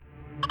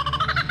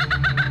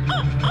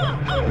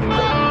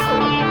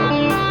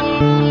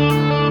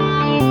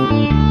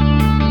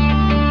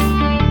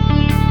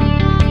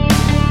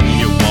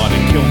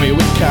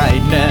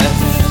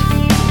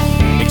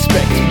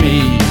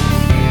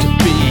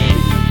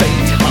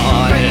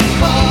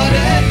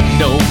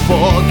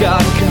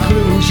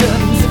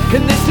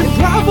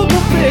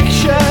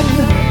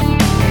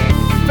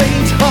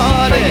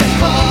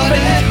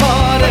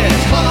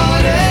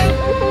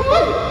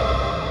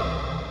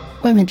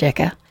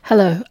Majeka.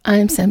 Hello, I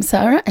am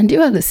Samsara and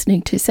you are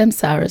listening to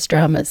Samsara's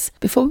Dramas.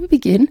 Before we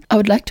begin, I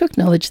would like to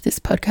acknowledge this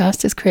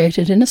podcast is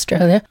created in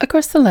Australia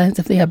across the lands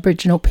of the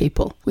Aboriginal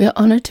people. We are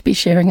honoured to be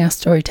sharing our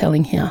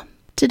storytelling here.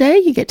 Today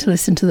you get to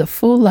listen to the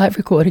full live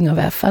recording of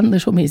our fun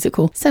little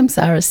musical,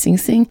 Samsara's Sing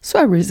Sing,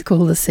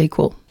 Swarusical the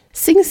sequel.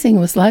 Sing Sing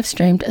was live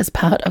streamed as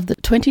part of the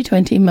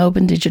 2020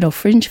 Melbourne Digital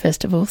Fringe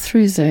Festival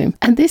through Zoom,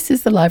 and this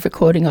is the live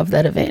recording of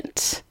that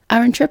event.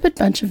 Our intrepid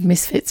bunch of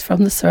misfits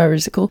from the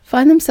Swarusical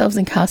find themselves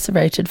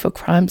incarcerated for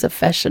crimes of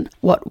fashion.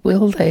 What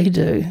will they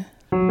do?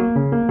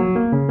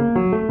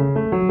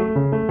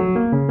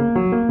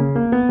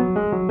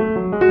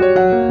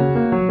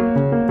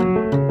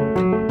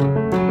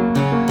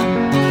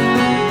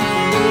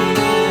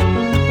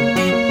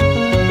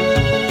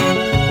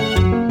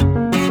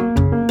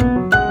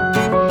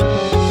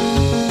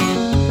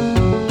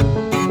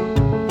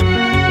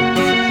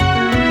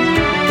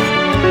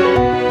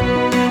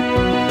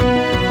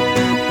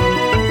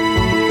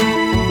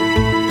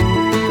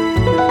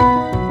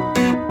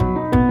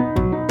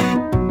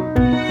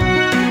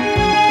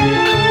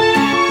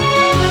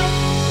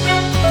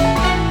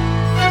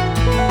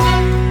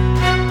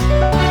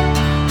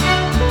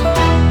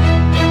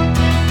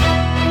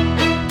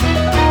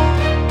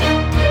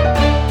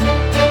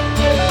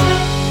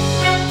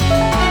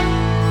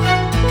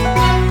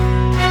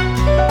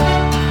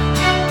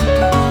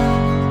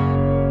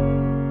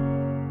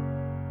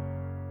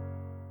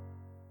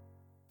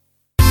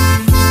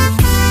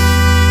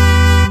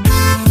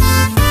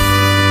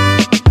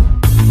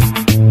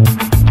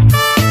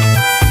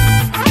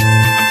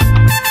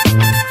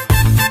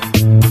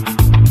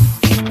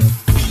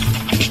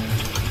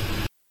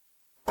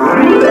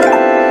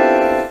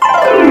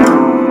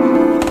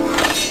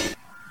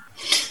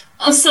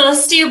 Oh,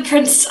 Celestial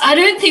Prince, I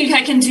don't think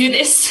I can do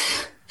this.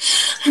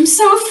 I'm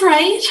so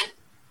afraid.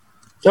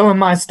 So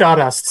am I,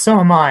 Stardust. So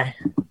am I.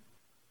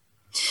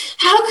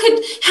 How could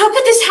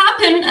this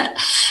happen?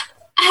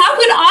 How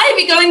could I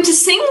be going to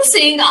Sing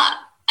Sing? I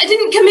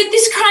didn't commit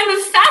this crime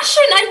of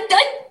fashion. I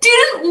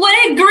didn't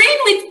wear green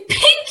with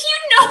pink. You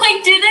know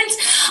I didn't.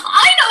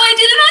 I know I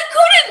didn't. I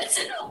couldn't.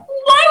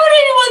 Why would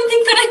anyone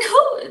think that I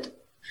could?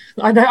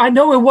 I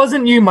know it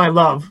wasn't you, my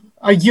love.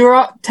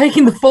 You're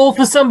taking the fall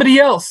for somebody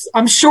else.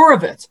 I'm sure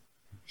of it.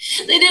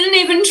 They didn't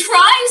even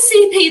try,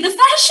 CP. The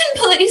fashion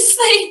police,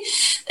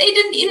 they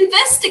didn't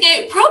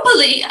investigate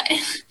properly.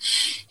 If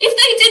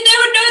they did, they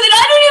would know that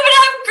I don't even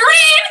have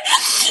green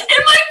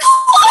in my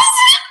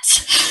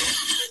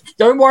closet.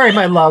 Don't worry,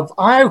 my love.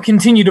 I'll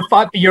continue to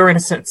fight for your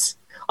innocence.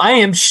 I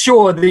am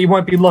sure that you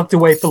won't be locked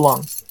away for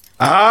long.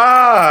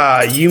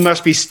 Ah, you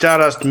must be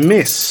Stardust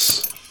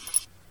Miss.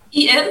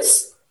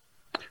 Yes.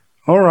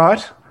 All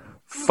right.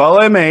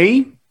 Follow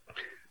me.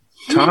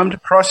 Time to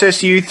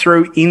process you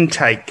through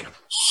intake.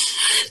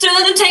 Don't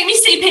let them take me,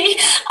 CP.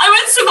 I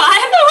won't survive.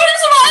 I won't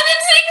survive in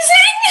Sing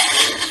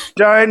Sing.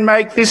 Don't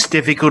make this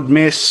difficult,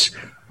 miss.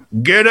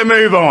 Get a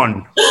move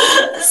on.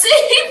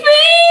 CP!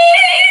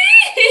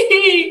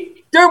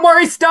 Don't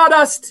worry,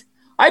 Stardust.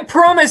 I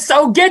promise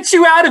I'll get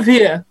you out of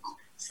here.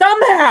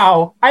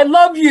 Somehow. I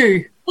love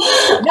you.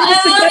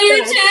 I love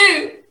you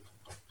too.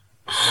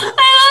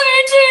 I love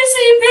you too,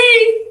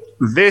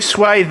 CP. This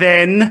way,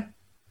 then.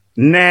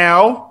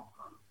 Now.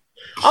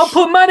 I'll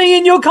put money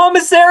in your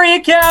commissary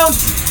account.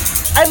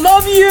 I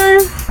love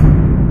you.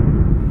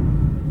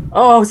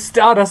 Oh,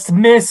 Stardust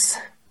Miss.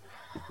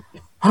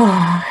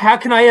 How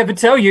can I ever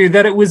tell you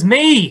that it was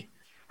me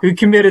who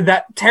committed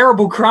that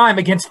terrible crime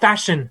against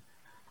fashion?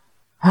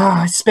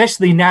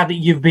 Especially now that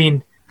you've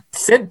been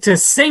sent to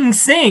Sing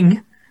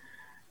Sing.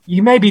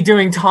 You may be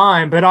doing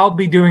time, but I'll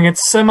be doing it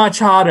so much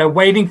harder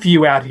waiting for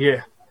you out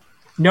here.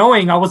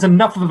 Knowing I was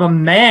enough of a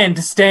man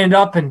to stand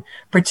up and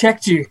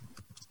protect you.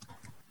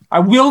 I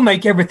will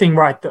make everything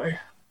right, though.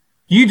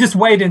 You just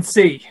wait and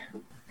see.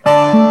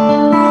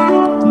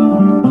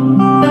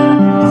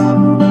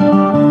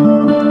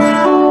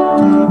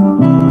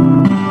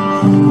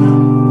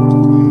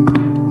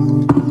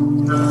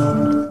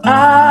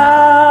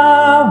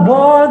 I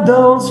wore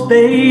those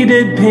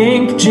faded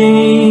pink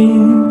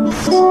jeans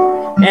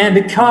and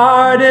a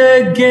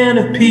cardigan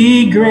of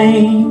pea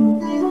green.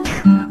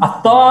 I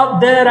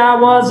thought that I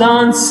was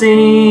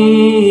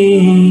unseen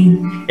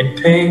in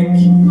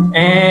pink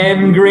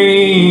and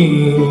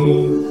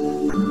green.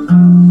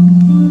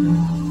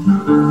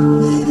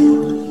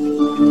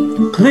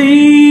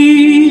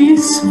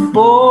 Please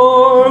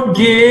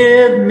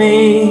forgive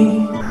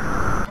me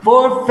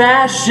for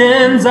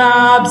fashions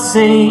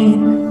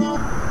obscene,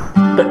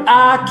 but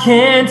I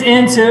can't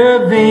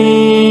intervene.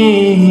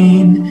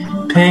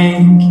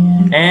 Pink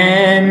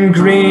and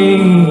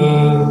green.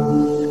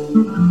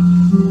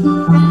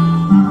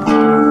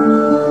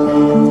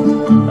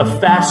 A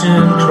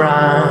fashion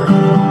crime,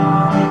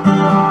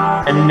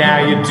 and now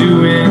you're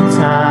doing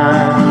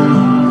time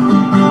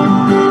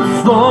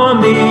for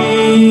me.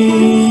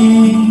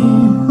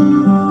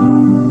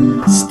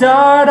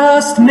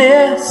 Stardust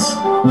Miss,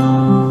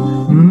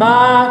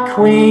 my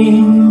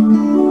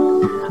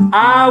queen,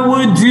 I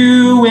would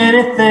do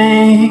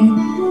anything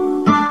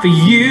for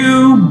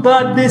you,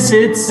 but this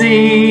it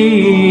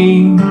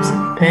seems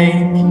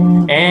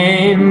pink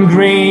and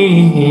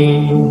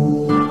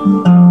green.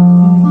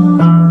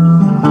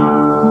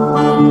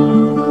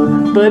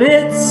 But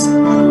it's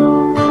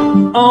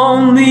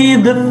only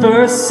the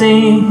first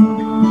scene.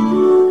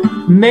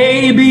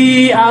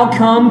 Maybe I'll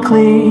come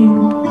clean,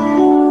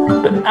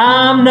 but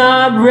I'm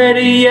not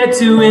ready yet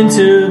to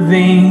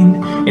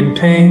intervene in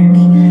pink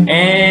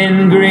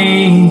and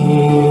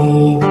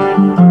green.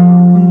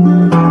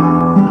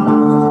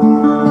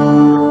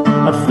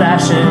 A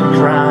fashion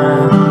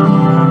crime,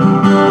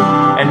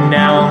 and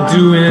now I'm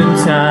doing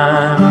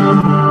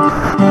time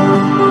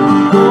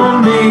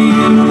for me.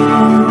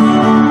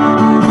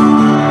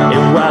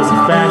 It was a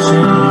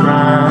fashion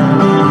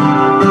crime,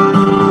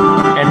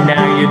 and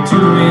now you're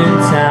doing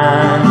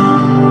time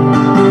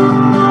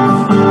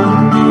for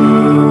me.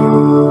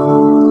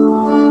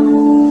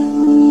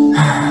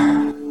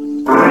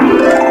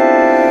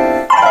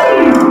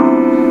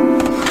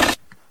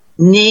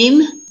 Name?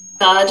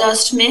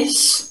 Stardust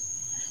Miss.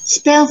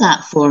 Spell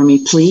that for me,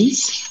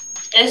 please.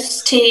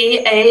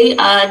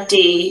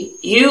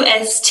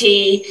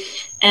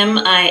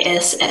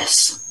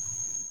 STARDUSTMISS.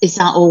 Is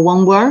that all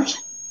one word?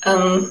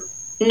 No,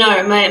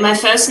 my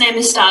first name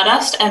is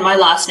Stardust and my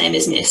last name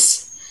is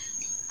Miss.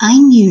 I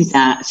knew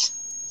that.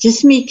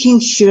 Just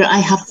making sure I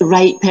have the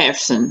right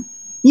person.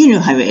 You know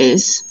how it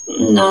is.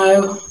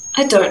 No,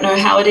 I don't know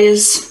how it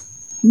is.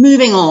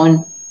 Moving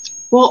on.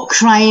 What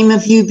crime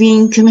have you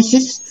been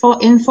committed for?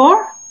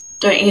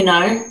 Don't you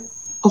know?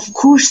 Of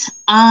course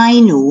I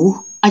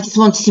know. I just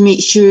wanted to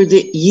make sure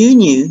that you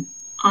knew.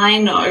 I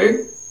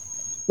know.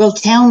 Well,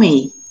 tell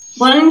me.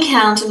 One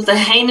count of the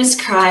heinous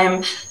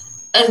crime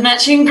of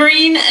matching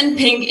green and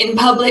pink in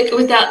public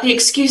without the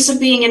excuse of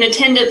being in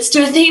attendance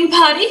to a theme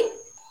party.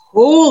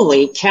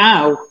 Holy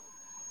cow.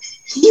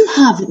 You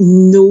have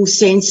no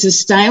sense of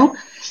style.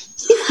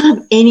 Do you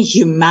have any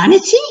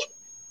humanity?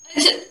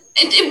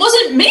 It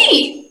wasn't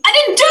me. I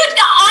didn't do it.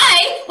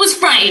 I was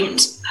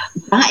framed.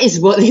 That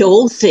is what they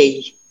all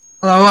say.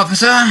 Hello,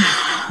 officer.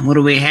 What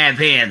do we have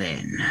here,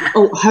 then?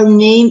 Oh, her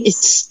name is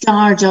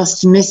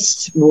Stardust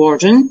Mist,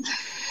 Warden.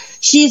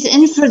 She is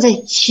in for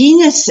the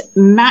heinous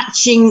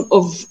matching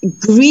of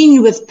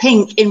green with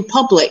pink in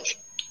public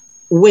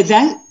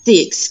without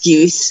the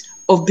excuse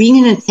of being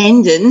in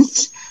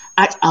attendance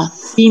at a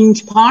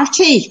themed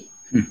party.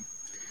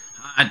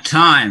 Hard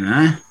time,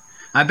 huh?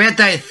 I bet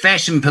they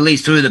fashion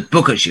police threw the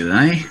book at you,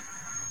 eh?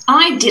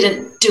 I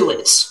didn't do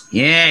it.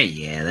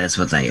 Yeah, that's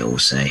what they all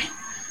say.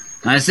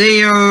 I see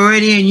you're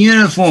already in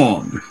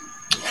uniform.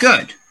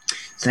 Good.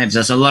 Saves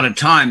us a lot of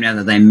time now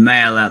that they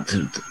mail out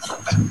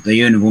the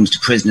uniforms to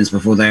prisoners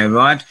before they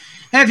arrive.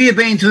 Have you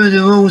been through the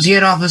rules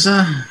yet,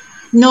 officer?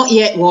 Not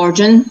yet,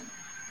 Warden.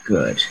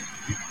 Good.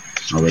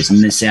 Always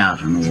miss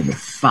out on all the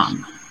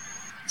fun.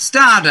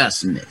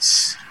 Stardust,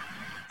 Miss.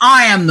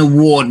 I am the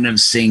warden of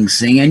Sing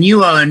Sing, and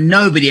you are a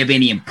nobody of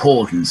any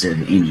importance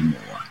anymore,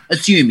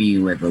 assuming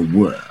you ever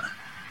were.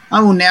 I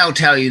will now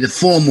tell you the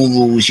formal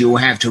rules you will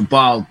have to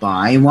abide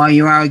by while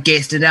you are a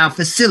guest at our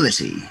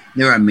facility.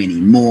 There are many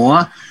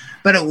more,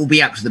 but it will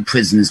be up to the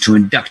prisoners to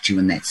induct you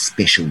in that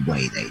special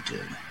way they do.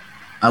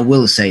 I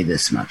will say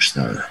this much,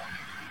 though.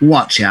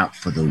 Watch out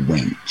for the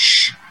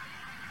wench.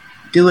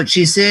 Do what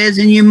she says,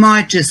 and you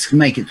might just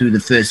make it through the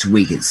first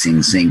week at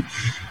Sing Sing.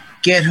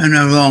 Get on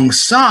the wrong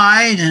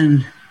side,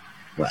 and,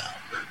 well,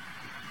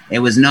 it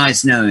was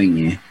nice knowing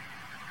you.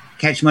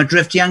 Catch my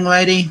drift, young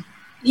lady?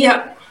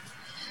 Yep.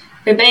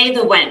 Obey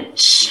the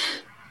wench.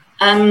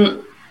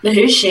 But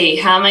who's she?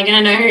 How am I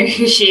going to know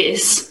who she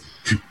is?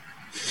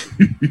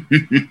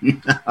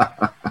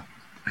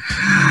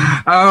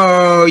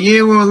 Oh,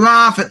 you will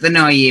laugh at the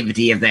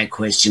naivety of that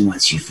question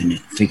once you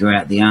figure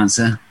out the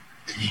answer.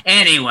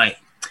 Anyway,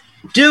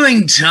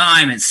 doing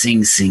time at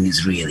Sing Sing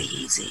is really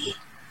easy.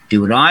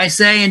 Do what I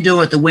say and do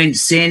what the wench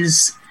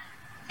says,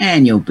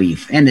 and it'll be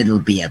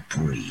a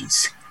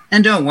breeze.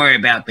 And don't worry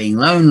about being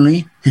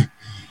lonely.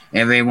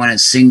 Everyone at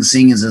Sing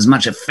Sing is as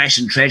much a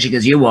fashion tragic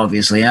as you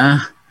obviously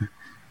are.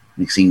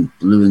 Mixing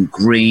blue and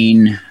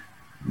green,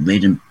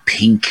 red and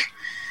pink,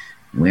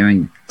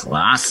 wearing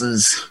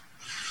glasses,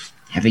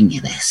 having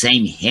the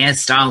same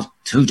hairstyle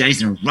 2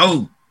 days in a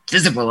row,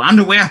 visible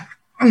underwear.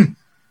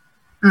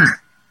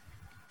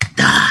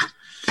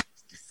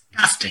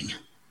 Disgusting.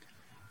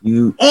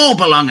 You all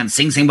belong in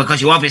Sing Sing because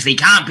you obviously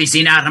can't be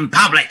seen out in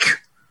public.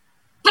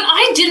 But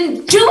I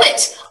didn't do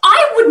it.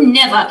 I would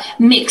never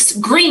mix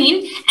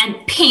green and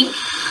pink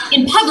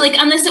in public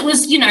unless it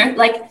was, Save it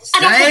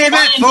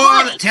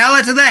for tell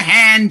it to the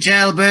hand,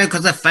 jailbird,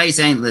 because the face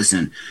ain't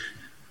listening.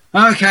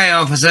 Okay,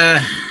 officer.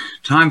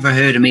 Time for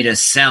her to meet a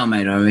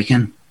cellmate, I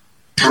reckon.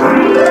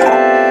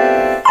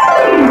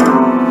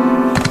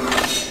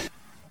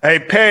 Hey,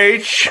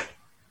 Paige,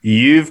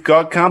 you've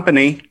got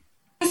company.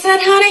 What's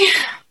that, honey?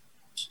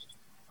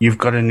 You've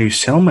got a new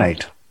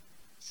cellmate.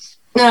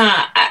 No,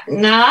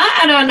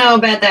 I don't know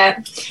about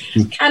that.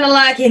 Kind of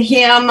like it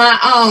here on my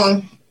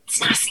own. It's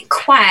nice and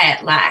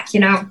quiet,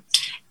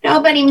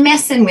 Nobody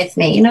messing with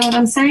me, you know what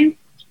I'm saying?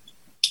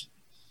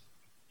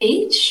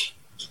 Peach?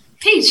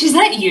 Peach, is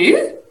that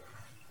you?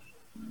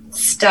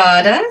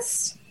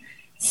 Stardust?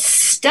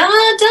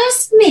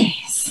 Stardust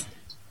Miss.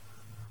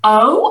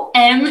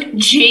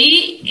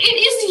 OMG, it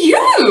is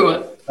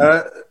you!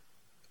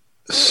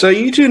 So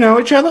you two know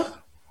each other?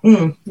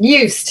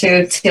 Used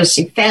to, till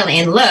she fell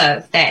in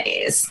love, that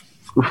is.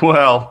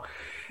 Well,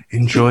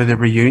 enjoy the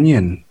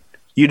reunion.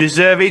 You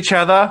deserve each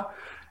other.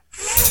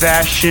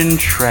 Fashion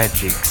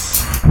tragics.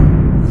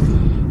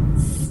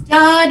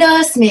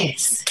 Stardust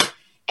Miss,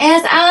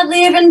 as I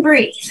live and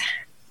breathe.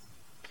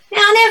 Now,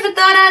 I never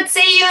thought I'd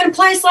see you in a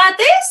place like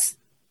this.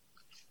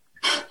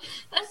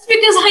 That's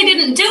because I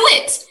didn't do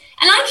it.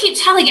 And I keep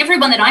telling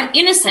everyone that I'm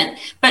innocent,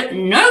 but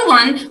no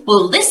one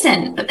will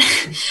listen.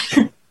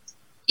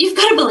 You've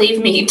got to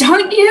believe me,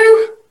 don't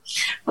you?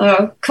 Oh,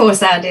 of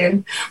course I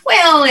do.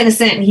 We're all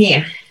innocent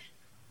here.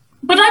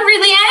 But I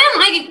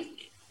really am.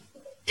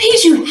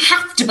 Peach, you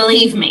have to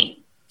believe me.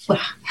 Well,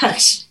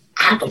 hush.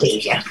 I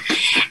believe you.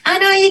 I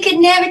know you could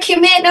never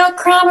commit no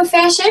crime of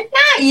fashion.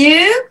 Not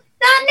you.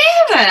 Not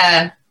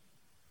never.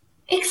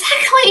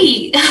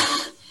 Exactly.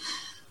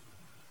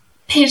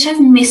 Peach, I've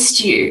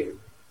missed you.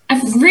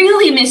 I've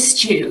really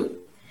missed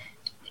you.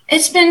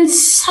 It's been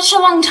such a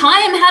long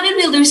time. How did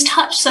we lose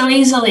touch so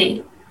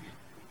easily?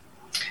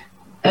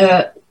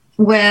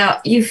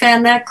 Well, you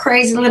found that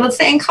crazy little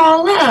thing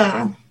called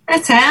love.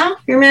 That's how.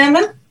 You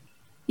remember?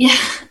 Yeah.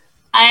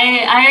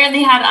 I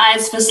only had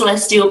eyes for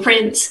Celestial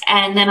Prince,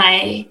 and then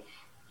I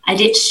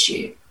ditched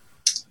you.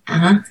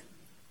 Uh-huh.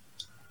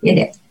 You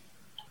did.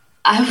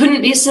 I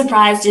wouldn't be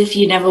surprised if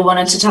you never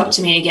wanted to talk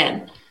to me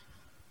again.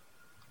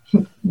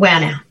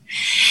 Well, now,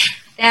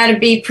 that'd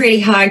be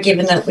pretty hard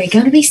given that we're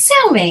going to be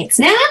cellmates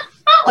now,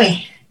 aren't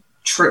we?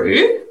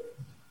 True.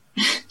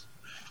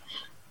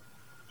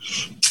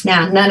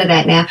 Now, none of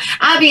that now.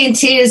 I'll be in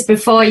tears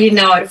before you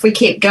know it if we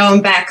keep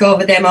going back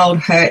over them old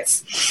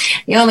hurts.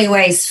 The only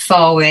way's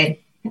forward,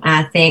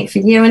 I think, for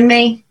you and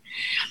me.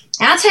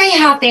 I'll tell you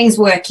how things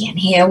work in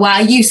here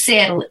while you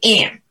settle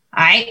in,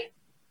 all right?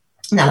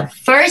 Now, the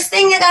first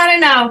thing you got to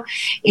know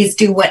is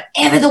do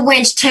whatever the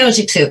wench tells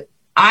you to,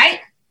 all right?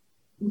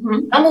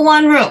 Mm-hmm. Number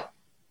one rule.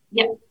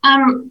 Yep.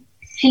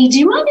 Hey, do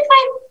you mind if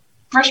I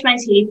brush my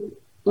teeth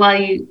while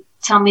you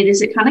tell me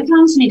this? It kind of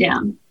calms me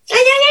down.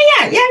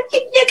 Yeah.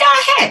 You go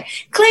ahead.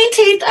 Clean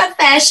teeth are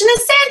fashion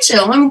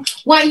essential. And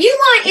what you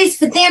want is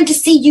for them to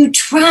see you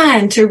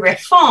trying to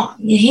reform.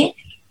 You hear?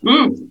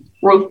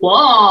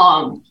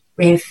 Reform.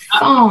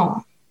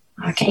 Reform.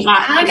 Okay.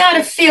 I got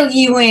to fill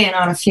you in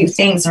on a few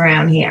things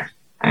around here.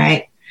 All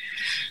right.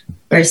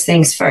 First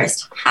things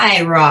first.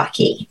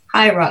 Hierarchy.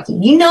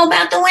 You know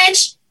about the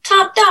wench?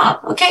 Top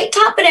dog. Okay.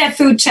 Top of that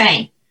food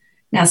chain.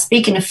 Now,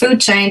 speaking of food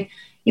chain,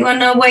 you want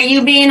to know where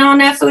you be on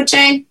that food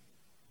chain?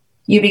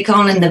 You be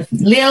calling the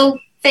little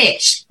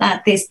fish,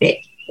 like this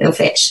big, little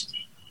fish.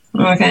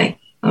 Okay.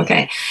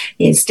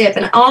 You're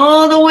stepping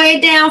all the way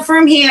down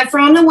from here,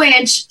 from the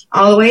wench,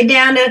 all the way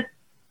down to,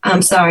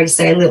 I'm sorry to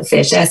say, little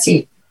fish. That's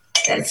you.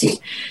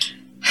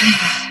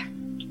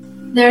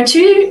 There are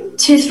 2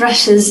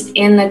 toothbrushes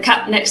in the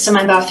cup next to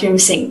my bathroom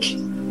sink.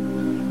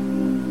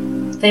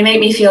 They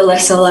make me feel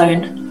less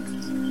alone.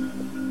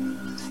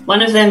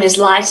 One of them is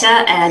lighter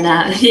and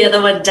the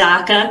other one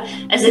darker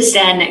as they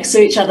stand next to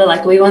each other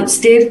like we once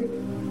did.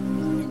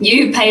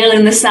 You pale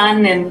in the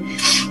sun and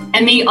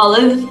me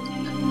olive,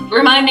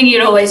 reminding you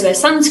to always wear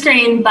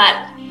sunscreen, but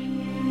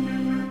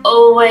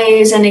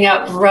always ending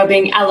up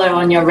rubbing aloe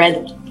on your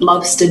red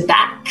lobstered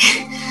back.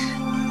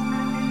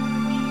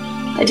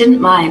 I didn't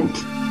mind.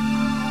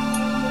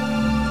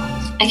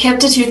 I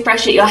kept a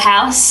toothbrush at your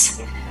house.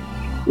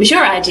 It was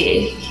your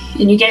idea,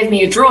 and you gave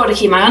me a drawer to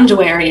keep my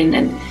underwear in,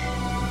 and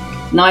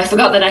now I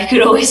forgot that I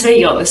could always wear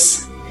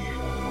yours.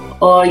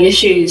 Or your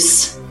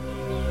shoes.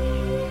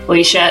 Or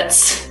your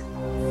shirts.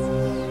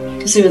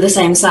 Because we were the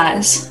same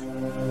size.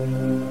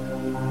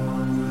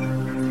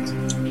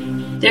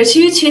 There are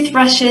 2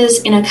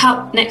 toothbrushes in a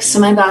cup next to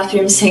my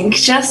bathroom sink,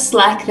 just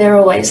like there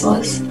always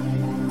was.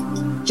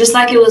 Just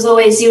like it was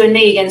always you and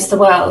me against the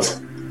world.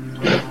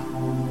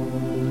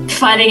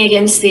 Fighting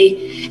against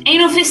the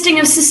anal fisting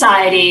of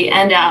society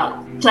and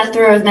our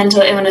plethora of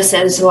mental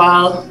illnesses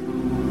while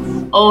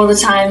all the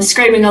time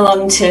screaming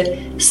along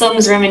to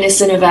songs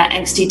reminiscent of our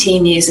angsty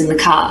teen years in the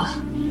car.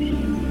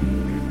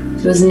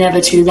 It was never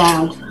too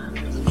loud.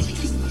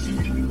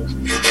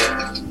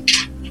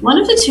 One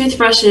of the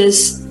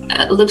toothbrushes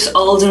looks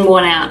old and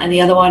worn out, and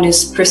the other one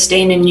is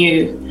pristine and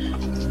new.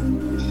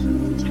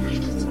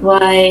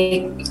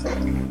 Why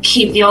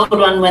keep the old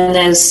one when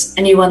there's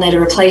a new one there to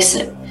replace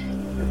it?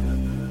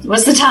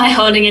 Was the tie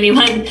holding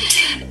anyone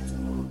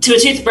to a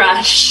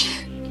toothbrush?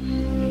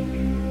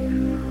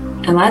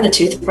 Am I the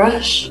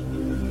toothbrush?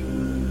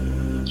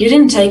 You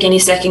didn't take any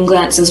second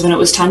glances when it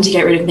was time to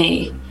get rid of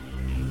me.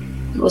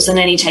 It wasn't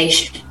any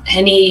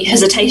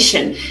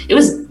hesitation. It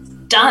was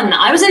done.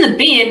 I was in the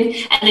bin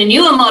and a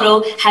newer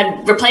model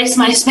had replaced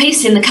my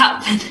space in the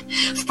cup.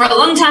 For a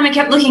long time I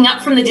kept looking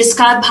up from the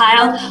discard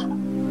pile,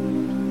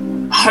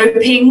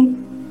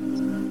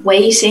 hoping,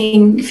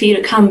 waiting for you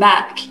to come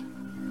back.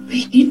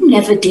 But you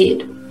never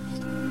did.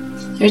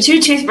 There are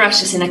 2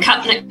 toothbrushes in a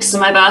cup next to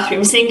my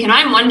bathroom sink, and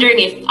I'm wondering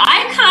if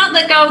I can't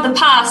let go of the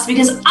past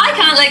because I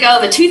can't let go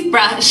of a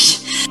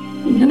toothbrush.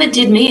 It never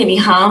did me any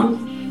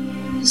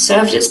harm. It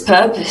served its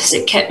purpose.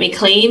 It kept me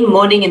clean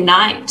morning and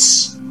night.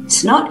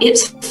 It's not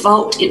its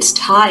fault it's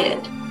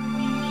tired.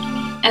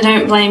 I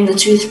don't blame the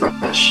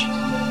toothbrush.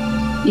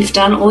 You've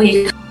done all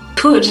you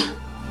could.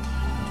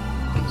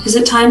 Is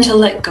it time to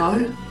let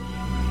go?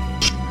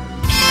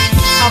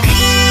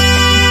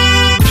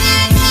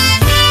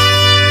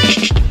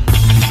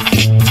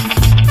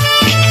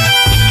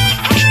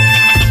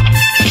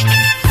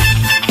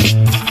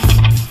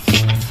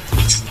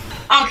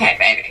 Okay,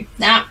 baby.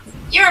 Now,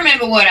 you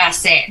remember what I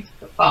said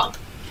before.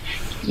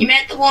 You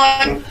met the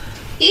one,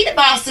 he the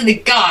boss of the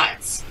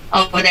guards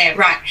over there,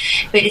 right?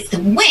 But it's the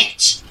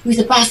wench who's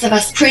the boss of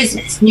us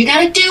prisoners. And you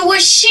gotta do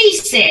what she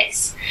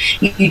says.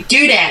 You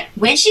do that.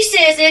 When she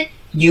says it,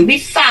 you'll be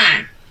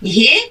fine. You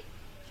hear?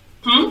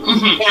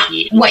 Mm-hmm.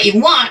 Now, what you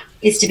want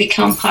is to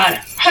become part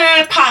of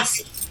her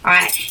posse, all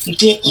right? You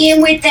get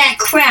in with that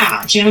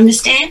crowd, you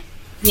understand?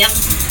 Yep.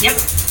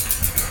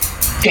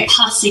 Good.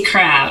 Posse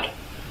crowd.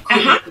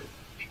 Uh-huh.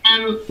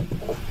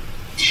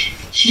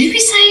 Should you be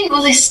saying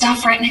all this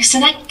stuff right next to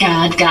that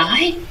guard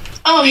guy?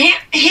 Oh,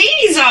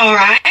 he's all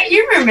right.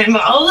 You remember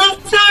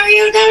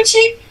Lothario, don't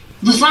you?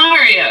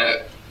 Lothario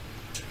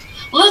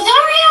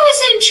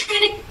isn't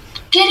trying to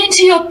get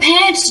into your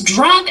pants,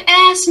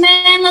 drunk-ass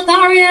man,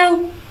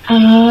 Lothario.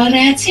 Oh,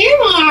 that's him,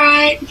 all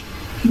right.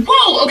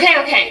 Whoa,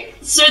 okay.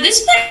 So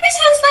this place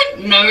has,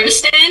 like, no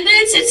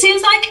standards. It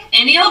seems like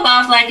any old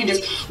barfly can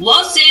just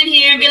waltz in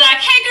here and be like,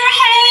 hey, girl,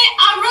 hey,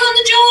 I run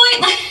the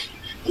joint. Like,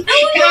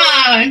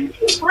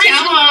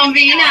 Come on,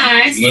 be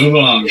nice. Move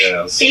along,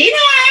 girls. Be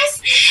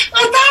nice.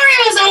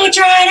 Lothario's all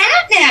dried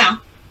out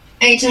now.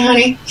 Ain't you,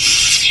 honey?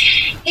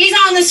 He's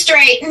on the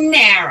straight and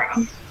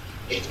narrow.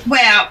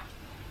 Well,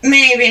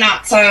 maybe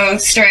not so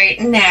straight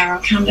and narrow,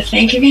 come to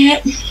think of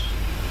it.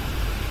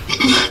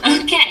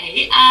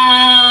 Okay,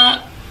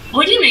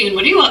 what do you mean?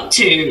 What are you up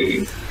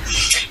to?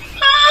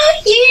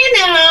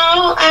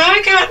 Oh,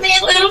 I got me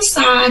a little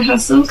side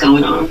hustle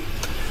going on.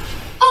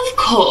 Of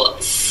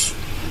course.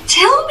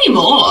 Tell me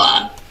more.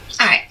 All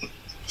right.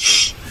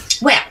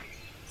 Well,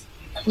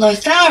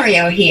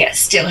 Lothario here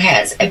still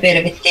has a bit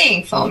of a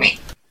thing for me.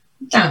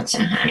 Don't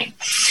you, honey?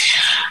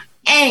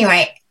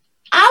 Anyway,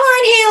 I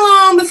wasn't here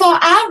long before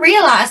I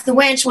realized the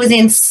wench was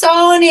in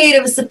sore need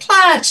of a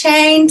supply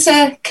chain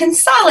to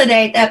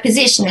consolidate that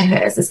position of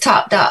hers as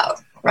top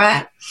dog,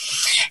 right?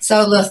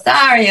 So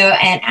Lothario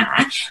and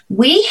I,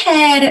 we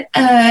had,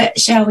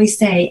 shall we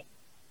say,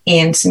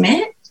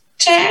 intimate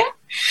chat.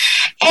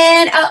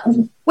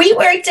 And we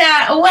worked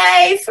out a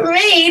way for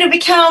me to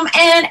become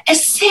an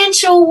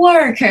essential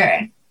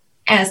worker,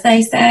 as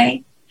they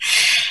say.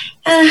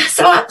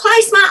 So I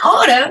placed my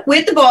order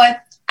with the boy.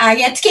 I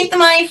get to keep the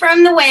money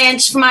from the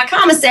wench for my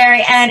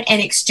commissary, and in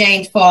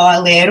exchange for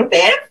a little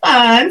bit of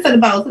fun for the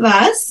both of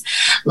us,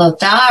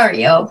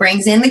 Lothario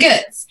brings in the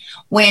goods.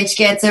 Wench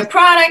gets a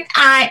product,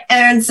 I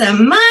earn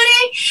some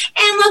money,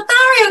 and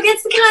Lothario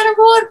gets the kind of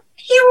reward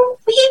he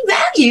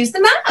values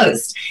the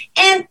most.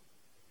 And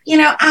you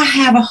know, I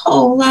have a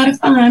whole lot of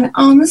fun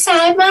on the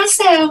side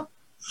myself.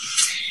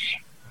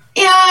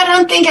 Yeah, I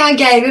don't think I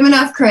gave him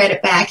enough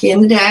credit back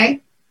in the day.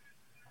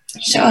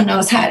 He sure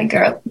knows how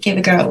to give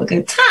a girl a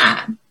good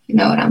time. You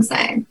know what I'm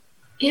saying?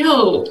 Ew,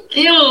 it's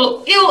in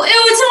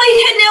my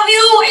head now.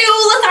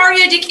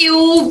 Lothario, Dick,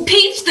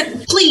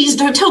 Pete, please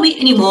don't tell me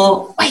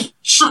anymore. Wait,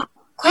 shh,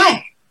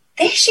 quiet.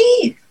 There she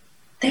is.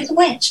 There's a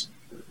wench.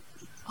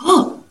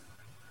 Oh.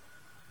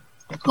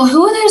 Well,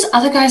 who are those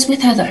other guys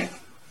with her, though?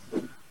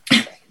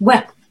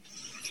 Well,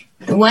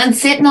 the one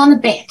sitting on the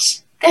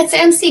bench, that's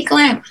MC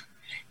Glamour.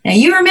 Now,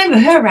 you remember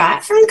her,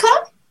 right, from the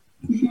club?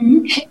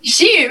 Mm-hmm.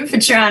 She for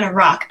trying to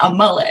rock a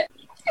mullet.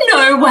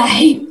 No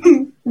way.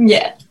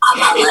 Yeah. A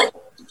mullet?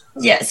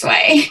 Yes,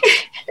 way.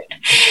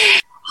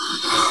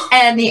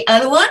 And the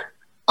other one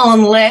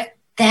on the left,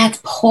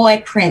 that's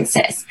Poi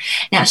Princess.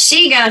 Now,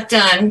 she got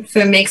done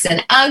for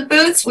mixing Ugg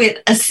boots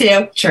with a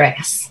silk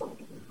dress.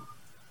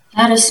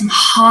 That is some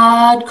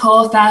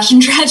hardcore fashion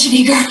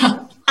tragedy,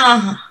 girl.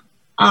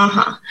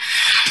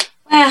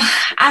 Well,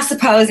 I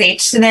suppose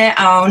each to their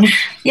own.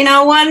 You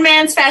know, one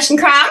man's fashion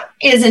crime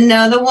is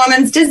another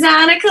woman's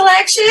designer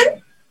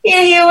collection. You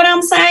hear what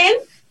I'm saying?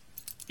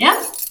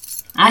 Yeah,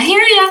 I hear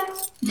ya.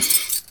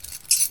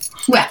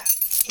 Well,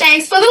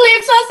 thanks for the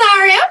lift,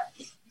 Lothario.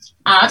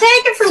 I'll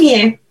take it from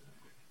here.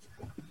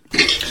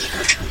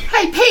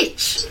 Hey,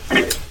 Peach,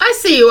 I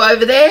see you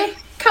over there.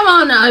 Come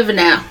on over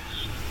now.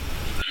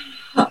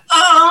 On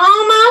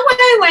my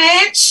way,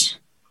 wench.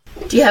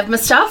 Do you have my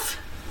stuff?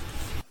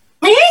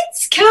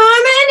 It's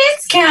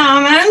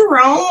coming.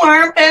 Rome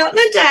weren't built in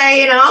a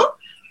day, you know.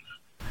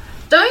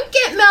 Don't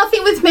get mouthy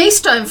with me,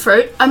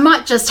 Stonefruit. I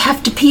might just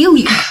have to peel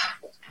you.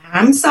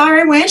 I'm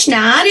sorry, wench.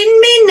 Now, I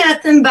didn't mean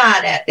nothing by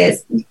that.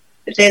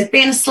 There's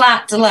been a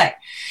slight delay.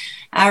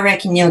 I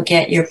reckon you'll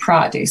get your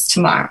produce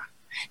tomorrow.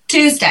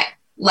 Tuesday,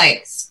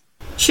 latest.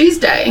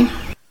 Tuesday?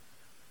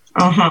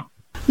 Uh-huh.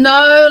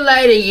 No,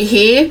 later, you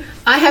hear?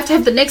 I have to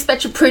have the next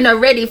batch of Pruno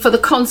ready for the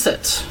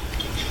concert.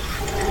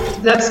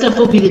 That stuff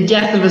will be the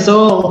death of us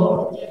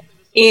all.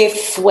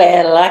 If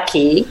we're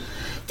lucky.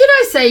 Did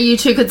I say you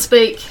two could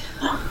speak?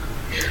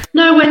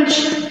 No,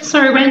 wench.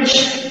 Sorry,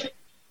 wench.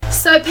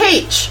 So,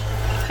 Peach,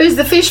 who's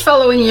the fish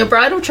following your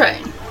bridal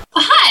train?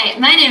 Hi,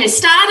 my name is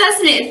Stardust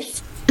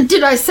Smith.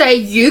 Did I say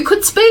you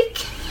could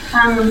speak?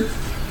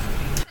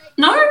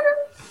 No.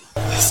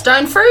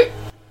 Stone fruit?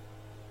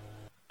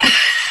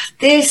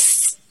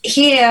 This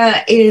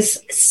here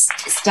is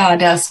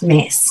Stardust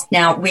Miss.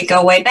 Now, we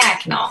go way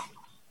back now.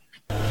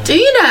 Do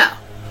you now?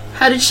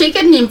 How did she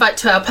get an invite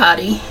to our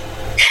party?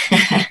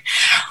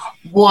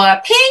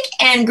 Wore pink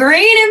and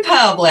green in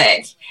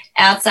public,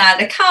 outside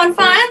the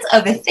confines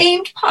of a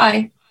themed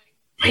party.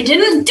 I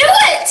didn't do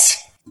it!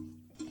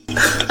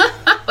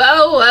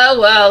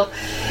 Well.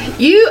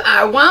 You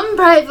are one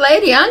brave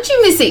lady, aren't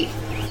you, Missy?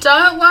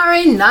 Don't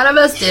worry, none of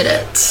us did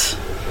it.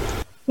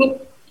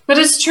 But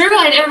it's true,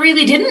 I never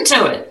really didn't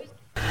do it.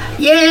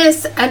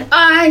 Yes, and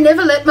I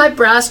never let my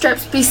bra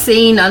straps be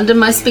seen under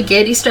my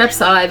spaghetti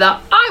straps either.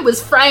 I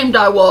was framed,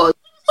 I was.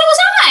 So was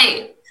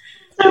I!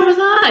 So was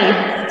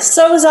I.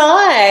 So was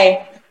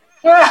I.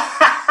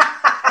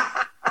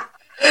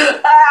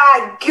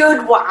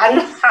 Good one.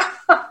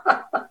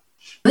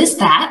 Who is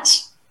that?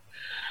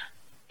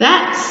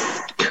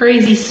 That's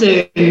Crazy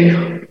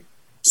Sue.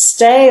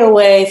 Stay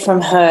away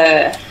from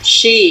her.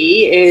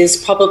 She is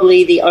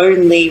probably the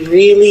only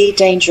really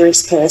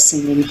dangerous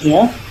person in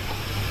here.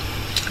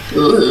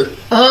 Ooh.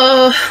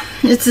 Oh,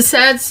 it's a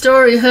sad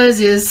story, hers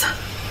is.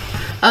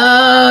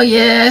 Oh,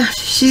 yeah,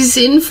 she's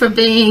in for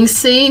being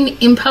seen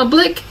in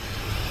public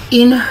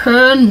in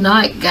her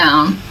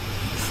nightgown.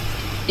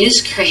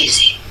 Is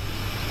crazy.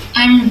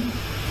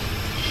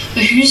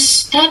 But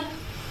who's that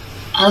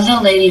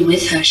other lady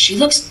with her? She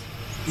looks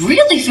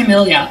really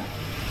familiar.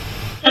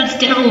 That's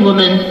Devil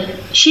Woman.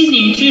 She's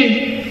new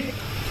too.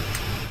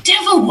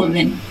 Devil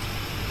Woman?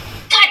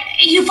 That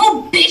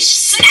evil bitch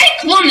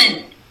snake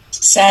woman!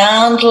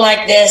 Sound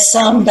like there's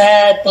some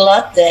bad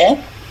blood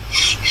there.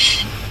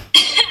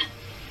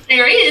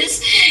 There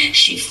is.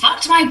 She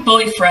fucked my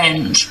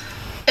boyfriend.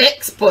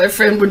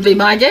 Ex-boyfriend would be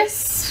my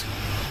guess.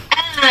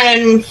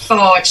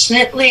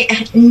 Unfortunately,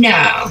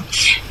 no.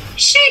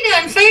 She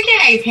done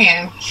forgave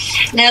him.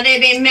 Now,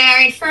 they've been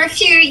married for a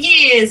few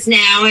years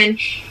now, and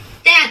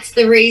that's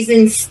the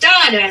reason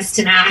Stardust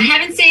and I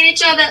haven't seen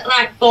each other,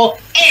 like,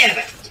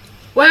 forever.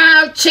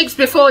 Well, chicks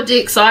before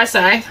dicks, I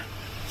say.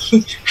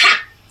 Ha!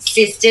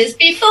 Sisters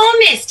before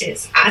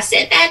misters. I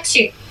said that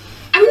too.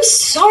 I'm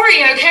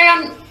sorry, okay?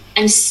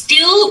 I'm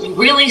still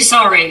really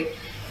sorry.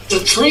 So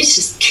please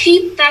just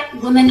keep that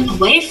woman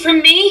away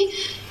from me,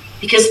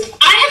 because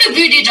I have a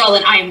voodoo doll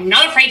and I am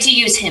not afraid to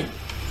use him.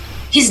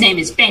 His name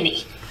is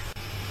Benny.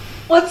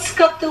 What's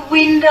got the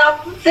wind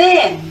up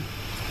then?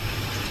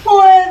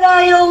 Why are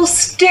they all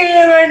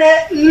staring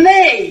at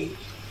me?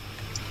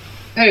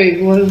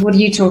 Oh, what are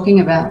you talking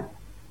about?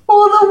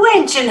 Well, the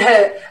wench and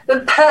her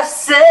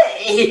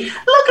Percy.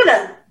 Look at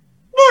them.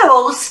 They're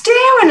all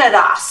staring at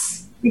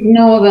us.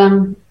 Ignore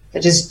them.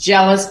 They're just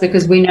jealous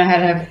because we know how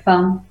to have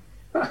fun.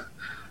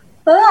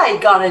 They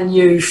got a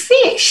new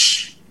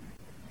fish.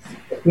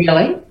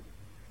 Really?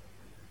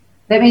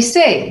 Let me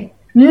see.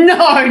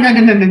 No.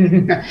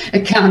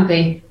 It can't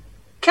be.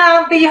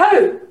 Can't be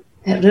who?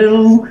 That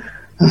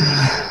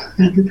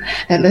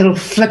little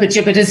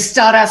flipper-jibber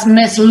Stardust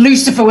Miss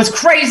Lucifer was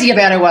crazy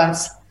about her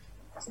once.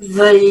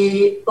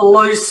 The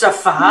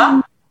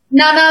Lucifer?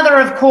 None other,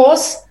 of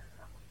course.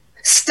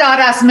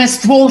 Stardust Miss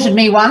thwarted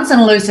me once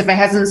and Lucifer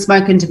hasn't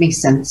spoken to me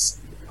since.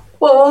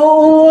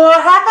 Well,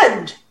 what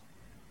happened?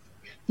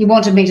 He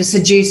wanted me to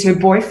seduce her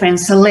boyfriend,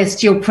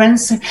 Celestial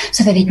Prince,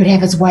 so that he could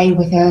have his way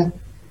with her.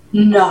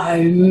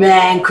 No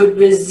man could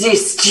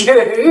resist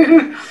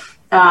you.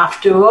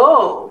 After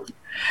all,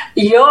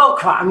 your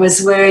crime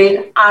was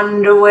wearing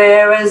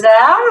underwear as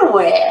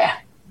outerwear.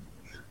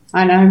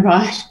 I know,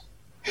 right?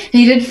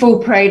 He did fall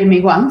prey to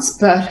me once,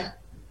 but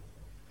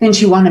then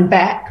she won him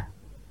back.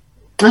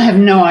 I have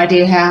no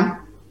idea how.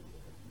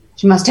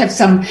 She must have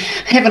some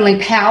heavenly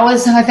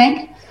powers, I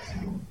think.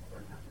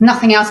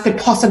 Nothing else could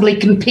possibly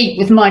compete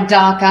with my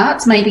dark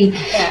arts. Maybe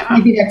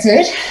that's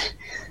it.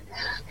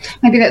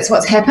 Maybe that's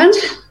what's happened.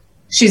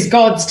 She's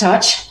God's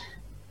touch.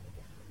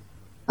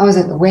 I was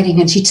at the wedding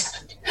and she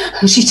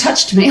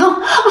touched me.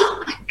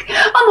 Oh my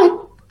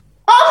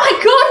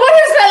God, what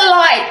is that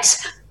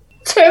light?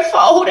 It's her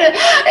fault.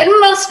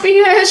 It must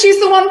be her. She's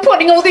the one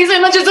putting all these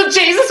images of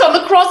Jesus on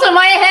the cross in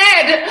my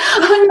head.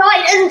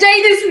 Night and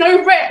day, there's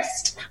no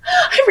rest.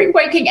 Every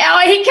waking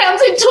hour he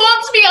comes and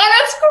taunts me on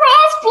its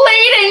cross,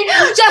 bleeding,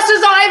 just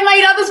as I've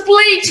made others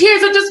bleed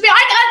tears of despair.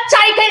 I can't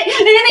take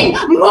it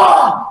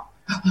anymore.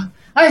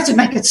 I have to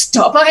make it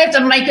stop. I have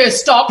to make her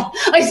stop.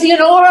 I see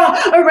an aura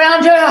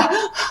around her.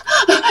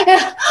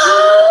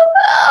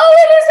 Oh,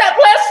 it is that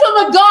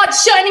blasphemer God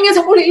shining his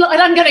holy light.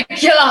 I'm going to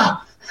kill her.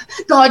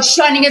 God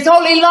shining his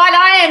holy light,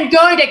 I am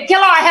going to kill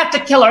her. I have to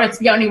kill her. It's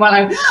the only one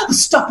I'll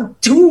stop her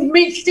doing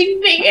me,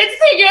 Sing Sing. It's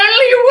the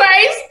only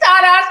way,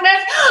 Stardust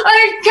Miss.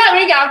 I'm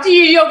coming after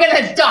you. You're going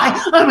to die.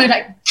 I'm going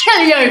to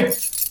kill you.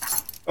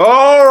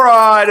 All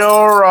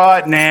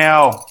right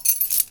now.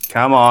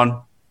 Come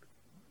on.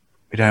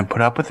 We don't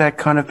put up with that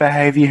kind of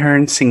behaviour here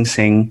in Sing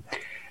Sing.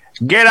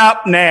 Get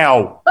up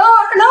now.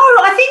 Oh, no,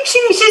 I think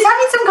she's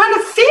having some kind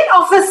of fit,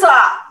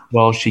 officer.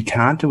 Well, she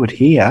can't do it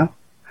here.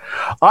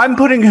 I'm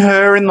putting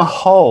her in the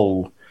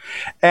hole.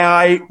 And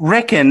I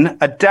reckon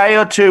a day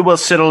or two will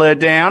settle her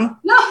down.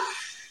 No.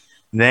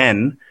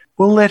 Then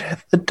we'll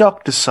let the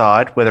doc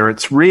decide whether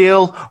it's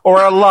real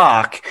or a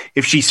lark.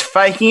 If she's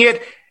faking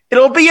it,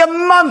 it'll be a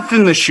month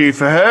in the shoe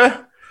for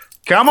her.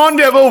 Come on,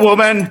 Devil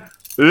Woman.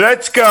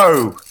 Let's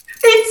go.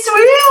 It's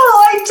real,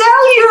 I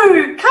tell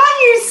you.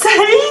 Can't you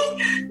see?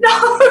 No,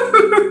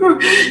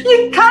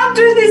 you can't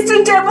do this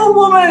to Devil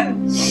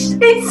Woman.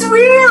 It's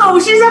real.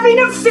 She's having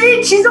a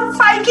fit. She's not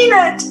faking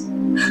it.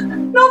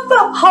 Not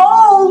the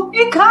hole.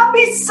 You can't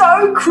be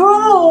so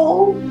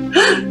cruel.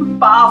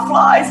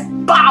 Barflies.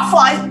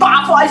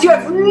 You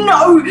have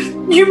no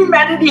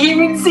humanity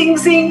here in Sing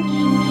Sing.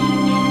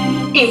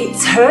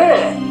 It's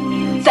her.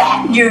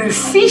 That new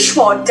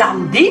fishwad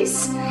done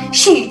this.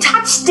 She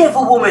touched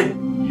Devil Woman.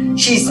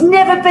 She's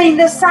never been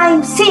the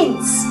same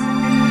since.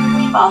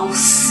 I'll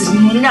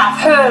snuff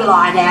her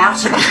light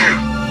out.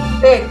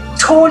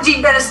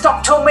 Taunting, better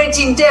stop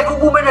tormenting Devil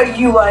Woman or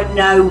you won't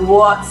know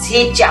what's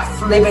hit you,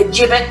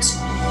 flibbergibbet.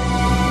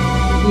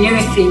 You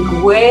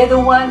think we're the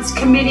ones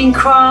committing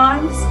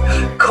crimes?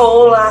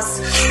 Call us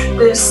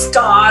the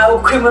style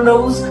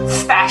criminals,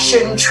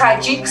 fashion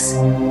tragics?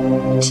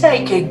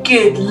 Take a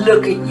good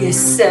look at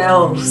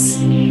yourselves.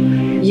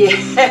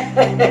 Yes,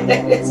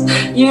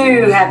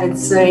 you haven't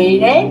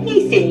seen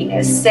anything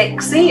as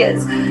sexy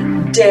as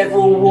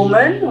Devil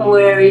Woman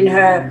wearing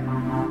her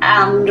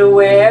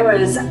underwear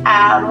as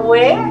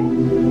outerwear.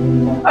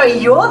 Oh,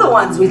 you're the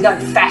ones with no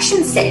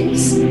fashion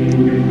sense.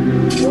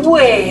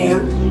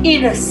 We're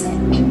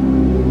innocent.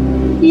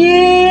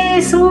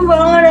 Yes, all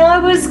right, I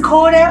was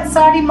caught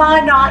outside in my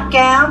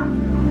nightgown.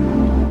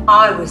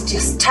 I was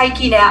just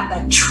taking out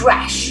the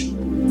trash.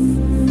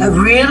 But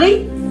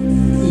really?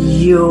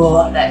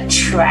 You're the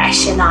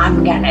trash and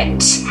I'm gonna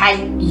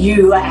take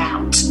you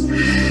out.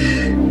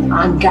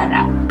 I'm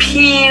gonna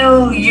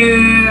peel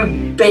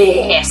you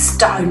bare,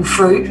 stone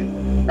fruit.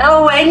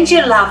 Oh, and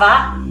your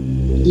lover.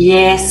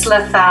 Yes,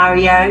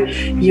 Lothario,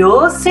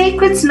 your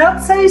secret's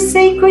not so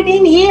secret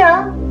in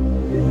here.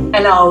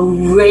 And I'll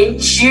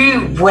wrench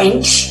you,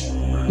 wench.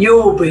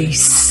 You'll be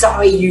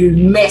sorry you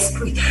messed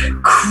with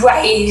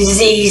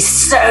Crazy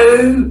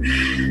Sue.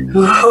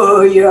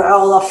 Oh, you're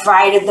all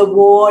afraid of the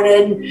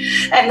warden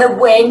and the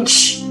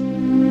wench.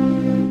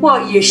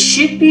 What you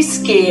should be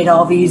scared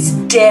of is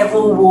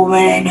Devil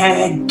Woman and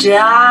her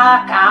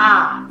dark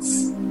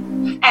arts.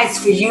 As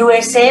for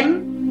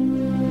USM,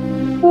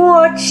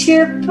 watch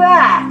your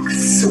back,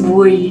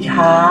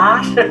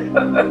 sweetheart.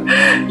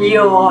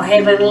 Your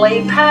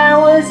heavenly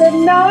powers are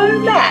no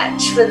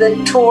match for the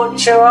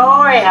torture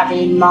I have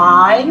in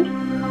mind.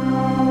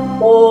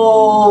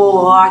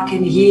 Oh, I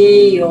can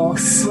hear your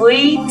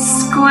sweet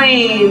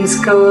screams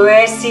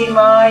caressing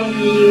my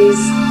ears.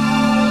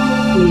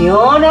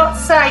 You're not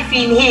safe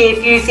in here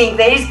if you think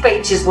these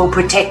beaches will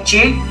protect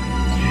you.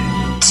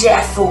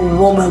 Devil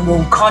Woman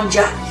will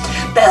conjure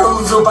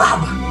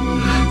Beelzebub.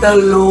 The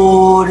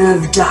Lord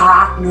of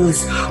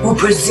Darkness will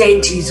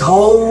present his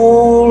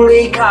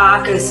holy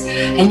carcass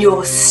and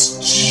your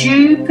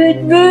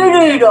stupid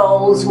voodoo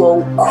dolls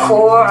will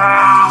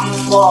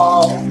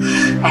crumble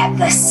at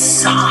the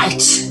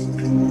sight.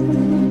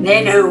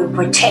 Then who will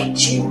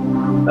protect you?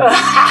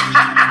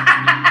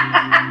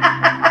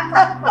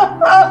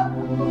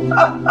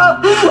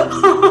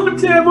 Oh,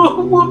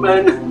 Devil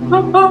Woman.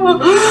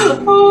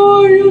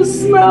 Oh, you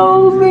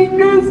smell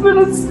fingers, but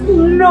it's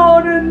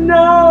not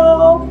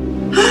enough.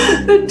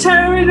 The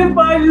tearing of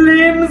my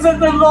limbs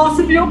and the loss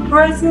of your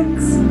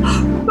presence.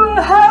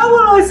 How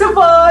will I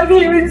survive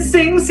here in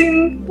Sing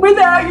Sing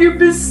without you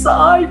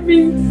beside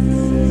me?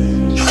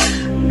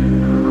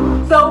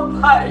 They'll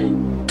pay,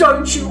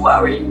 don't you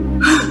worry.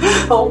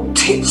 I'll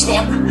teach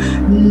them.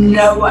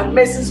 No one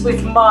messes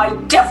with my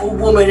Devil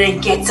Woman and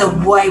gets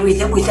away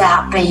with it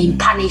without being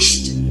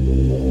punished.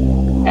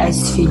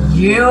 As for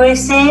you,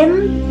 SM,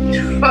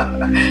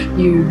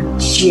 you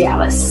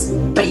jealous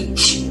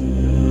beach.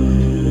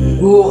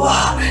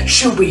 Oh,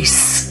 she'll be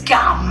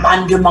scum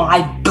under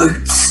my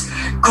boots,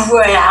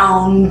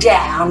 ground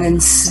down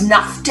and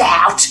snuffed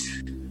out.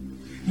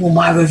 Well,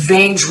 my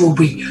revenge will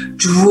be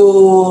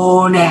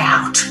drawn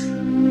out,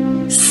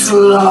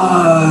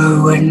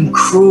 slow and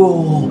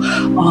cruel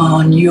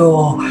on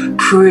your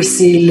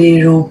prissy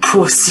little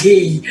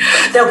pussy.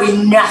 There'll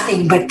be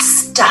nothing but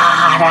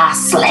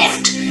stardust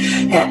left,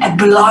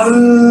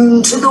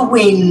 blown to the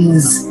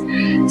winds,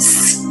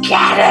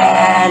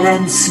 scattered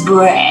and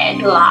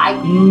spread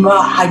like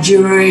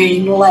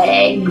margarine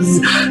legs.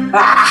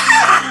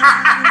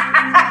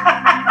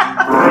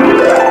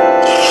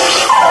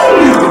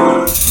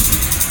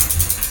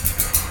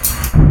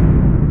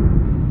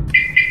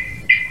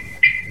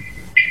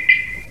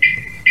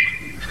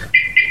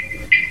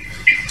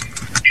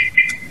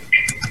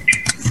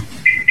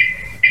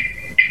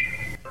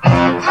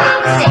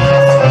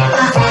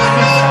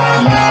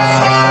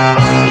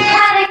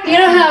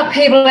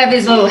 have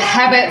these little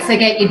habits that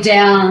get you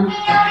down.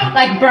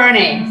 Like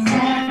Bernie.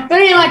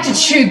 Bernie liked to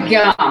chew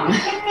gum.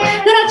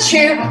 Not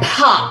chew,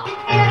 pop.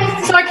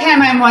 So I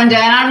came home one day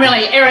and I'm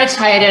really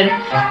irritated.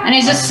 And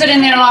he's just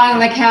sitting there lying on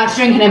the couch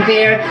drinking a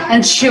beer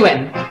and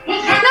chewing. No,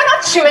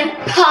 not chewing,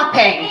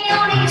 popping.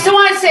 So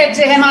I said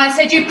to him,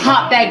 you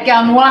pop that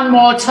gum one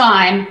more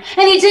time.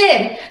 And he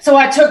did. So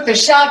I took the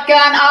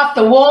shotgun off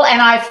the wall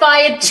and I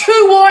fired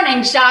 2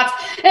 warning shots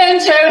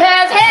into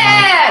his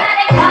head.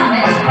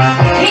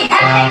 He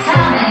had it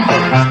coming.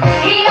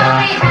 He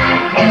only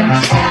had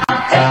himself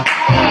to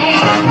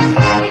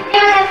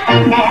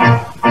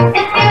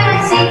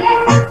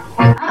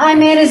I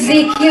met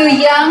Ezekiel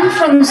Young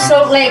from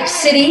Salt Lake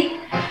City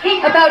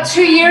about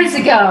 2 years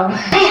ago.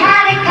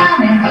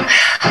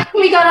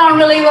 We got on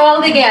really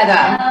well together.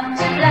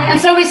 And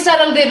so we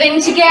started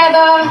living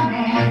together.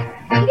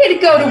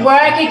 He'd go to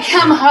work, he'd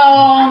come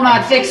home,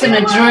 I'd fix him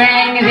a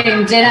drink, give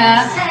him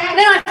dinner.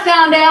 Then I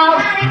found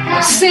out,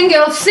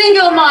 single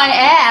my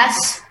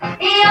ass.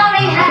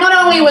 Not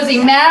only was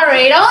he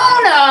married,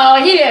 oh no,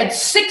 he had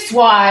 6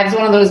 wives,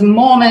 one of those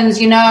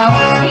Mormons, you know.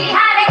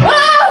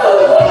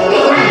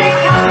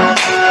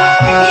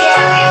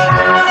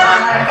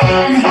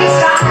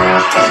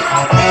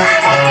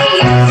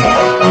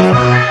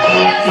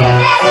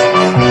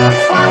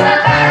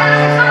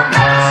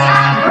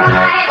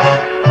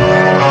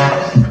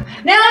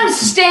 Now I'm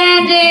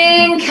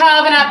standing,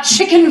 carving up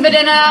chicken for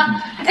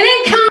dinner, and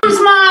in comes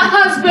my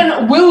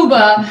husband,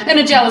 Wilbur, in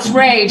a jealous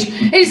rage.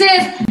 He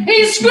says,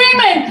 he's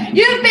screaming,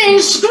 you've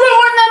been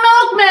screwing the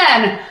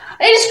milkman.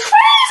 He's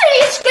crazy,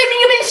 he's screaming,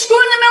 you've been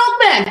screwing the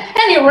milkman.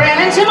 And he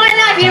ran into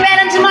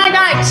my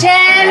knife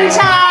 10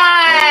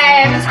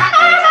 times.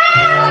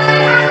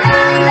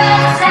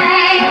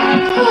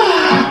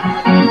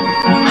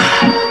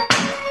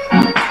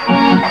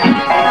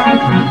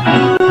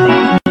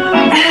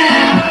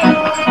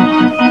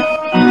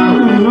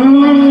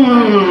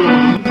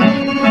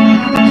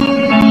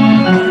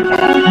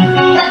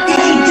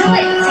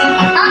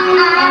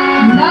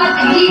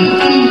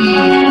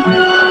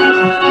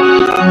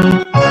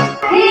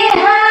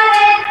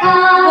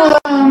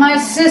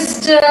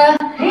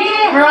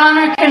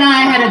 Veronica and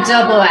I had a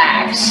double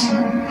act.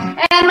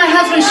 And my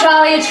husband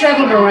Charlie had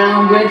traveled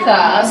around with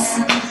us.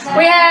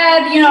 We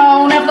had,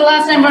 after the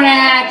last number of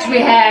act, we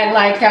had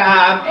like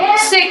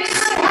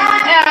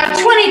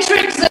 20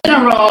 tricks in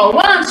a row.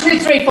 1, 2,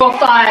 3, 4,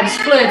 5,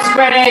 splits,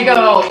 ready,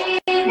 go.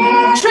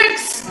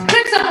 Tricks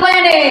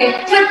aplenty,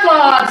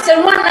 flip-flops.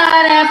 And one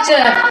night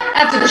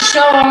after the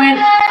show,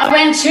 I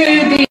went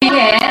to the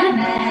inn.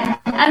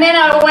 And then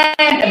I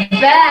went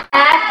back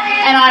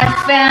and I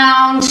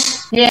found,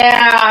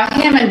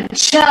 him and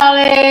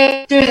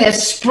Charlie doing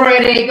this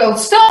spread eagle.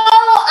 So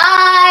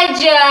I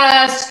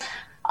just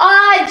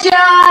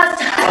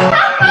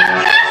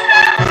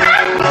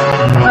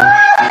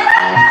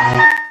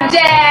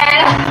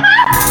dead.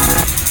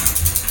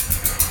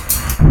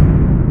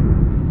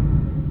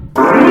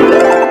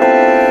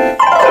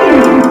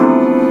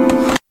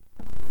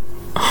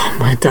 Oh,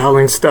 my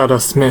darling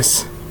Stardust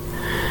Miss.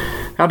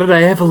 How did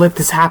I ever let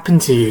this happen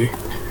to you?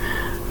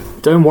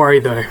 Don't worry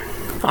though,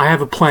 I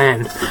have a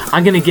plan.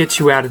 I'm gonna get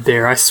you out of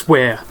there, I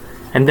swear.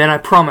 And then I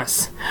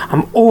promise,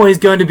 I'm always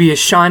going to be a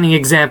shining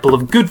example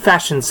of good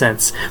fashion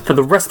sense for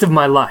the rest of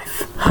my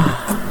life.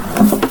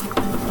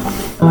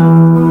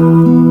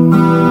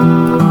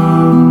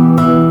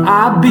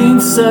 I've been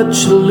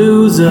such a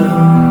loser,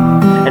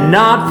 and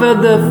not for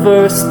the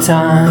first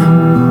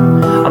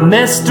time. I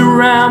messed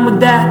around with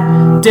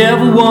that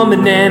devil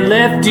woman and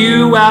left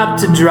you out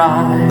to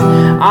dry.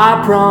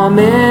 I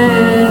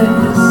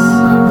promise,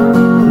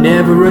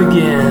 never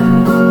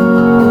again.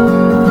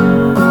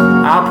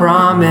 I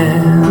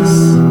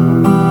promise.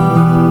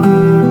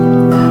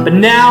 But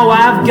now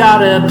I've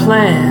got a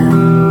plan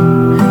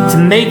to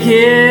make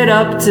it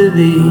up to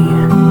thee.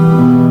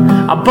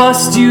 I'll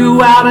bust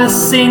you out of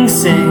Sing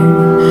Sing.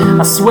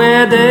 I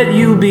swear that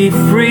you'll be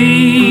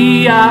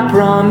free. I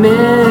promise.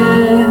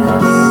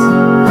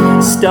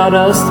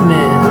 Stardust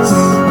Miss,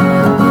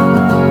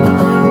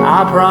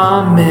 I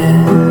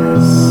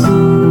promise.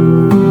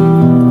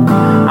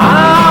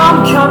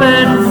 I'm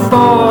coming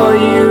for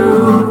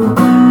you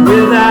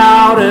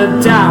without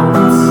a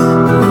doubt.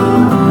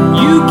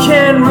 You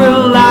can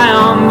rely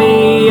on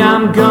me,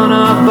 I'm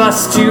gonna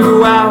bust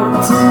you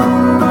out.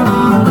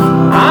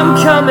 I'm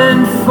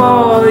coming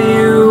for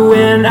you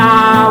and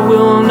I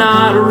will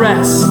not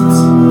rest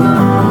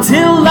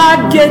till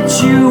I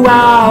get you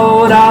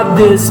out of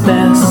this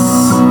mess.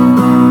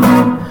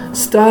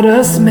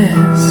 Stardust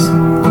Miss.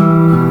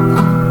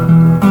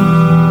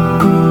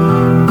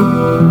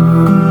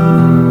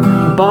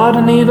 But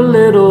I need a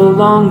little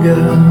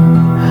longer.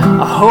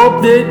 I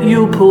hope that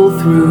you'll pull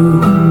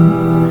through.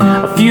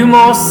 A few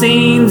more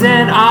scenes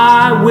and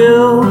I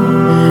will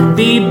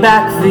be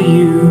back for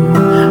you.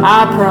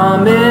 I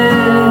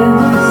promise.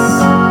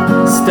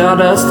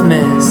 Stardust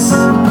Miss.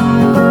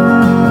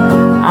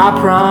 I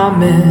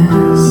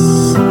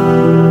promise.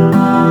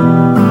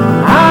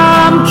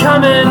 I'm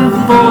coming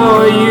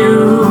for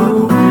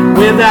you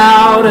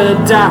without a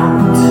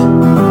doubt.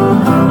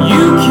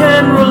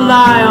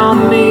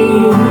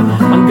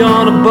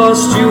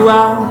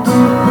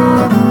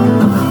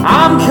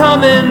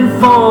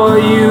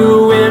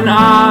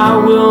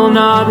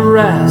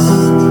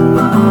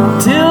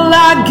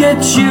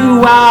 get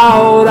you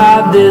out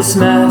of this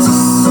mess.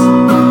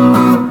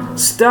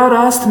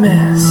 Stardust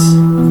mess.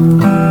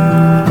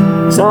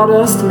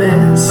 Sawdust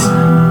mess.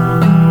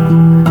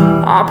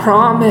 I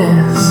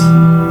promise.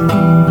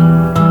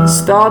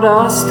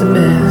 Stardust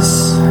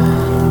mess.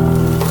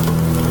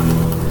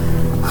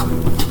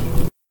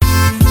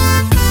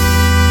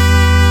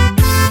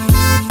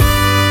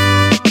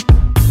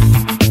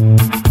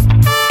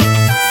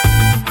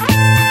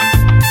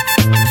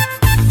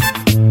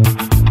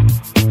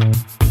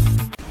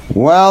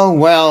 Well,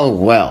 well,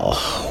 well.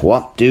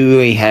 What do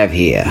we have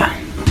here?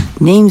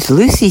 Name's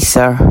Lucy,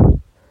 sir.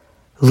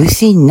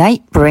 Lucy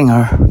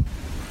Nightbringer.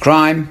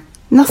 Crime?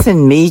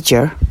 Nothing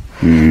major.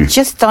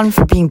 Just done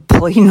for being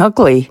plain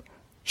ugly.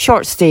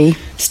 Short stay.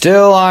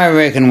 Still, I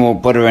reckon we'll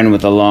put her in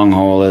with the long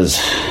haulers.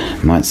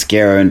 Might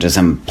scare her into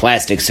some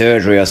plastic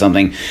surgery or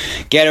something.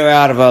 Get her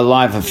out of her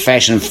life of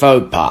fashion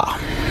faux pas.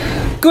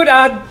 Good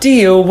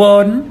idea,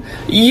 Warden.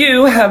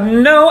 You have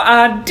no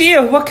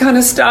idea what kind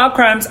of style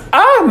crimes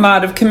I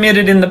might have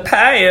committed in the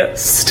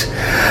past.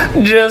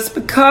 Just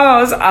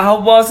because I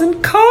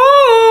wasn't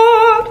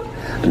caught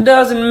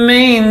doesn't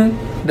mean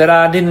that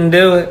I didn't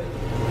do it.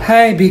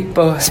 Hey, big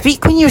boy.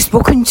 Speak when you're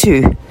spoken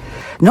to.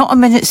 Not a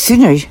minute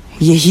sooner.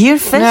 You hear,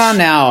 Fish?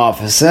 Now,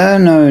 officer.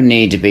 No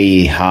need to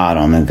be hard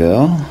on the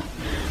girl.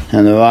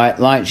 And the right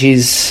light,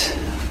 she's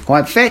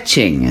quite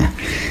fetching.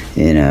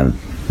 In a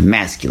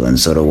masculine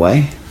sort of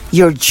way.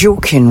 You're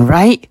joking,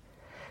 right?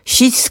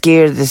 She'd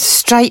scare the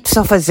stripes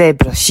off a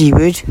zebra, she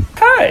would.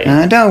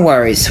 Hey! Don't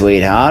worry,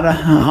 sweetheart.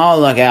 I'll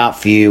look out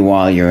for you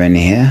while you're in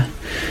here.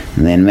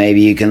 And then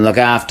maybe you can look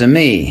after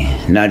me.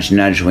 Nudge,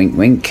 nudge, wink,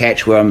 wink.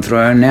 Catch where I'm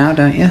throwing now,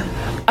 don't you?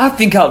 I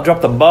think I'll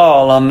drop the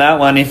ball on that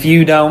one if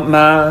you don't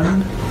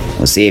mind.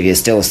 We'll see if you're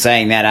still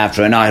saying that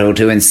after a night or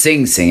two in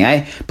Sing Sing,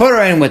 eh? Put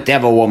her in with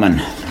Devil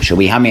Woman. She'll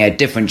be humming a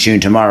different tune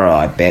tomorrow,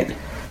 I bet.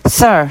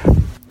 Sir,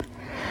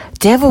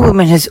 Devil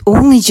Woman has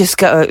only just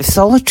got out of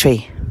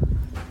solitary.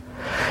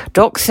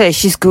 Doc says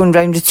she's going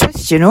round a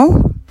twist, you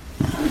know?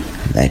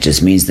 That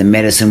just means the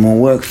medicine will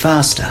work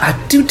faster. I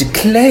do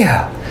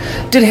declare.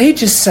 Did he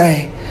just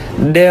say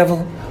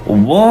Devil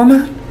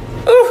Woman?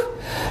 Ooh,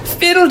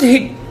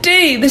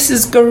 fiddle-dee-dee, this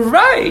is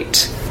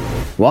great.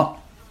 What?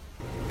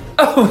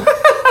 Oh,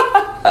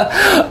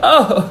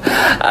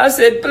 I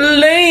said,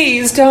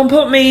 please don't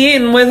put me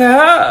in with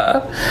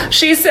her.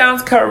 She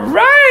sounds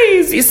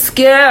crazy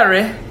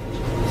scary.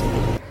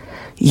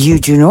 You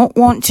do not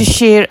want to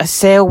share a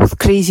cell with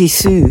Crazy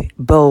Sue,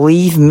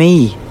 believe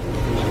me.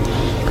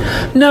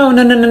 No,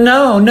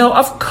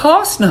 of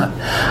course not.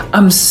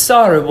 I'm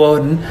sorry,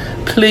 Warden.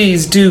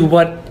 Please do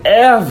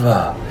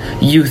whatever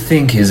you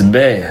think is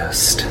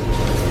best.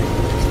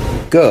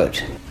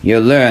 Good. You're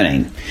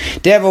learning.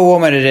 Devil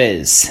Woman it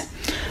is.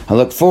 I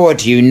look forward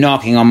to you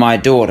knocking on my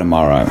door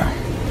tomorrow.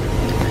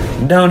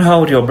 Don't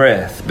hold your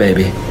breath,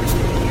 baby.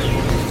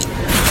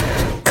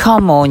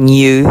 Come on,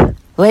 you.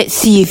 Let's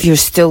see if you're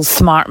still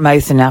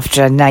smart-mouthing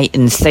after a night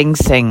in Sing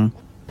Sing.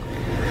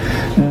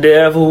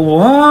 Devil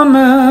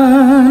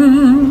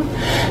Woman,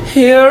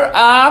 here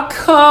I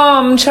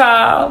come,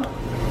 child.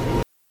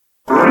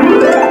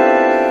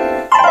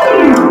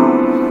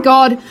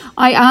 God,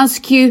 I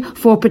ask you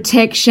for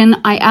protection.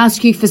 I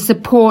ask you for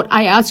support.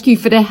 I ask you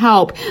for the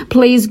help.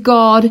 Please,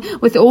 God,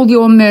 with all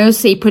your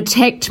mercy,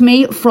 protect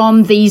me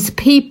from these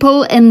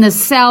people in the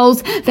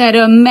cells that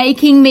are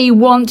making me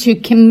want to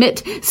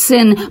commit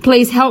sin.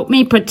 Please help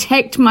me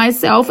protect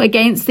myself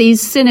against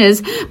these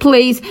sinners.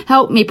 Please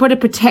help me put a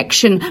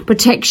protection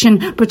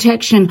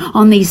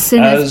on these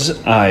sinners.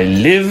 As I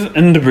live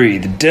and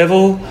breathe,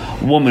 Devil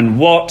Woman,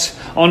 what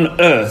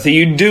on earth are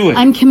you doing?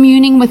 I'm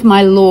communing with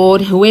my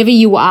Lord. Whoever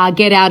you are,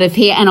 get out of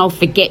here and I'll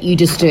forget you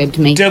disturbed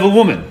me. Devil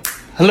Woman,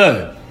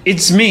 hello,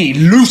 it's me,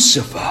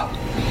 Lucifer.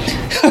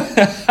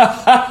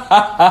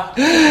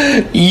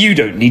 You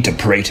don't need to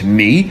pray to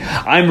me.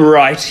 I'm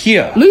right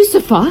here.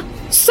 Lucifer?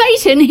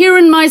 Satan here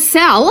in my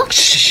cell?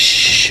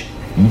 Shh.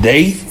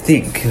 They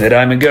think that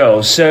I'm a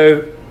girl,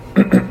 so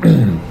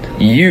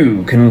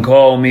you can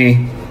call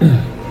me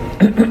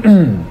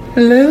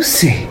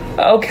Lucy,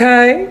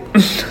 okay?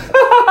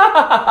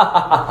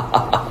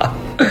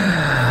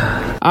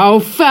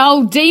 Oh,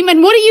 foul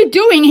demon, what are you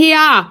doing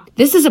here?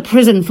 This is a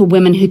prison for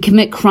women who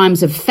commit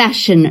crimes of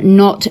fashion,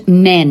 not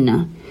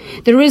men.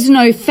 There is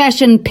no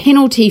fashion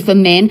penalty for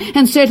men,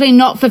 and certainly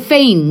not for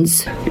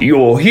fiends.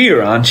 You're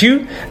here, aren't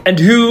you? And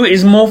who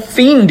is more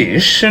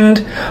fiendish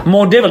and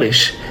more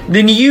devilish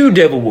than you,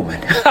 Devil Woman?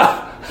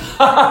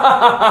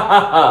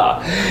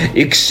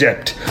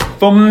 Except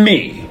for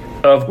me,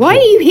 of course. Why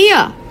are you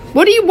here?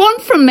 What do you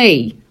want from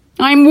me?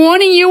 I'm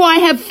warning you, I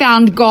have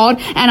found God,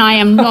 and I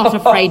am not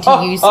afraid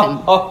to use him.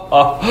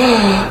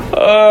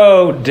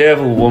 Oh,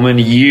 Devil Woman,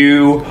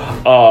 you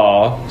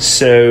are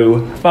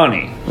so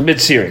funny. But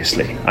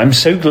seriously, I'm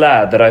so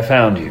glad that I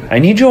found you. I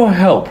need your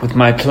help with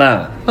my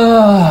plan.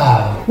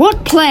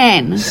 What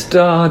plan?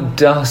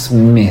 Stardust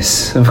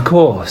Miss, of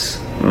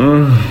course.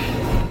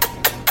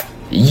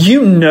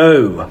 You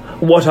know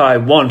what I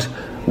want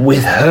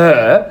with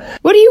her.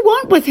 What do you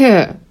want with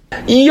her?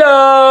 Yo,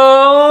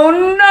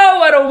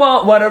 no, I don't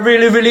want what I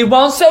really, really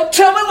want. So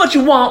tell me what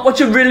you want,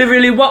 what you really,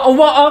 really want.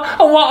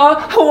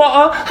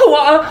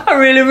 I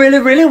really, really,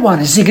 really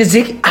want a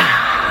zig.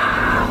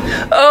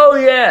 Oh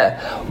yeah,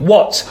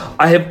 what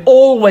I have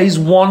always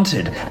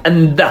wanted,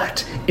 and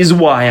that is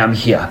why I'm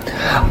here.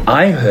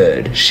 I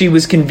heard she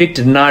was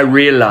convicted and I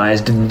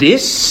realized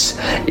this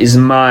is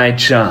my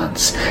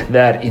chance.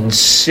 That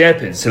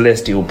intrepid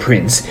celestial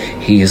prince,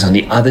 he is on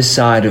the other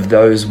side of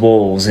those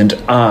walls and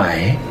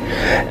I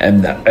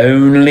am the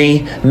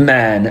only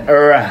man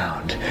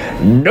around.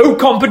 No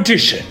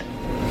competition.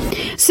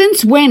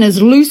 Since when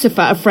is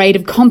Lucifer afraid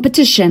of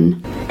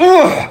competition?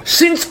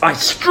 Since I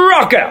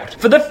struck out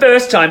for the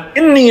first time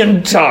in the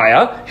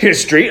entire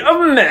history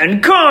of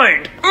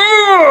mankind.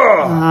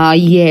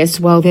 Yes,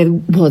 well, there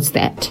was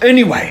that.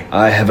 Anyway,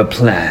 I have a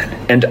plan,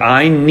 and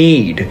I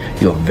need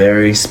your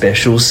very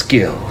special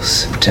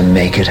skills to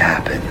make it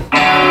happen.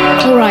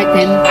 All right,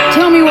 then.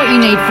 Tell me what you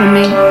need from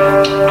me.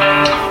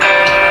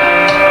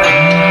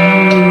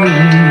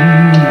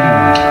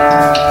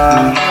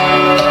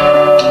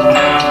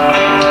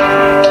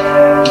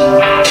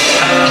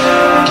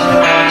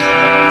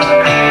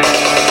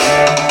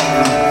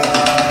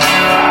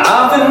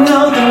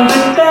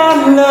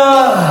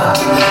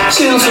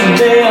 Since the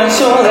day I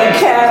saw that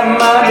cat in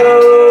my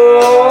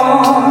door,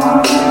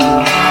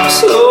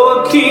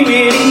 so keep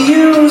it,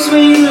 use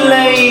me,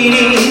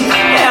 lady,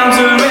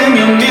 answering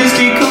your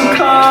mystical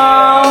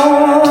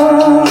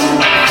call.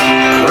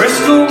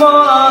 Crystal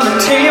ball on the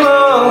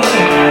table,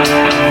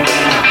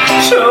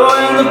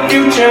 showing the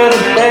future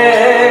the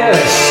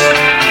best.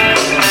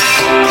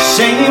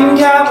 Same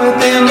guy with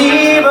them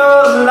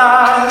evil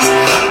lies,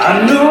 I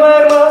knew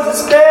it was a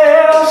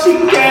spell she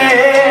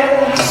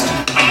cast.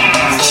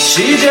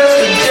 She's just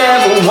a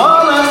devil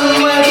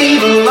woman with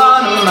evil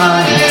on her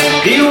mind.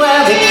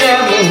 Beware the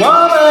devil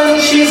woman,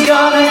 she's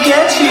gonna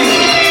get you.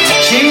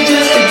 She's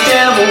just a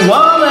devil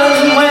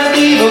woman with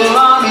evil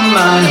on her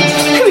mind.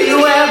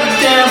 Beware the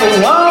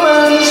devil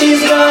woman,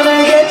 she's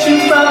gonna get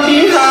you from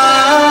behind.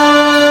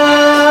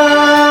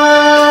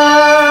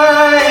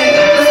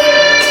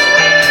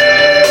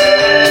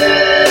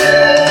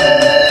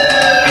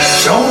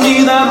 Show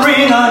me that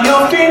ring on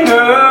your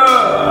finger.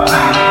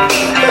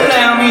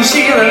 Let me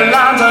see the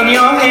lines on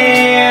your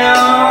hands.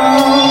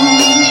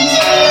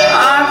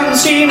 I can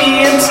see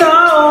me in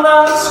town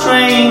of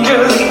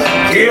strangers,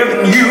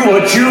 giving you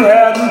what you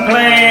hadn't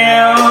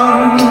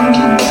planned.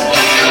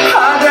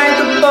 I drank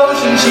the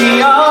potion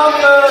she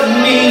offered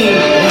me.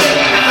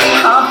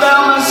 I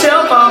found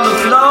myself on the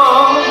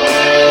floor.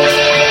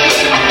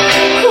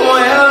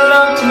 When I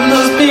looked in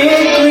those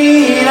big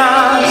green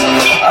eyes,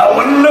 I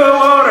wonder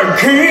what I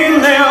came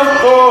there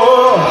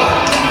for.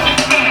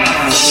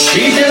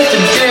 She's just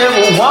a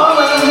devil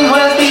woman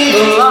with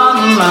evil on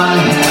her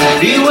mind.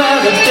 Beware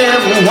the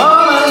devil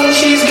woman,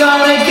 she's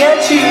gonna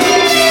get you.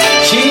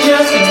 She's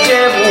just a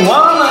devil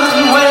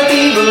woman with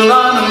evil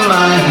on her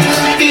mind.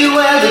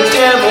 Beware the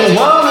devil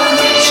woman,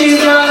 she's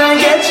gonna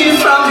get you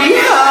from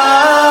behind.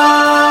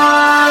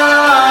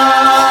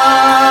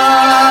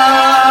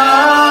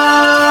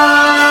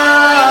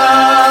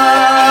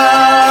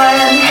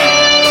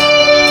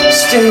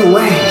 Stay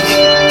awake.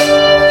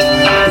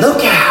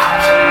 Look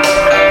out.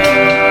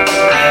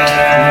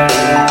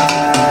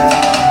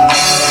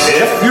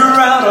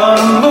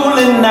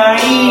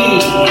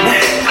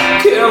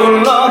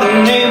 Carol of the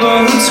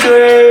neighborhood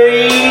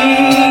strays.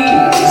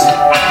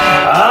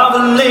 Of a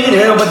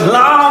lady with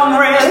long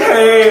red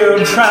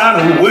hair, trying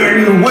to win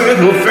you with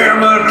her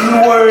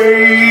feminine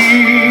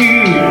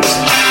ways.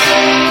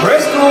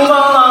 Crystal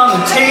ball on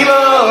the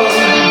table,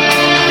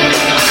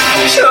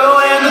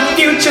 showing the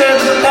future,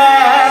 the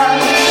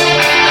past.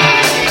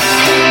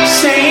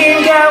 Same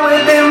guy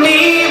with them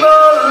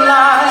evil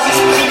lies.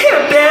 You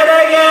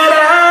better get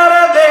out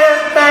of there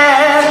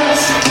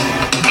fast.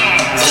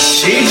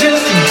 She's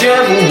just a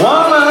devil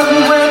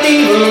woman with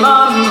evil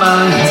on her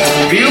mind.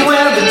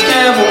 Beware the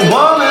devil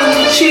woman,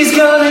 she's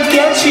gonna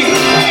get you.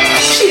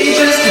 She's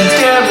just a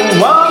devil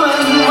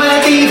woman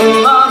with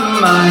evil on her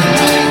mind.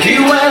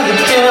 Beware the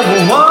devil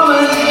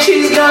woman,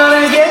 she's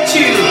gonna get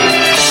you.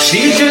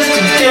 She's just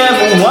a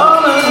devil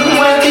woman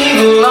with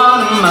evil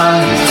on her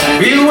mind.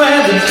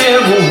 Beware the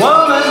devil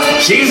woman,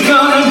 she's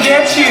gonna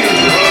get you.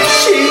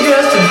 She's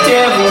just a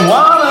devil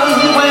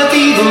woman with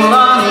evil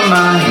on her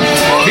mind.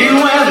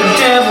 Beware the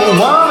devil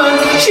woman,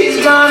 she's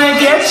gonna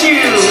get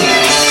you.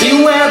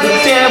 Beware the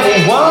devil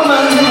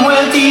woman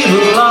with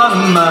evil on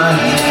her mind.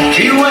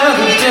 Beware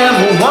the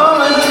devil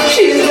woman,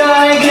 she's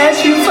gonna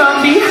get you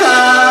from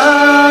behind.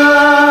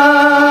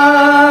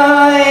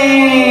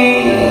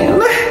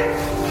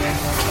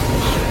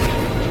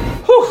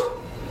 Whew.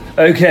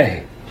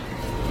 Okay,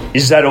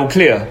 is that all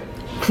clear?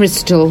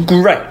 Crystal.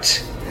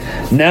 Great.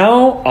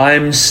 Now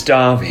I'm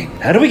starving.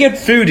 How do we get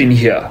food in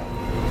here?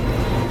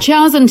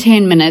 Chow's in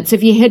 10 minutes.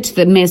 If you head to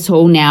the mess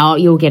hall now,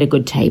 you'll get a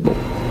good table.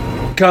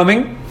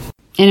 Coming?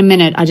 In a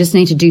minute. I just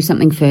need to do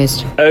something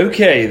first.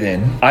 Okay,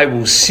 then. I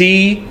will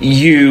see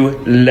you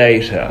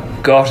later.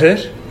 Got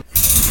it?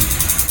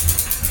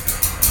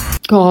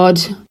 God.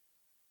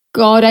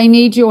 God, I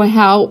need your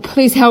help.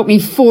 Please help me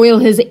foil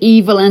his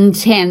evil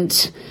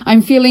intent.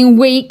 I'm feeling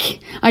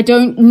weak. I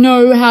don't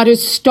know how to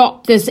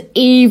stop this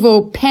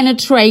evil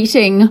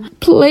penetrating.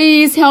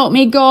 Please help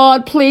me,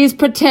 God. Please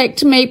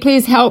protect me.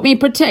 Please help me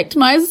protect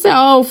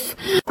myself.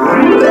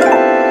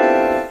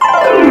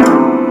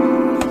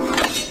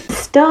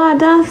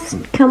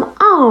 Stardust, come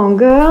on,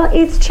 girl.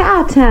 It's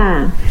chow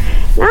time.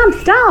 I'm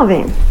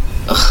starving.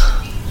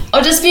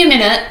 Oh, just be a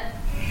minute.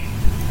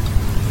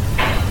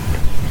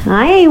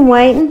 I ain't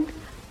waiting.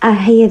 I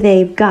hear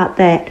they've got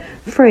that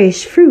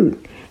fresh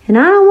fruit, and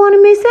I don't want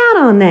to miss out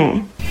on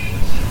that.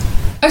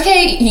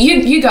 Okay,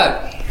 you go.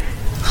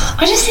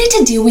 I just need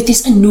to deal with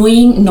this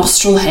annoying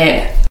nostril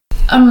hair.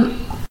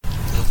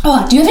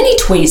 Oh, do you have any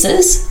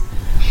tweezers?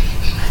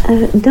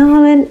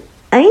 Darling,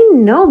 ain't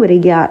nobody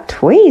got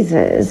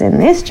tweezers in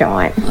this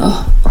joint.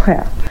 Oh.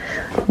 Well,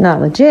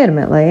 not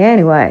legitimately,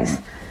 anyways.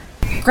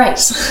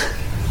 Great.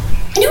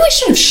 I knew I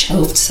should have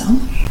shelved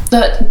some.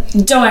 But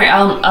don't worry,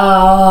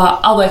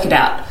 I'll work it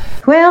out.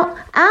 Well,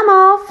 I'm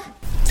off.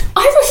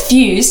 I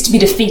refuse to be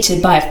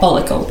defeated by a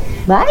follicle.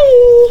 Bye.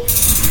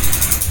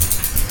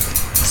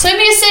 Send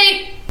me a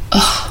seat.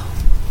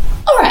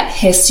 Alright,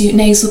 hirsute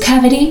nasal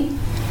cavity.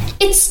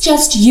 It's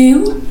just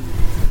you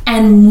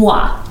and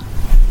moi.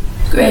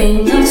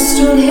 Grey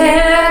nostril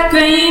hair,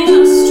 grey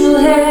nostril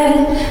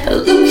hair. I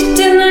looked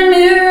in the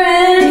mirror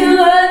and you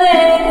were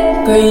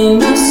there. Grey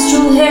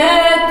nostril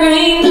hair,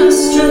 grey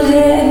nostril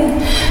hair.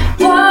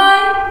 Why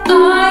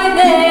I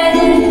there?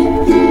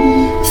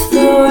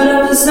 Thought I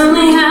was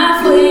only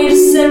halfway to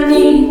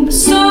 70.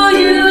 Saw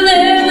you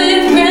there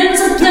with friends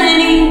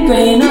aplenty.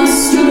 Grey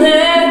nostril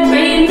hair,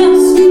 grey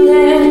nostril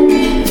hair.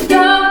 I've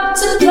got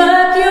to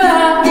pluck you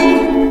out. I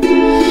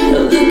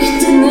looked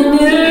in the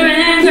mirror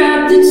and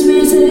grabbed the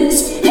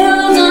tweezers,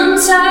 held on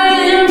tight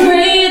and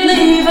prayed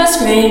leave us.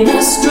 Grey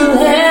nostril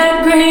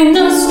hair, grey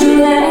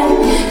nostril hair.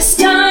 It's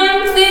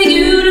time for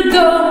you to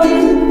go. I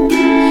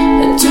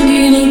took a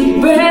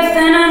deep breath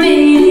and I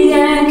made a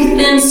yank,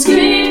 then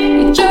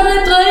screamed, you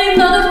jolly bloody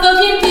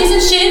motherfucking piece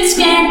of shit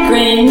skank.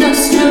 Grey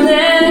nostril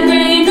hair,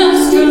 grey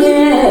nostril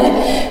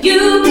hair.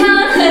 You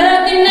can't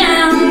hurt me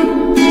now.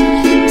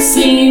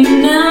 See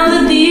me now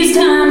that these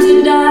times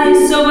have died.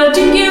 So I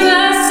took your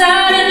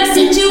outside and I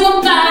set you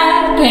on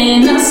fire. Grey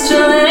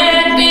nostril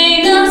hair,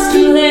 grey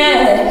nostril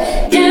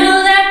hair.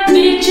 Now that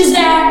bitch is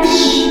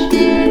ash.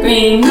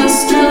 Grey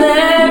nostril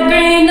hair,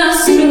 grey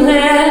nostril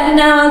hair.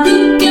 Now I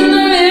look in the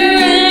mirror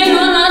and you're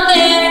not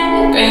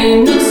there.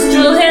 Grey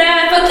nostril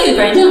hair, fuck you,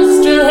 grey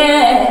nostril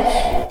hair.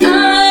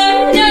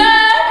 I'm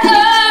not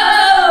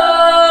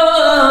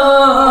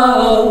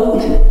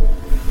old.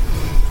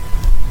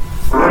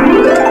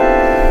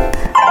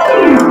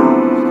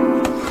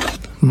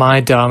 My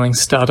darling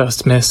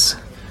Stardust Miss,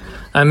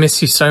 I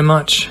miss you so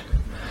much.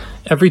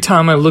 Every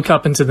time I look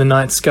up into the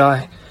night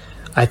sky,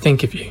 I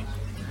think of you.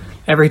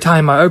 Every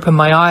time I open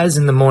my eyes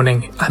in the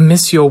morning, I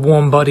miss your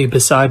warm body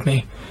beside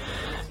me.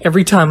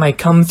 Every time I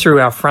come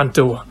through our front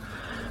door,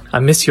 I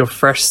miss your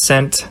fresh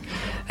scent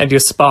and your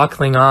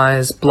sparkling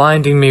eyes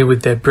blinding me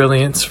with their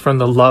brilliance from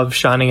the love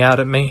shining out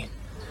at me.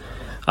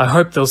 I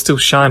hope they'll still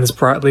shine as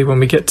brightly when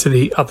we get to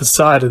the other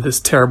side of this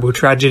terrible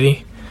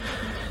tragedy.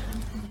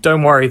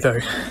 Don't worry though,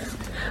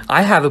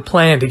 I have a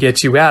plan to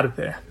get you out of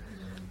there.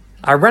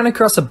 I ran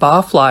across a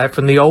barfly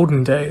from the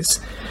olden days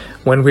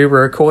when we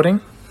were recording,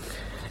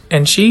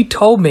 and she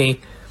told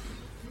me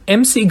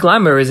MC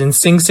Glamour is in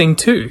Sing Sing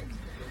too.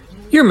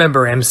 You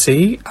remember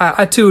MC?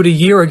 I toured a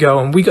year ago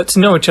and we got to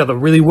know each other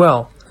really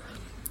well.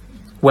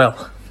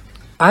 Well,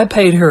 I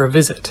paid her a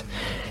visit,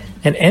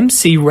 and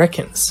MC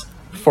reckons,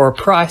 for a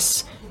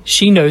price,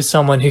 she knows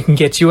someone who can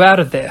get you out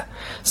of there.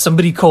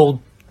 Somebody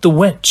called The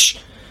Wench.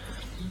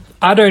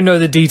 I don't know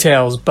the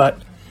details, but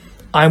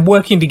I'm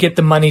working to get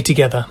the money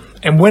together,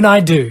 and when I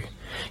do,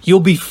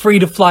 you'll be free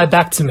to fly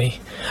back to me,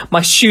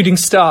 my shooting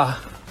star.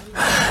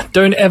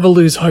 Don't ever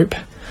lose hope.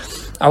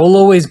 I will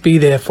always be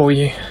there for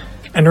you.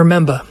 And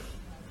remember,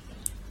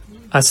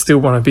 I still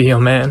want to be your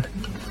man.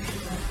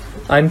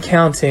 I'm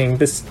counting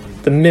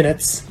the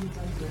minutes,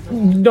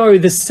 no,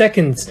 the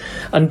seconds,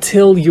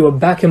 until you are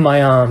back in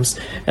my arms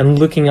and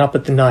looking up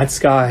at the night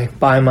sky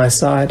by my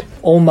side.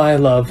 All my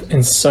love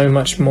and so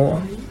much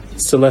more.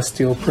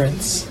 Celestial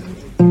Prince.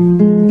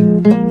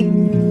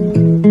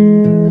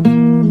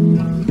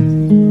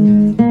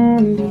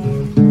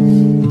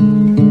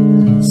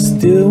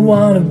 Still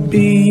wanna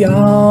be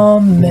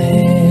your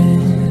man.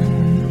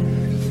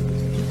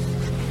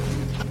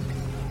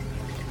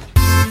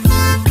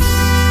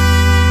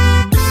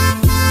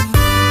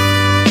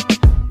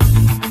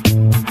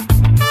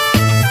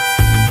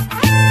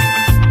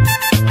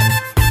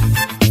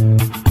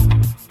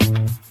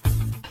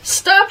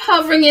 Stop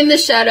hovering in the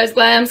shadows,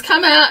 Glams.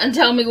 Come out and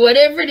tell me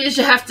whatever it is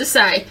you have to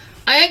say.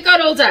 I ain't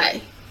got all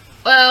day.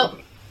 Well,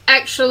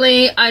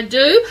 actually, I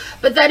do,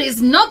 but that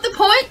is not the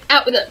point.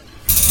 Out with it.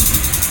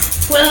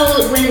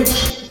 Well,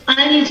 Wench,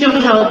 I need your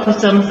help with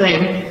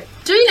something.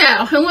 Do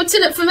now, and what's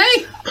in it for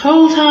me?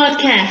 Cold hard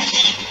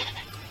cash.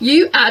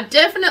 You are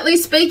definitely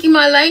speaking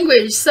my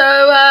language,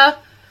 so,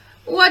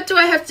 What do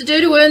I have to do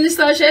to earn this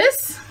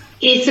largesse?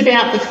 It's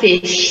about the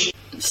fish.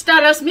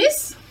 Stardust,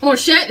 miss? Or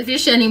she ain't the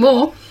fish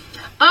anymore.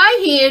 I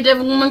hear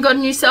Devil Woman got a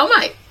new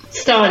cellmate.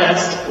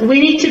 Stardust,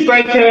 we need to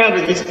break her out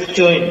of this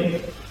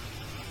joint.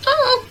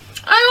 Oh,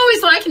 I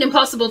always like an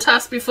impossible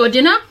task before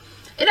dinner.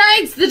 It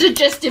aids the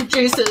digestive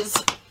juices.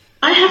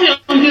 I have it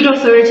on good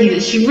authority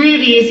that she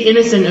really is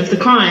innocent of the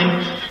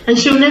crime, and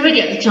she'll never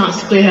get the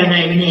chance to clear her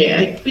name in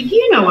here. But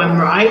you know I'm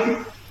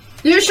right.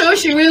 You're sure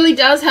she really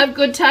does have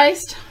good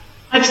taste?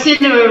 I've seen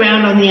her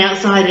around on the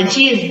outside, and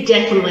she is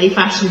definitely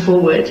fashion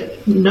forward.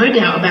 No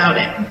doubt about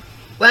it.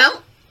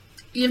 Well,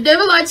 you've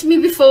never lied to me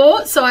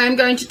before, so I am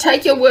going to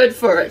take your word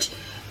for it.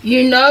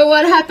 You know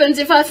what happens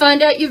if I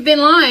find out you've been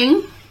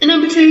lying. And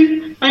number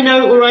 2, I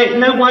know, all right,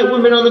 no white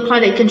woman on the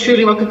planet can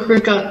truly rock a crew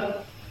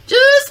cut.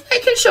 Just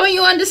making sure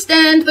you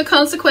understand the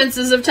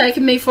consequences of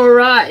taking me for a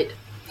ride.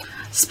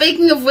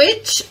 Speaking of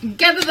which,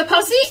 gather the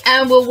posse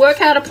and we'll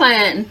work out a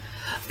plan.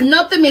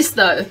 Not the miss,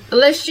 though. The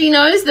less she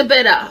knows, the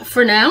better,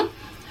 for now.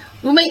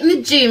 We'll meet in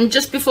the gym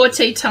just before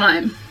tea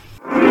time.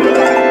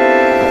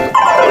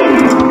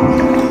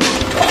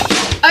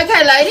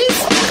 Okay, ladies,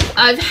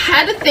 I've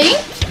had a think,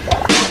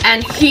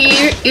 and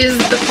here is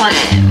the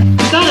plan.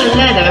 Got a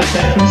letter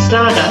from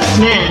Stardust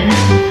Man.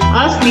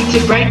 Asked me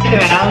to break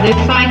her out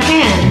if I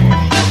can.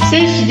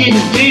 Says she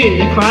didn't do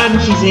the crime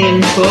she's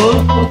in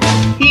for.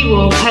 He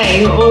will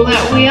pay all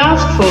that we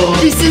ask for.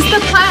 This is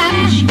the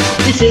plan.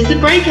 This is the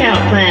breakout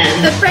plan.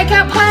 The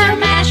breakout plan.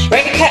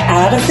 Break her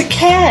out of the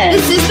can.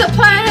 This is the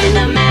plan.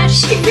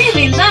 She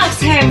really loves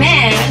her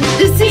man.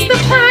 This is the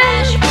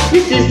plan.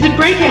 This is the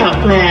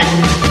breakout plan.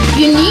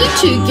 You need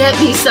to get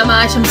me some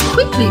items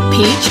quickly,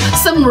 Peach.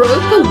 Some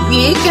rope, a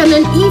wig, and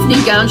an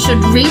evening gown should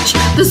reach.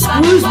 The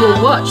screws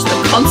will watch the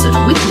concert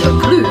with no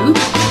clue.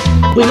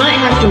 We might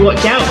have to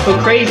watch out for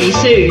Crazy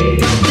Sue.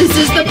 This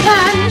is the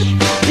plan.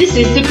 This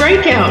is the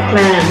breakout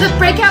plan. The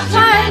breakout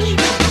plan.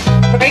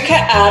 Break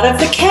her out of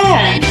the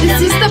can.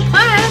 This is the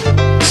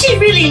plan. She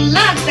really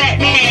loves that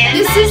man.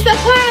 This is the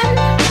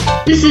plan.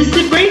 This is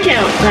the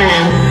breakout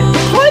plan.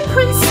 Toy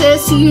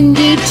princess, you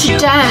need to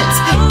dance.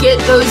 Get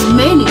those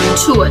men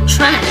into a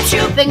trance.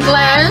 Then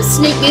glance,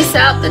 sneak this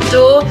out the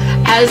door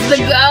as the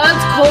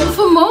guards call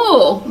for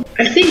more.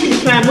 I think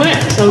this plan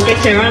works. I'll get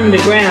her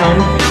underground,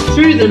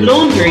 through the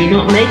laundry,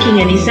 not making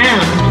any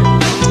sound.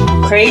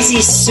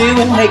 Crazy Sue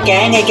and her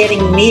gang are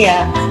getting near.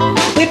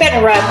 We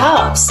better wrap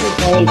up so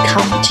they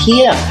can't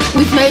hear.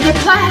 We've made a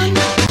plan.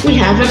 We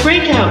have a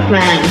breakout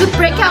plan. The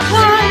breakout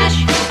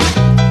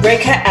plan.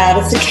 Break her out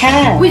of the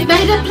can. We've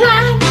made a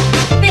plan.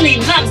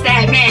 Billy loves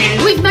that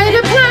man. We've made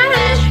a plan.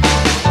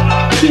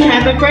 We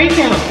have a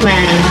breakout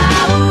plan.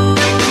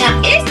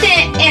 Now, is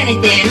there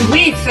anything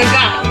we've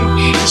forgotten?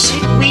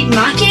 Should we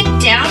mark it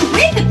down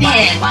with a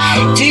pen?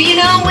 Do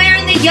you know where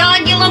in the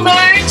yard you'll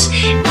emerge?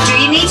 Do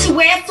you need to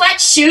wear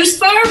flat shoes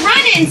for a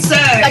run-in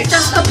search?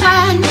 Adjust the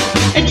plan.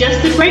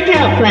 Adjust the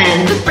breakout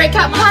plan. The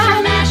breakout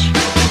plan.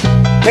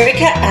 Break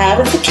her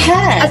out of the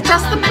can.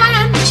 Adjust the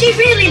plan. She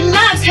really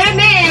loves her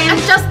man.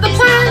 Adjust the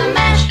plan.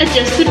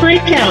 Adjust the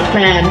breakout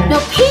plan. Now,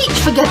 Peach,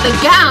 forget the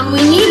gown.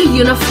 We need a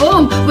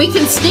uniform. We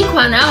can sneak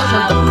one out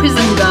of the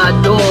prison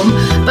guard dorm.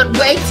 But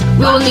wait,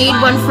 we'll need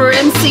one for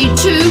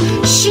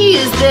MC2. She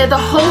is there the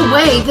whole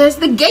way. There's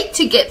the gate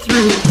to get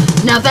through.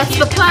 Now that's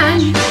the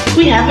plan.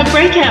 We have a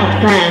breakout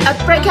plan.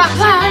 A breakout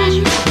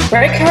plan.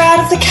 Break her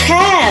out of the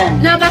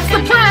can. Now that's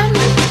the plan.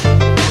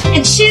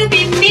 And she'll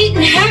be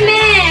meeting her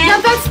man. Now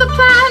that's the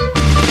plan.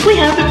 We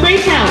have a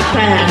breakout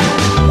plan.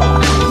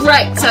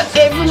 Right, so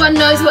everyone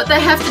knows what they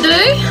have to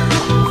do?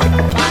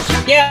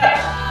 Yeah.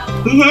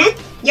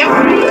 Yep.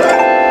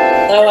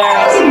 No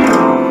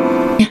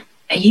worries.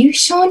 Are you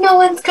sure no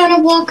one's gonna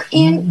walk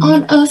in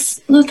on us,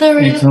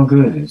 Lutheria? It's all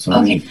good. It's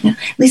all Okay, good. now,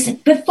 listen,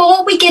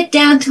 before we get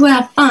down to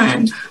our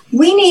fun,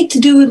 we need to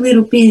do a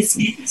little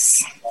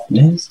business.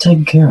 Yeah, it's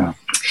taken care of.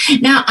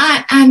 Now,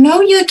 I know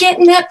you're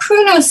getting that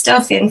Pruno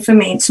stuff in for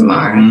me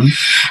tomorrow,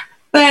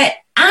 but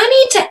I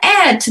need to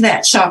add to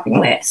that shopping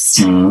list.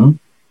 Mm-hmm.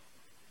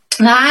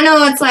 I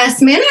know it's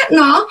last minute and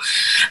all,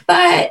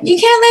 but you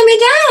can't let me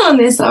down on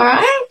this, all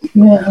right?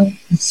 Yeah,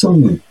 it's all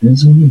good.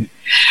 It's all good.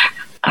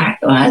 All right,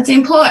 well, it's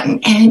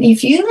important. And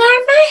if you like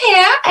my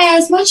hair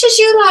as much as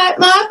you like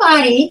my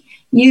body,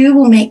 you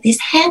will make this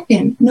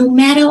happen no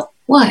matter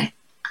what,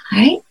 all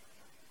right?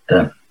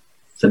 Done.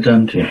 So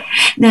done too.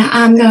 Now,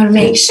 I'm going to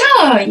make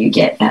sure you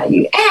get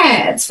value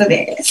adds for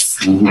this.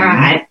 Mm-hmm. All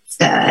right,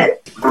 stud.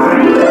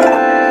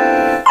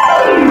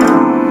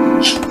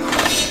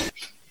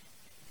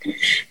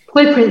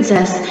 Toy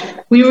princess,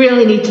 we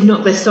really need to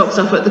knock their socks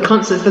off at the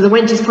concert for the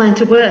wench's plan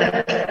to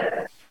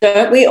work.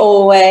 Don't we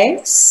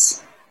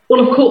always?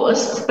 Well, of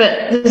course,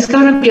 but there's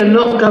going to be a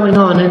lot going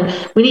on,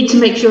 and we need to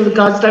make sure the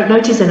guards don't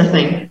notice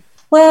anything.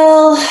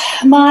 Well,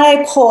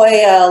 my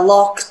poi are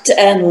locked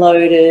and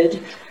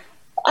loaded.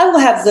 I will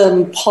have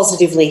them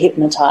positively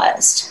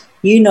hypnotised.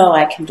 You know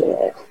I can do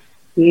it.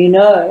 You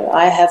know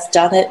I have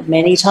done it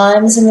many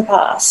times in the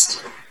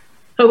past.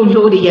 Oh,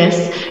 Lordy,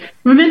 yes.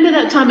 Remember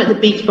that time at the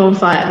beach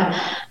bonfire?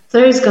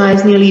 Those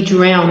guys nearly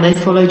drowned. They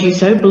followed you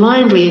so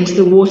blindly into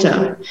the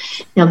water.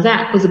 Now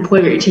that was a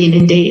boy routine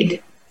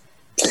indeed.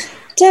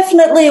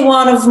 Definitely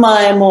one of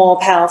my more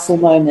powerful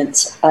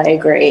moments, I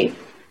agree.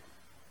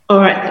 All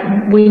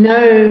right, we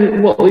know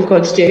what we've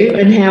got to do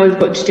and how we've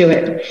got to do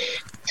it.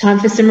 Time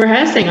for some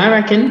rehearsing, I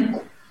reckon.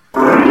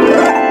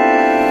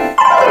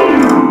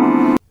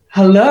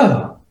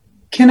 Hello.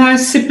 Can I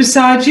sit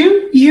beside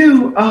you?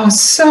 You are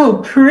so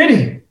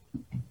pretty.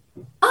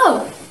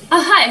 Oh,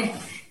 hi.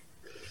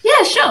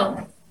 Yeah,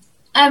 sure.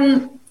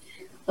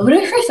 Would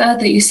I prefer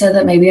that you said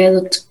that maybe I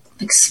looked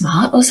like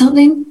smart or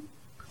something?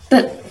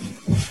 But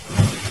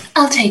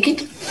I'll take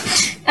it.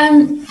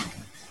 I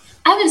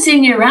haven't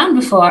seen you around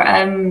before.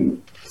 Are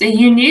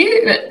you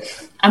new?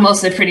 I'm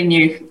also pretty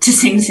new to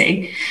Sing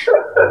Sing.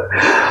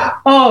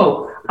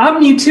 Oh,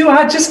 I'm new too.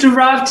 I just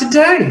arrived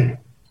today.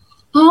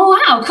 Oh,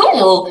 wow,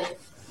 cool.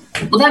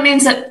 Well, that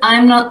means that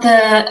I'm not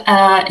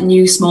the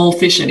new small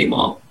fish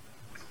anymore.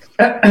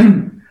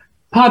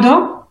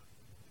 Pardon?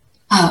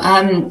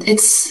 Oh,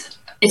 it's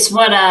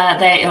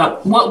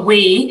what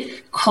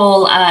we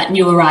call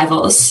new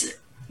arrivals.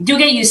 You'll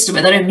get used to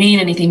it. I don't mean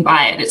anything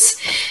by it. It's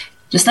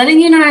just letting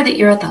you know that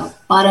you're at the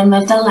bottom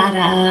of the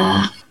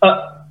ladder.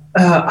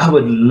 I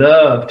would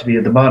love to be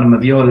at the bottom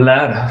of your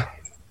ladder.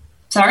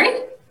 Sorry?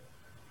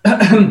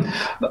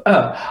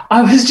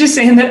 I was just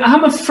saying that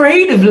I'm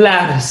afraid of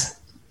ladders.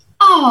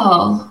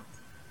 Oh,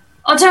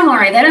 don't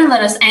worry. They don't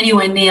let us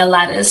anywhere near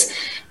ladders.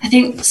 I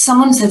think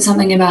someone said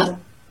something about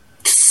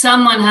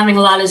someone having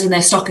ladders in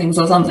their stockings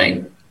or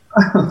something.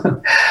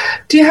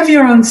 Do you have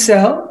your own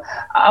cell?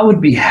 I would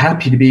be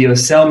happy to be your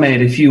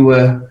cellmate if you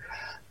were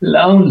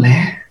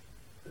lonely.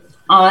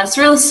 Oh, that's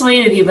real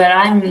sweet of you, but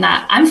I'm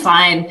not. I'm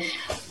fine.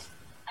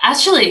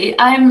 Actually,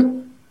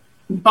 I'm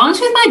bunked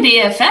with my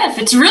BFF.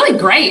 It's really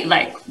great.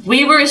 Like,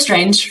 we were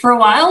estranged for a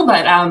while,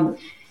 but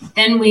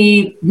then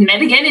we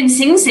met again in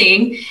Sing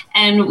Sing,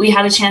 and we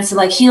had a chance to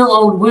like heal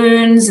old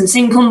wounds and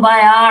sing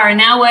Kumbaya, and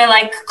now we're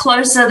like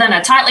closer than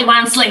a tightly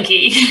wound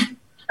slinky.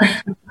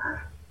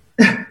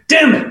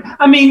 Damn it!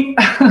 I mean,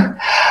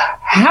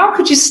 how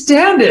could you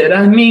stand it?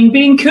 I mean,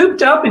 being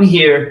cooped up in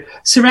here,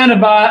 surrounded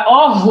by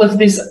all of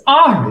this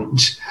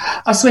orange.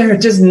 I swear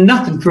it does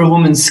nothing for a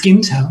woman's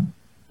skin tone.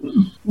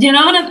 You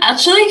know what? I've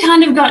actually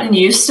kind of gotten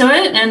used to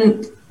it,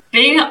 and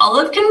being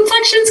olive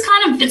complexion's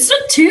kind of, it's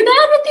not too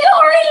bad with the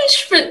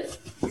orange, but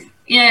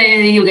yeah,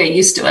 you'll get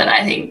used to it,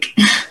 I think.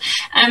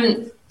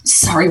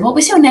 Sorry, what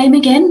was your name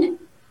again?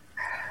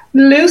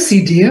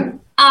 Lucy, dear.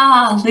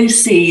 Ah,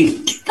 Lucy.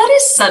 That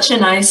is such a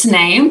nice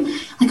name.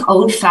 Like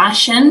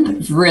old-fashioned,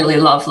 but really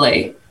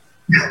lovely.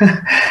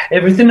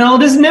 Everything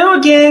old is new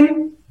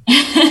again.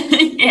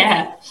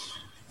 Yeah.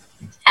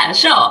 Yeah,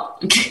 sure.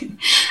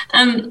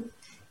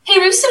 Hey,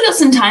 we've still got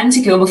some time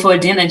to kill before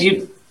dinner. Do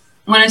you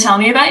want to tell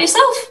me about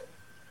yourself?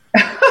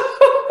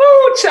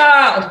 Oh,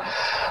 child.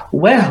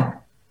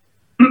 Well,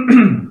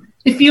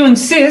 if you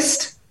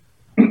insist.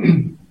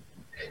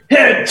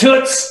 Here,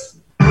 toots.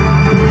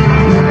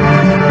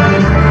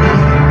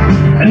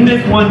 And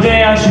if one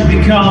day I should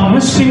become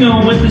a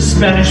singer with a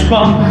Spanish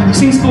bum,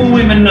 sings for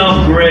women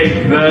of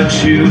great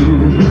virtue,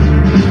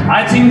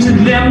 I sing to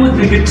them with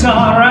the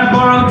guitar I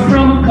borrowed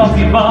from a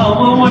coffee bar.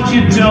 Well, what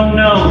you don't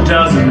know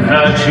doesn't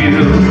hurt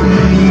you.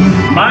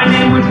 My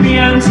name would be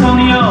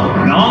Antonio,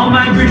 and all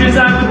my bridges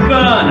I would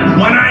burn. And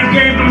when I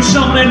gave them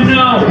something new,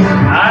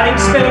 I'd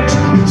expect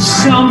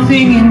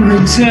something in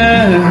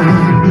return.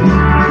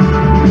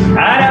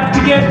 I'd have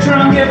to get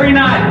drunk every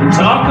night and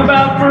talk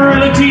about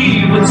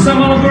virility with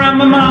some old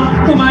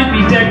grandmama who might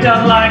be decked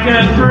out like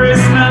a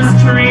Christmas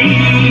tree.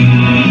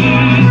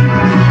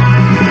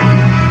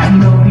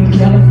 And though in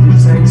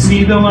California I'd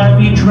see, though I'd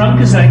be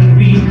drunk as I could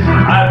be,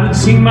 I would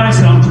sing my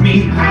song to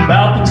me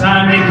about the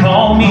time they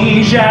call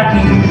me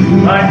Jackie.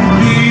 I could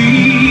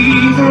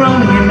be for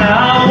only an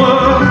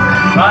hour,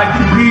 I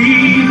could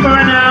be for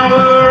an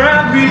hour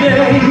every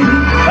day,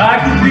 I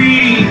could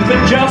be for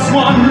just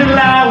one little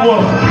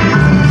hour.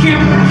 Cute,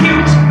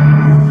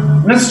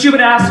 in a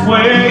stupid ass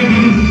way.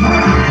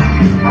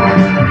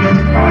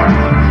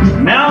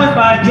 Now if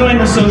I joined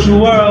the social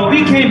world,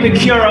 became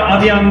Pecura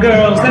of young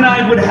girls, then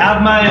I would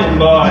have my own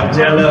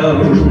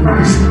bordellos.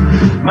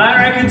 My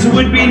records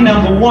would be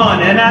number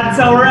one, and I'd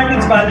sell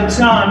records by the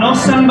ton, or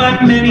sung by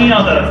many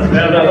other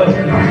fellows.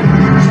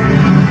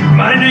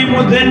 My name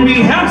would then be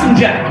Handsome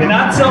Jack, and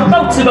I'd sell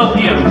boats of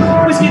opium,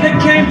 whiskey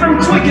that came from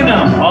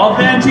Twickenham,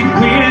 authentic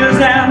queers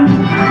and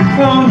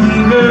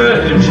phony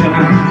virgins.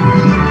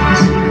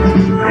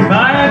 If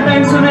I had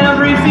bangs on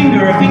every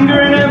finger, a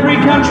finger in every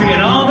country,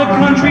 and all the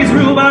countries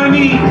ruled by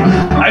me,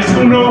 I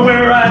still know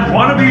where I'd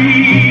want to be.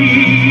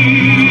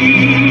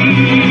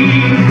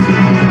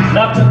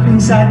 Locked up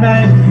inside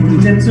my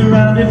room and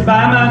surrounded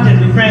by my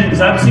deadly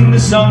friends, I'd sing the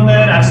song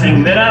that I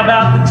sing, then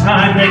about the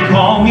time they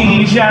call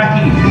me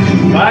Jackie.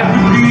 I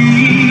could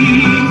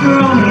be for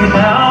only an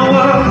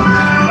hour,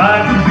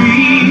 I could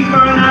be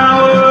for an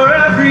hour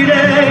every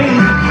day,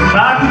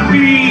 I could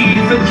be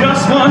for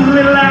just one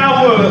little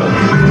hour.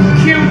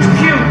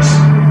 Cute,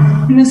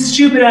 in a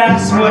stupid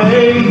ass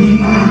way.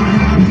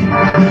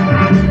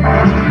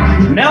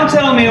 Now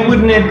tell me,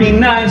 wouldn't it be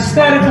nice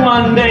that if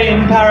one day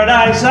in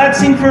paradise I'd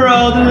sing for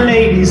all the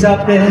ladies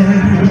up there,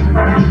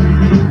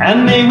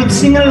 and they would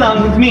sing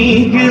along with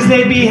me, 'cause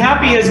they'd be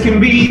happy as can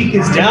be,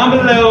 'cause down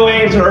below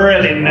ain't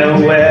really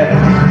nowhere.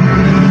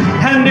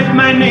 And if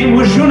my name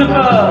was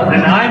Juniper,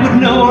 then I would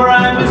know where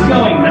I was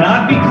going, then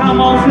I'd become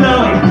all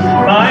flowing,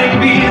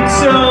 albeit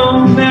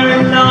so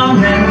very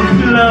long and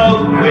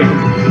flowing.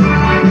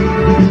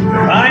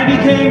 I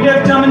became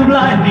deaf, dumb, and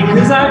blind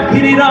because I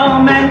pitied all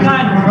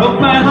mankind and broke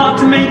my heart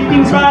to make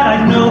things right.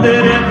 I know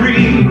that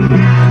every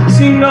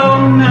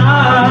single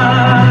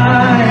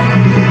night,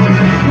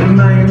 when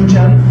my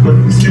enchantment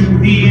floats through,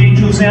 the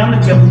angels and the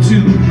devil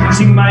too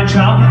sing my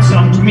childhood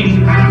song to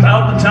me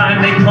about the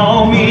time they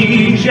call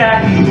me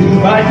Jackie.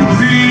 If I could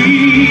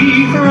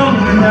be for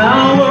only an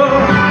hour,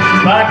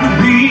 if I could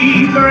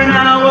be for an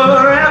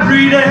hour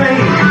every day,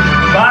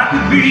 if I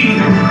could be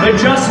for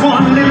just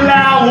one little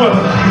hour,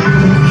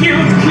 cute,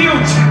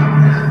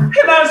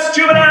 in those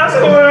stupid ass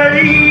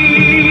away.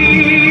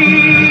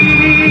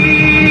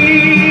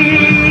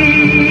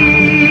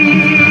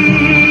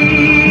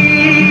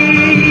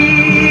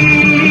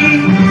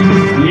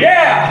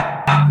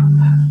 Yeah!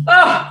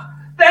 Oh,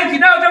 thank you.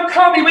 No, don't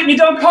call me Whitney,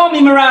 don't call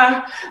me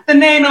Mariah. The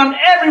name on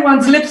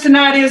everyone's lips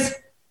tonight is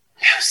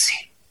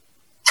Lucy.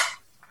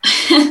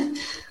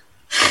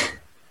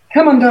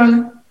 Come on,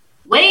 darling.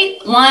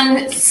 Wait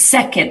 1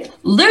 second.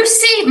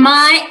 Lucy,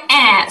 my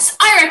ass.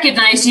 I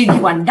recognize you.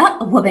 You are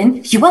not a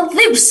woman. You are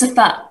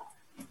Lucifer.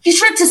 You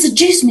tried to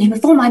seduce me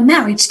before my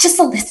marriage to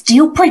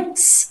Celestial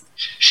Prince.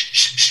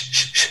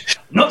 Shh.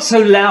 Not so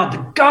loud. The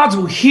guards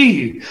will hear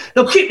you.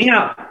 They'll kick me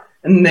out.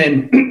 And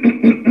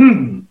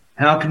then,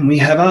 how can we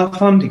have our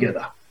fun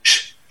together?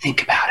 Shh,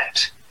 think about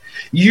it.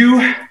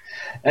 You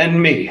and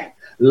me,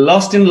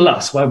 lost in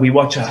lust while we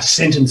watch our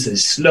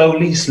sentences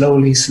slowly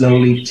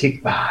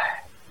tick by.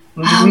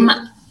 I'm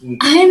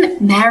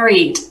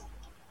married.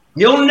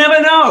 You'll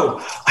never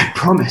know. I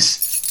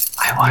promise.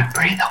 I won't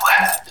breathe a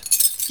word.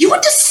 You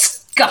are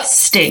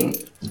disgusting.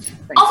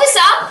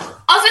 Officer,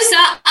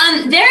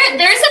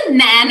 there's a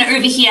man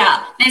over here.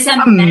 There's a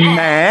man.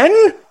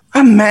 Man?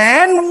 A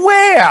man?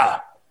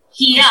 Where?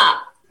 Here.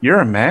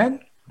 You're a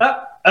man?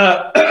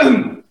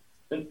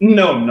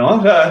 No, I'm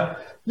not.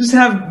 Just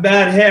have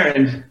bad hair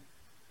and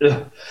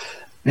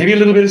maybe a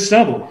little bit of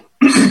stubble.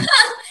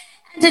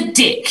 And a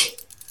dick.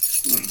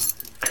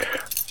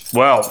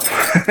 Well,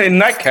 in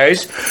that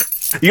case,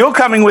 you're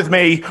coming with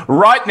me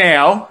right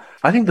now.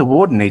 I think the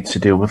warden needs to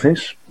deal with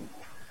this.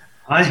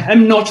 I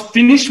am not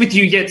finished with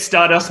you yet,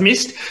 Stardust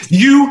Mist.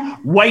 You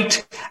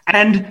wait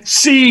and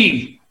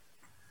see.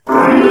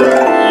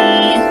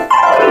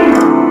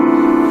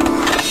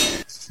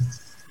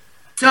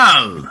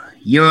 So,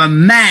 you're a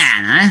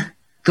man, huh?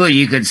 Thought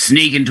you could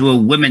sneak into a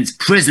women's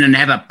prison and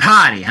have a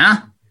party,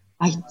 huh?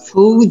 I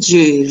told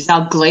you,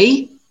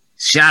 ugly.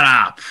 Shut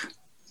up.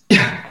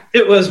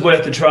 It was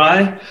worth a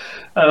try.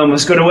 I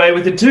almost got away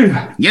with it too.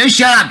 You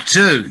shut up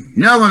too.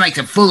 No one makes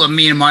a fool of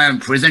me in my own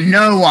prison.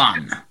 No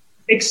one.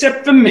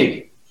 Except for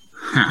me.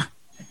 Huh.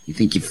 You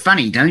think you're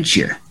funny, don't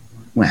you?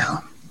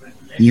 Well,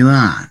 you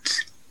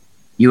aren't.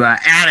 You are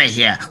out of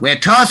here. We're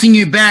tossing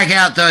you back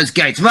out those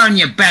gates. Right on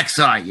your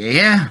backside, you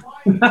hear?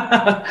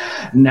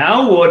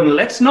 Now, Warden,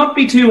 let's not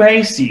be too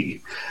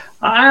hasty.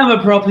 I have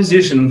a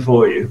proposition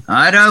for you.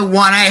 I don't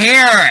want to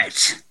hear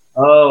it.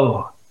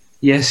 Oh,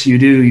 yes, you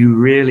do. You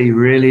really,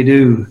 really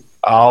do.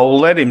 I'll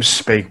let him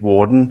speak,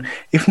 Warden.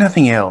 If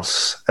nothing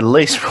else, at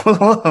least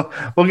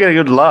we'll get a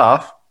good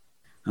laugh.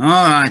 All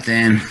right,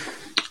 then.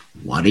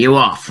 What are you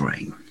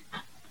offering?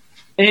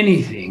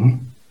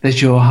 Anything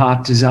that your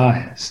heart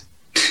desires.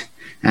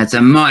 That's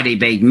a mighty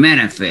big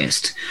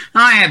manifest.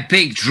 I have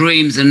big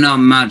dreams and not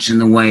much in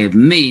the way of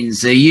means,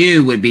 so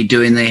you would be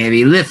doing the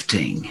heavy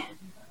lifting.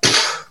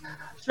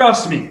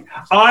 Trust me,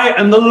 I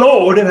am the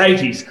Lord of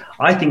Hades.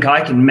 I think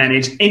I can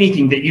manage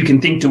anything that you can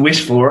think to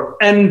wish for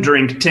and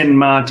drink 10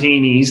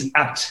 martinis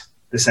at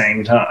the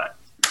same time.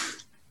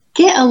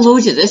 Get a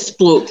load of this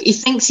bloke. He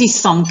thinks he's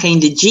some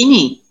kind of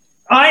genie.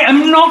 I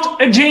am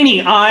not a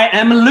genie. I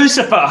am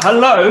Lucifer.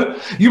 Hello.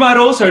 You might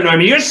also know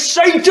me as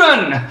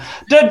Satan,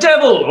 the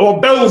devil, or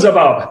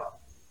Beelzebub.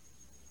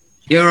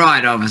 You're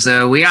right,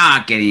 officer. We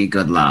are getting a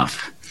good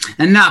laugh.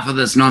 Enough of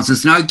this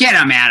nonsense. No, get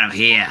him out of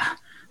here.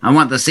 I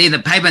want to see the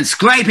pavement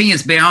scraping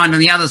his behind on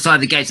the other side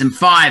of the gates in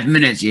 5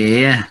 minutes, you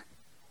hear?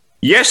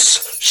 Yes,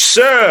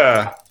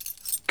 sir.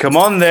 Come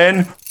on,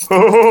 then.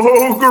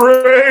 Oh,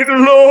 great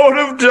Lord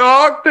of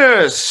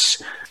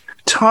Darkness.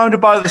 Time to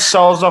buy the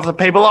souls of the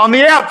people on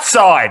the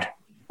outside.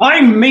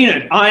 I mean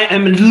it. I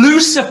am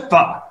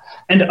Lucifer,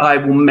 and I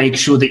will make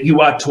sure that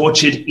you are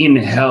tortured in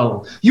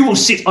hell. You will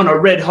sit on a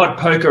red-hot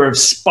poker of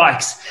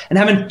spikes and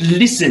haven't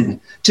listened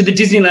to the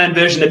Disneyland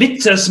version of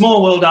It's a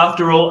Small World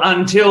After All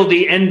until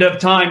the end of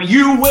time.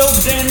 You will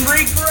then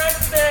regret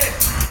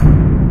this.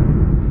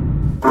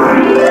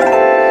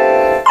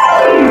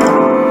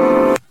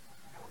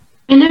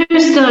 I know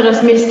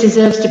Stardust Mist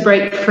deserves to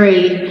break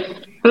free,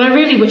 but I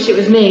really wish it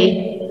was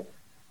me.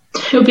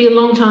 It'll be a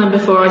long time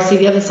before I see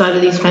the other side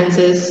of these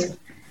fences.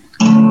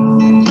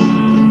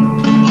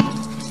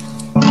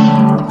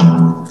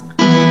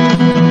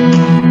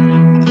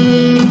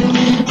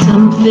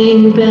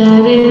 Something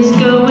bad is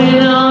going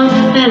on,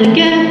 and I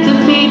get the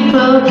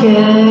people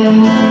care,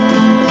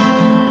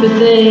 but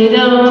they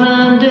don't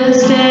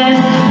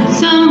understand.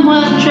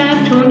 Someone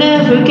trapped will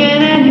never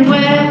get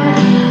anywhere.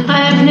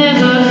 I've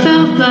never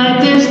felt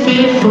like this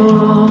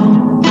before.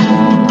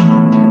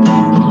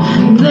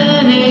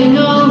 Learning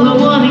all the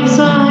warning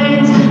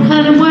signs,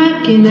 and I'm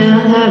working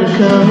out how to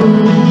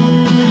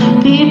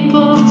cope.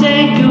 People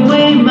take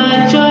away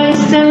my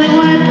choice, and they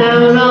wipe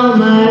out all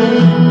my.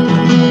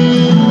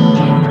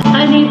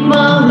 I need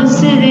more than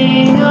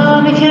sitting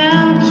on a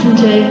couch and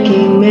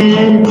taking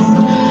meds.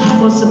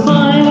 What's the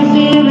point of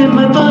feeling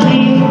my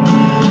body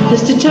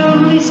just to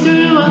totally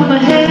screw up my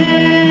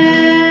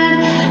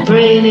head?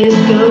 Brain is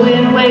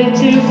going way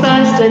too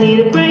fast. I need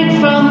a break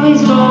from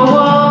these four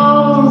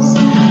walls.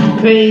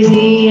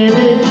 Crazy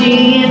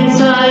energy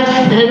inside,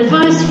 and a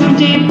voice from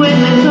deep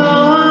within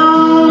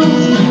calls.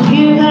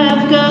 You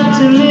have got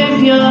to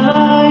live your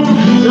life.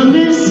 Don't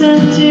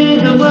listen to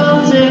the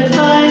world's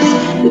advice.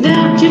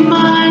 Without your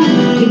mind,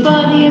 your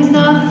body is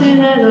nothing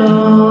at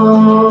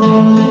all.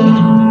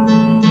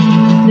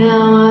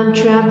 Now I'm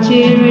trapped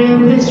here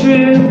in this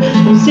room,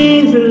 don't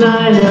see the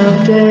light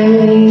of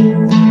day.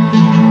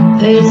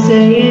 They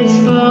say it's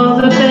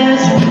for the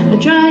best. I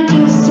try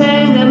to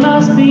say there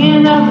must be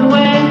another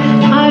way.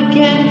 I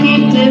can't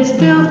keep this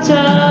built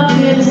up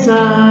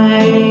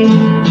inside.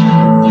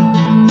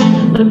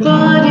 My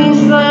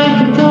body's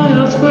like a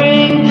coiled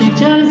spring,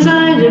 trapped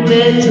inside a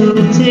metal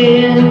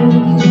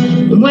tin.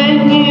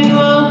 When you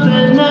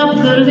open up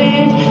the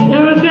lid,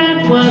 you'll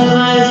regret what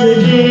lies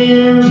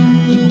within.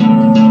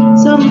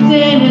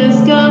 Something has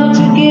got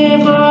to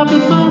give, or I'll be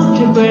forced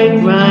to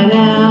break right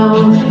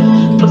out.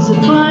 What's the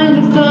point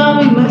of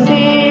calming my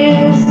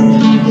fears,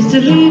 just to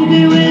leave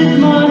me with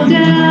more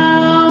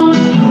doubt?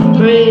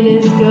 Brain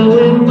is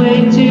going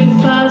way too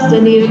fast. I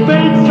need a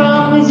break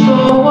from these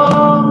four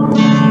walls.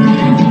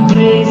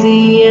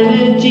 Crazy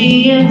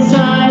energy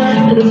inside,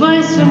 and a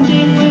voice from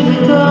deep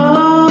within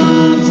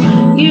calls.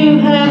 You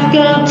have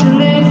got to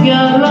live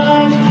your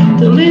life.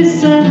 Don't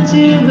listen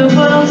to the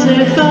world's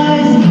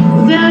advice.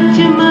 Without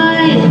your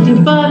mind,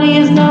 your body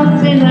is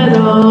nothing at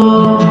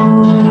all.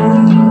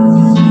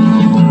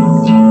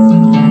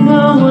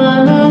 No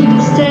one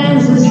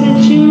understands the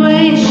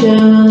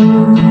situation.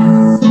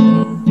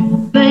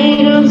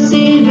 They don't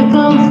see the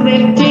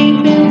conflict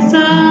deep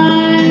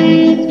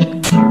inside.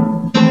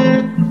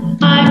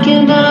 I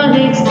cannot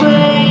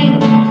explain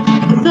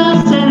the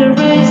thoughts that are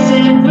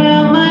racing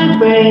around my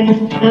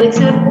brain. I'll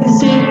accept the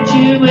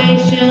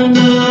situation,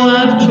 though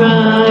I've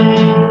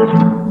tried.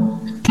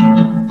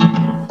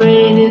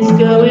 Brain is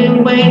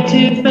going way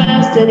too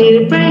fast. I need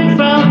a break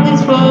from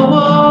these four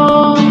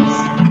walls.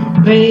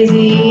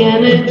 Crazy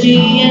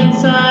energy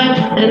inside,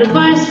 and a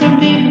voice from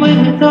deep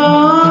within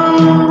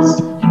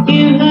calls.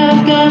 You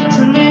have got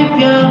to live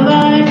your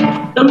life.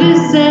 Don't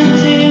listen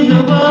to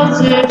the world's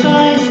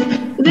advice.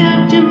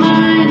 Without your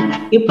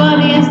mind, your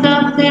body is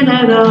nothing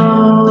at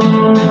all.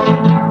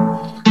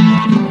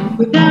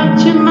 Without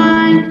your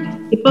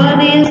mind, your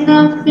body is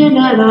nothing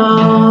at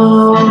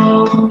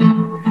all.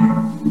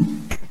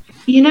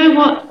 You know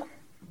what?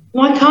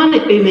 Why can't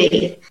it be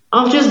me?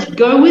 I'll just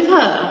go with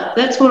her.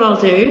 That's what I'll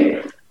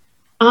do.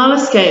 I'll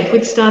escape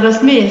with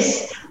Stardust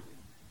Miss.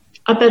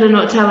 I better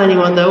not tell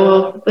anyone, though,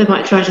 or they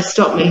might try to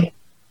stop me.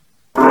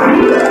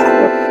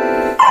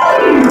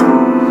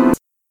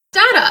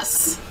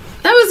 Stardust!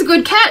 That was a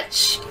good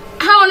catch.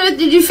 How on earth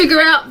did you figure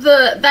out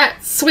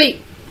that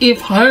sweet, if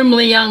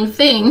homely young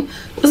thing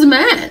was a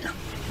man?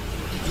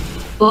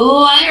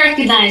 Oh, I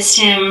recognised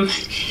him.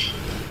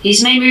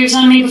 He's made moves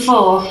on me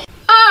before.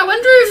 Oh, I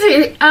wonder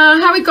if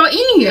how he got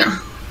in here.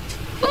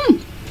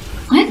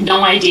 I have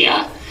no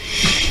idea.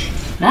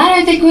 I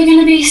don't think we're going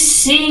to be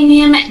seeing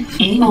him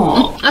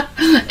anymore.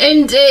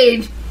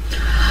 Indeed.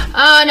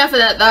 Enough of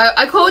that, though.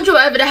 I called you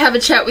over to have a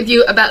chat with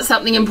you about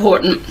something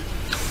important.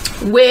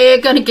 We're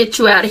going to get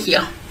you out of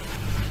here.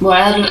 Well,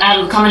 out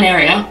of the common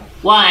area?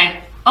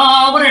 Why?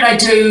 Oh, what did I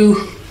do?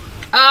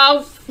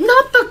 Oh,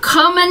 not the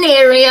common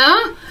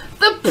area.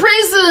 The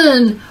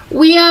prison.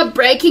 We are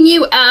breaking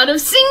you out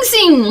of Sing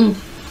Sing.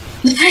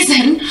 The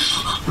prison?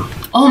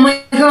 Oh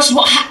my gosh,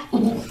 what?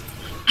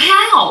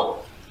 How?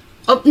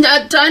 Oh,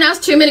 no, don't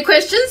ask too many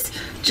questions.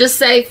 Just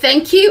say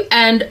thank you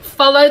and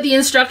follow the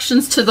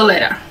instructions to the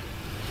letter.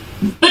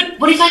 But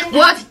what if I...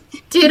 What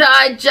did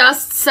I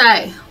just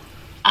say?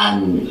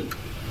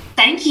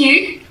 Thank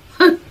you.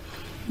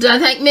 Don't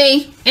thank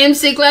me.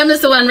 MC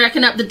Glamour's the one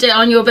racking up the debt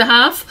on your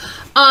behalf.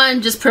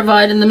 I'm just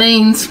providing the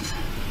means.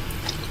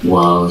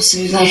 Whoa, so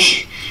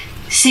like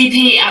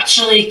CP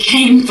actually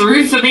came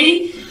through for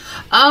me?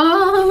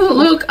 Oh,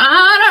 look,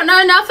 I don't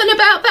know nothing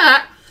about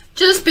that.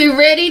 Just be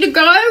ready to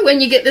go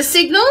when you get the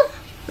signal.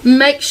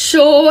 Make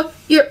sure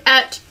you're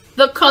at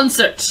the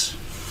concert.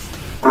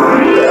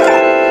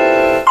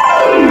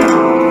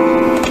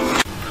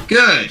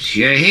 Good,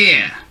 you're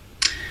here.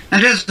 I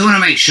just want to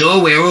make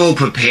sure we're all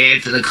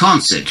prepared for the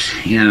concert.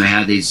 You know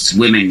how these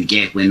women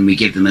get when we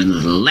give them a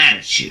little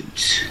latitude.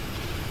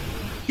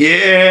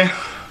 Yeah,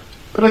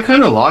 but I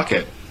kind of like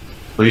it.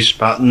 loose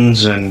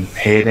buttons and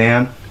hair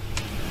down.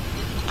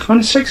 Kind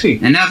of sexy.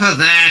 Enough of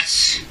that.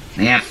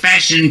 They are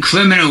fashion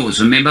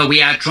criminals. Remember,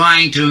 we are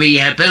trying to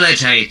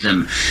rehabilitate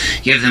them.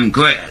 Give them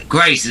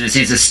grace and a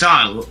sense of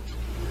style.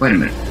 Wait a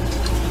minute.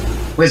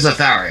 Where's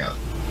Lothario?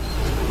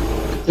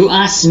 Don't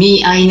ask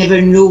me. I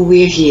never know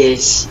where he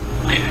is.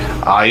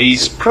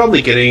 He's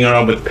probably getting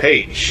on with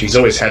Peach. She's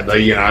always had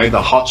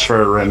the hots for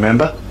her,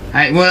 remember?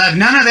 Hey, we'll have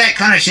none of that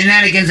kind of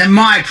shenanigans in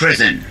my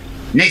prison.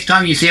 Next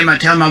time you see him, I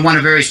tell him I want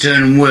a very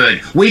stern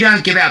word. We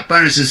don't give out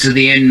bonuses to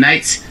the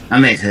inmates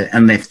unless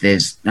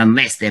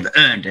they've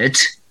earned it.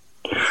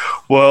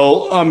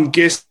 Well, I'm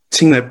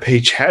guessing that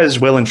Peach has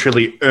well and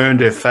truly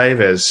earned her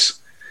favours.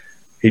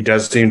 He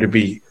does seem to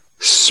be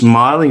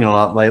smiling a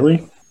lot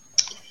lately.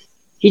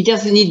 He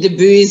doesn't need the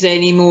booze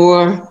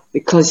anymore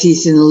because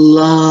he's in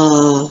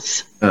love.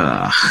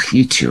 Ugh,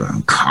 you two are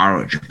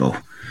incorrigible.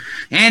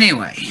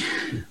 Anyway,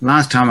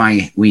 last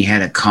time we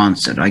had a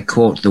concert, I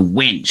caught the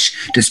wench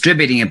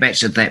distributing a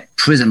batch of that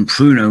prison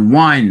pruner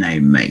wine they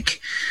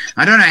make.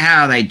 I don't know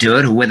how they do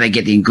it or where they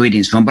get the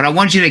ingredients from, but I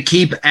want you to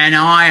keep an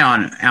eye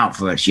out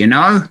for it, you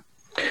know?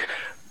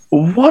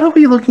 What are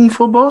we looking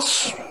for,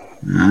 boss?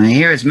 I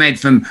hear it's made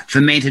from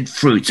fermented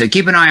fruit, so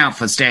keep an eye out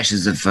for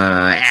stashes of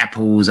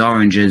apples,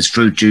 oranges,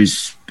 fruit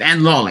juice,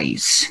 and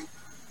lollies.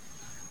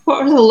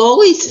 What are the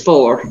lollies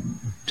for?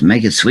 To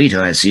make it sweet,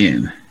 I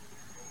assume.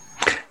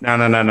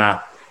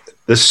 No.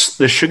 The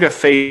sugar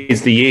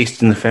feeds the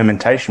yeast in the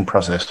fermentation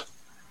process.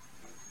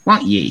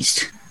 What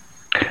yeast?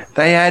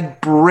 They add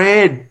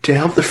bread to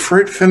help the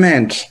fruit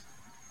ferment.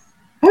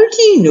 How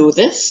do you know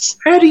this?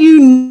 How do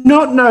you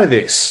not know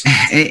this?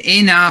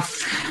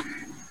 Enough.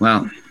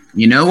 Well,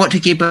 you know what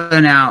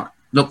to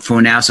look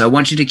for now, so I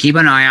want you to keep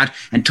an eye out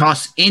and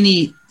toss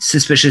any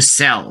suspicious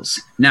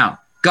cells. Now,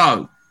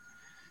 go.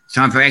 It's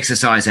time for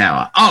exercise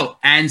hour. Oh,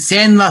 and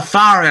send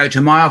Lothario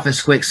to my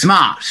office quick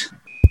smart.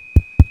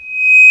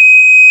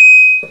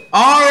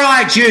 All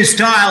right, you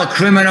style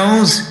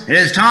criminals. It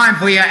is time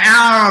for your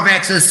hour of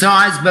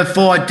exercise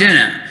before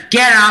dinner.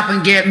 Get up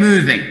and get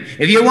moving.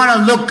 If you want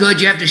to look good,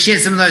 you have to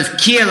shed some of those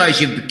kilos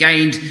you've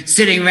gained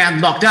sitting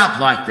around locked up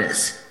like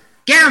this.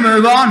 Get a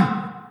move on.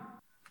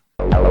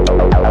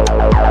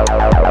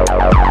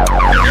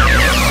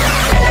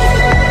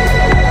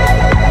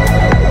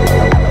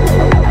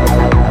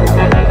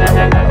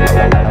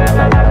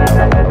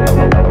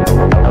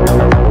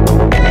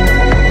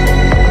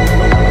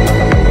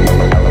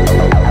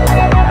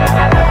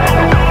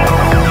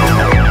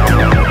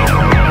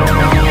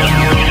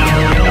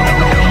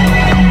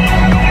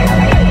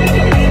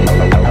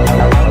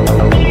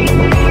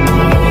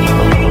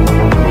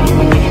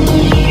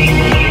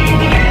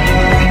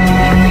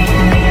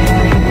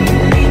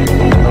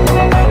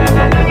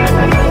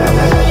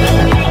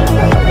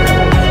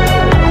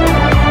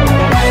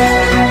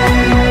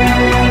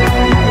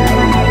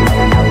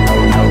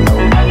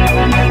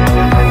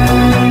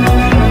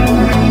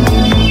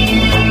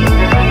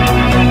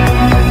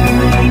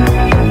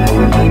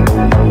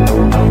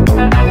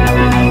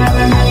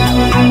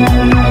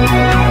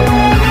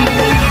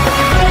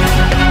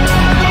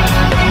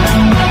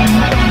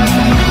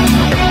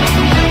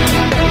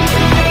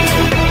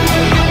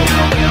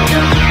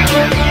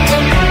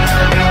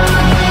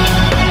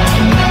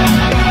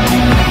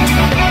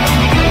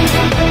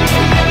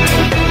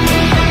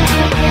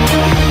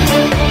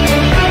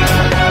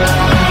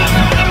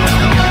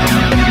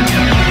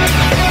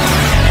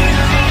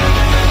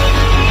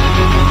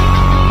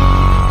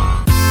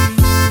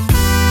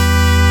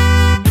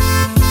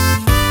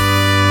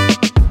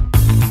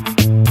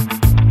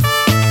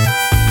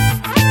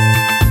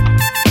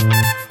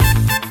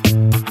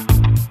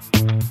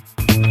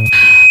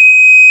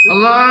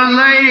 Hello,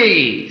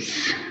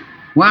 ladies.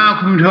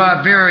 Welcome to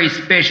our very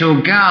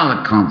special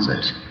gala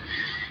concert.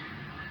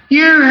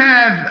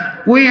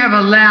 We have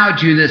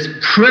allowed you this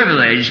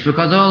privilege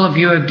because all of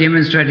you have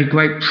demonstrated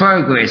great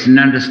progress in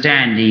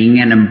understanding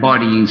and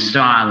embodying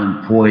style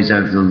and poise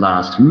over the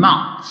last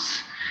months.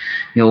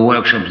 Your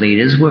workshop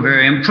leaders were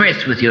very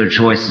impressed with your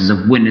choices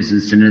of winners and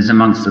sinners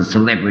amongst the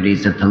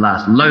celebrities at the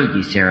last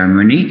Logie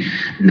ceremony.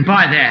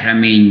 By that I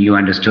mean you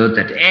understood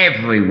that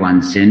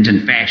everyone sinned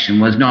and fashion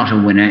was not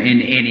a winner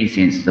in any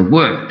sense of the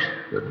word.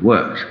 Good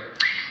work.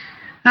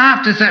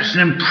 After such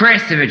an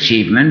impressive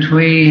achievement,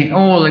 we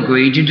all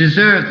agreed you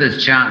deserved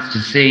this chance to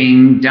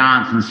sing,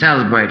 dance and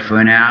celebrate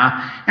for an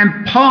hour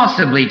and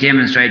possibly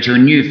demonstrate your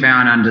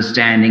newfound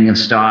understanding of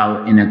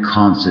style in a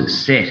concert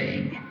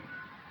setting.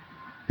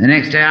 The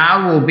next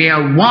hour will be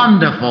a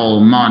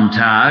wonderful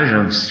montage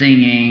of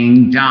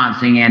singing,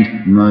 dancing,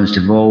 and, most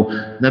of all,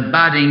 the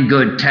budding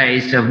good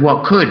taste of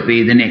what could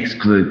be the next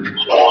group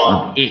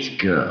of It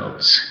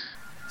Girls.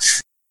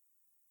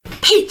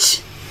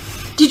 Peach,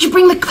 did you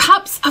bring the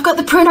cups? I've got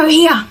the pruno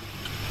here.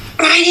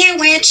 Right here,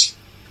 wench.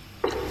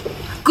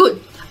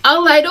 Good.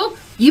 I'll ladle,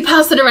 you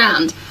pass it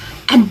around.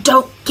 And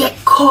don't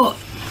get caught.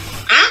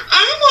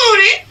 I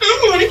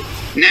want it.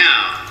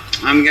 Now,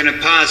 I'm going to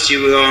pass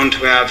you on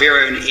to our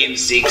very own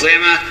MC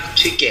Glamour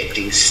to get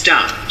things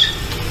started.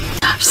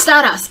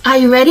 Stardust, are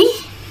you ready?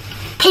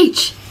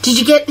 Peach, did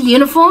you get the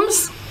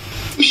uniforms?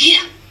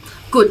 here.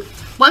 Good.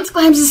 Once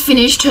Glams has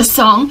finished her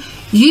song,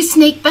 you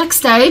sneak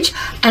backstage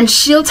and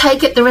she'll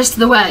take it the rest of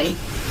the way.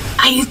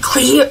 Are you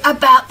clear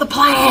about the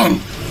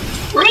plan?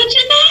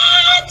 Roger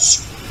that!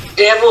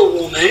 Devil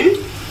woman,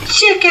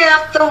 check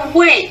out the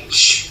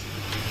wench.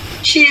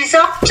 She's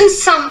up to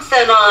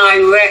something, I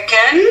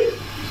reckon.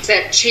 It's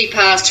that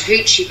cheap-ass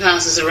hoot she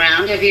passes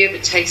around. Have you ever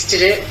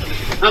tasted it?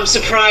 I'm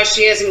surprised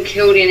she hasn't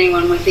killed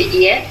anyone with it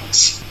yet.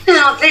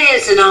 Now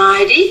there's an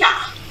idea.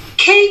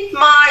 Keep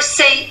my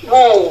seat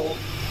warm.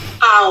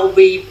 I'll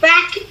be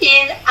back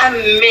in a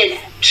minute.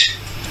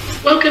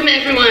 Welcome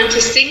everyone to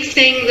Sing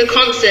Sing the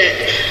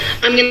concert.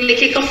 I'm going to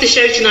kick off the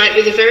show tonight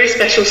with a very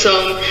special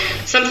song,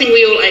 something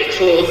we all ache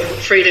for,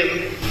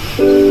 freedom.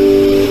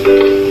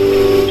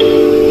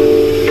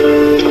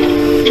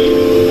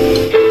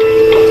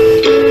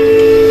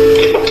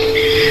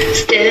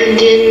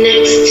 Standing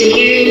next to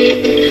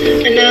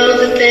you, I know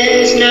that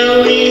there's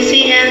no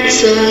easy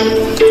answer.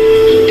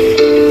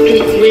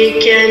 We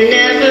can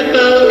never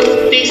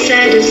both be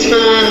satisfied.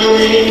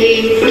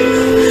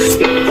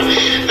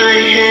 I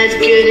had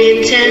good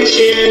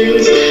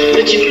intentions,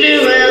 but you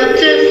blew out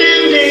the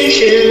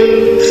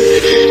foundations.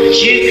 But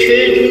you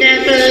could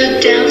never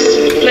douse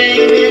the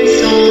flame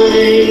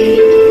inside.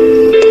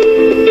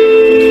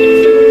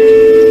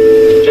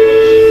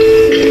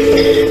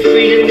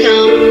 Freedom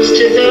comes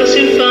to those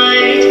who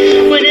fight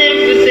when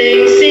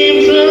everything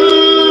seems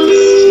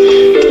lost,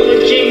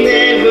 forging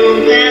their own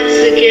paths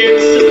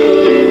against the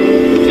cold.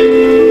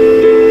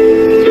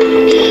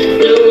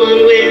 No one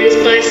wins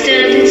by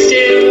standing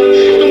still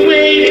and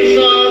waiting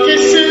for the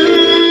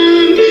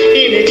sun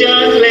in a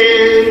dark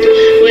land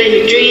where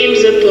your dreams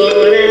are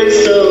bought and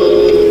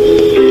sold.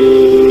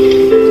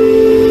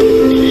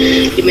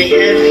 You may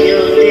have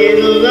your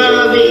little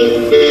army,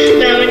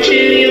 bowing to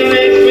your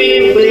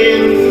every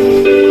whim,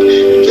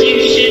 but you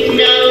should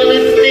know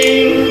that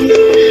things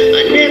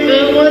are never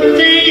what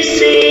they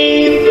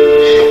seem.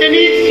 And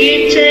if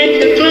you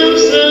take a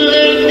closer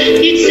look,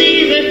 you'd see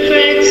the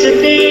cracks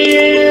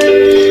appear.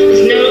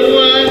 There's no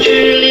one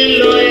truly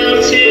loyal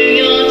to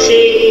your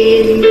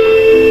team.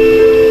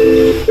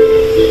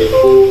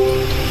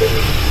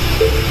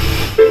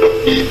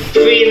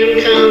 Freedom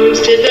comes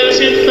to those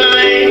who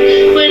fight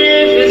when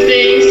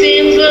everything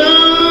seems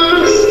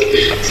lost,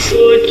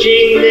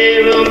 forging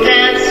their own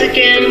paths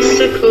against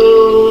the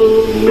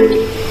cold.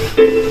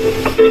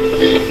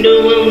 No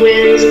one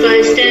wins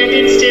by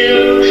standing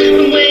still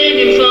and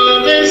waiting for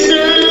the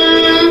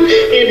sun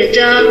in a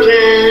dark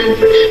land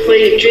where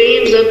your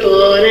dreams are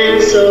bought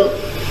and sold.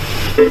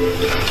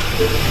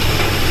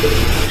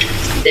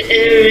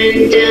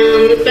 Staring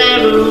down the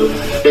barrel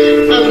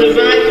of the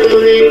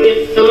rifle in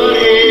your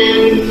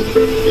hand,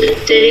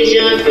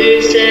 deja vu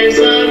says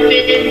I've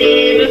been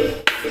here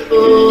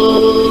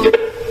before.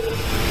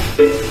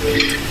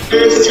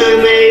 Last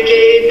time I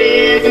gave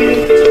in,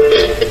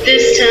 but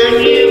this time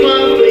you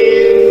won't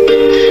win.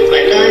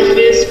 My life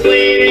is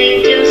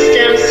waiting just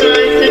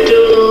outside the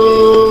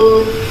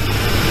door.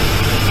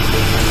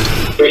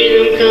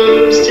 Freedom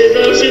comes to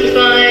those who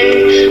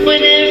fight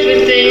when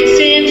everything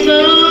seems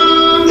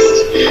lost,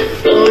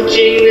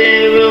 forging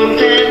their own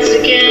paths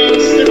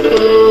against the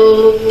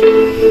cold.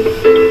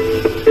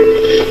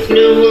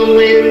 No one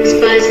wins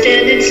by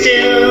standing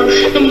still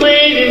and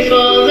waiting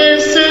for the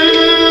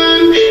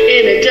sun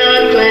in a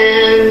dark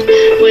land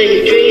where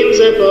your dreams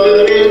are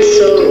bought and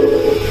sold.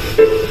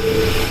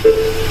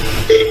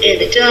 In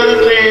a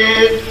dark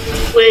land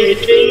where your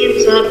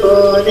dreams are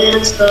bought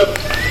and sold.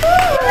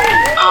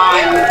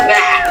 I'm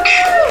back.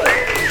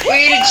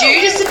 Where did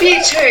you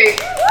disappear to?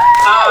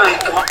 I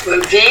got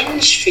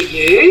revenge for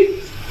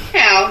you.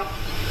 How?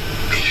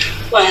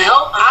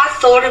 Well, I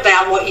thought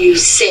about what you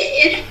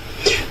said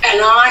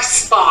and I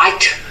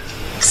spiked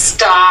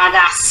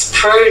Stardust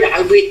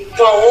Pruno with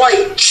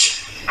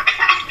bleach.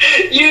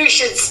 You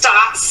should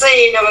start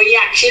seeing a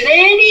reaction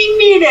any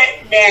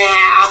minute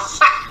now.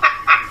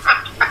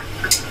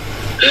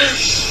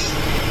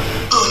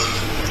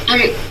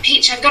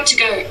 Peach, I've got to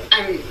go.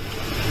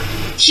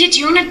 Here, do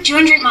you want to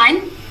drink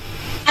mine?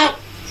 Oh,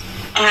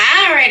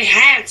 I already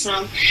had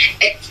some.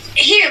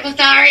 Here,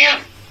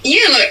 Lothario,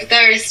 you look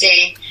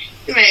thirsty.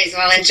 You may as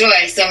well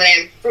enjoy some of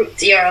them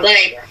fruits of your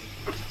labor.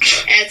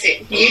 That's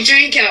it. You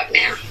drink up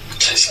now.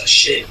 Tastes like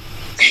shit.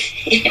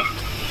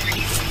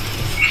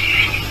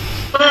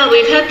 Well,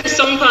 we've had the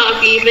song part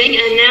of the evening,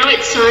 and now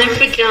it's time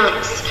for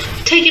dance.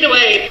 Take it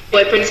away,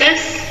 boy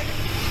princess.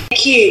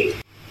 Thank you.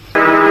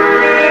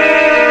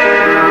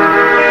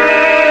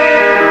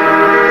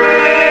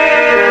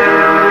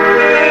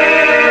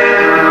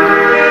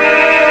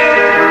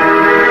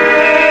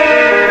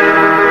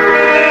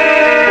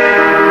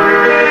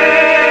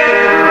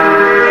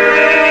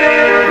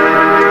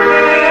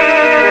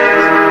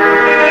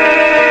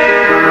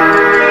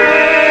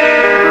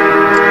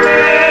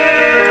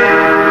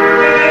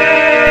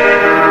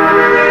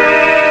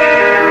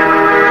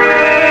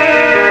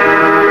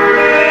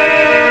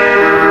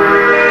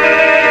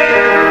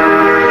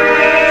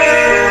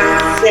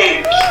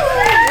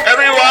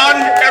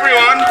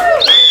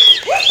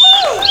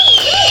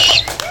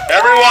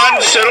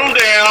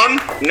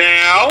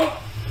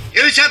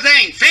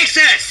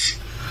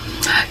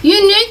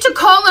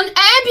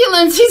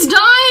 ambulance! He's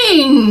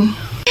dying!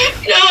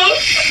 No.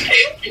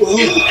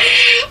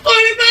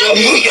 What about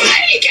me?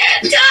 I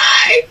can't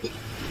die.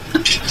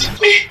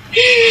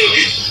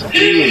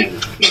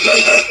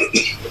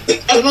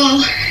 Of all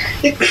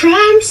the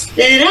crimes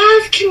that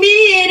I've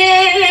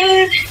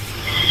committed,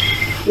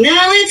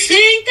 now let's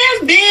think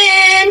there've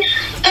been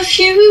a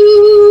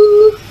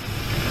few.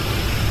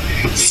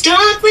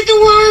 Start with the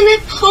one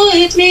that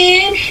put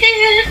me in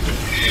here.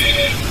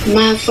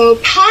 My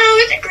faux pas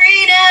with the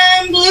green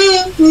and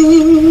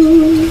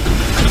blue.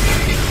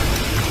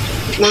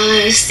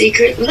 My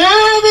secret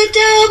love, a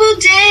double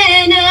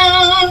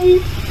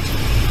denim.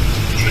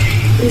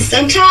 And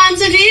sometimes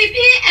the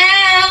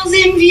VPL's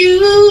in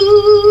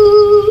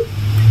view.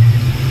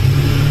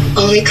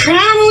 Only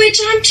crime of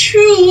which I'm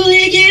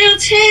truly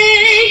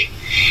guilty.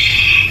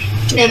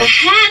 Never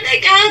had the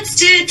guts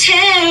to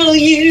tell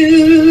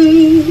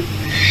you.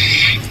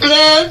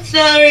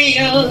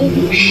 Lothario,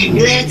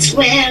 let's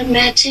wear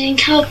matching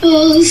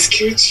couples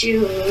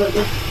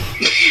couture.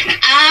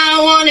 I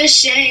wanna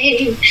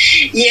shame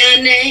your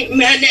name,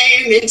 my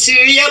name into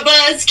your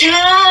buzz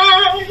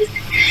cut.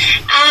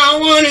 I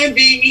wanna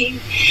be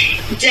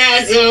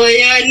dazzle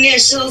your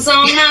initials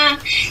on my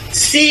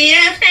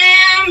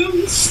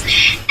CFMs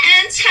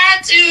and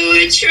tattoo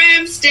a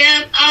tramp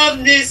stamp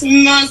of this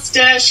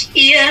mustache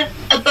here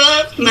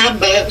above my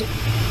butt.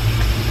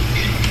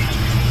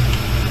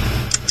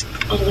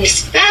 On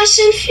this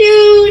fashion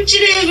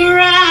fugitive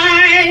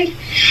ride,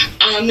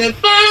 I'm the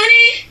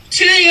bunny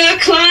to your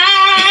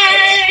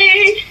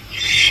Clyde.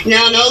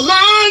 Now no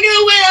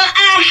longer will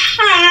I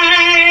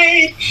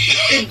hide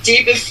the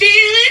deeper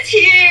feelings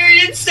here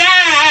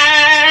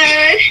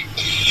inside.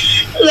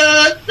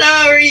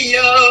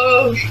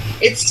 Lothario,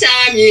 it's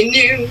time you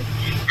knew.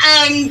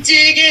 I'm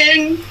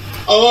digging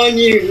on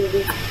you.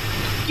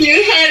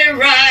 You had it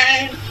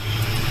right.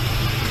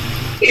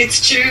 It's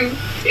true,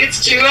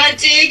 I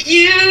dig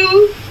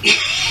you.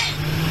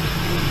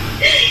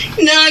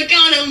 Not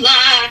gonna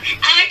lie,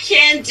 I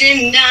can't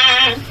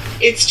deny.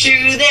 It's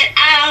true that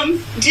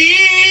I'm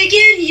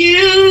digging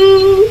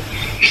you.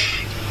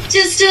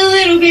 Just a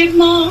little bit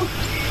more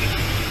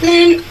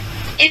than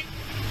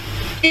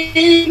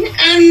in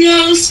a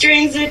no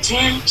strings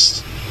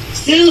attached,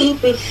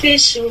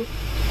 superficial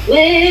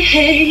way.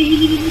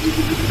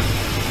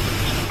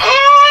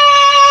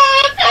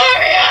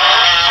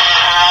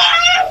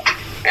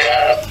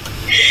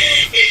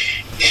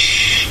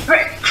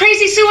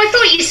 Crazy Sue, I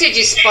thought you said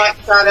you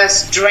spiked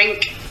Stardust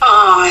drink.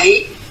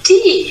 I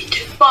did.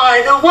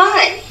 By the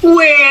way,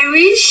 where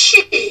is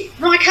she?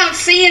 I can't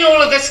see in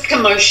all of this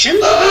commotion.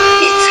 It's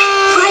a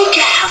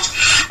breakout.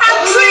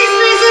 Our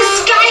prisoner's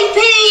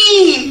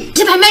escaping.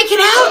 Did they make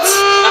it out?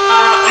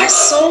 I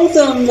saw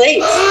them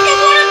leave.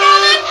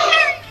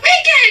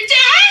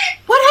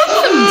 What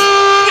happened?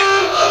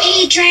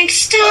 He drank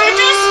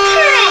Stardust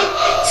Pearl.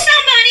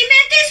 Somebody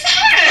met this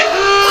her.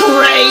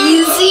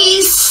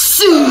 Crazy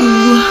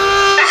Sue.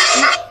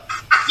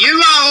 You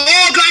are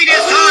all going to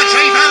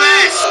solitary for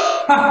this!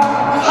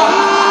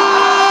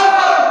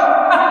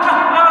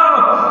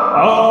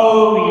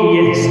 Oh,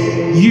 yes.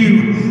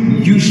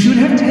 You should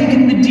have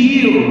taken the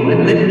deal and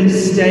let me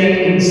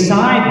stay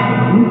inside.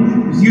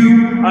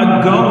 You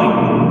are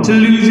going to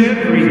lose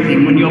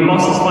everything when your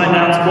bosses find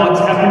out what's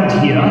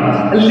happened here.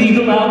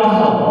 Illegal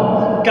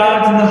alcohol,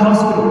 guards in the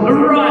hospital, a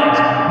riot.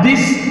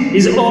 This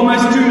is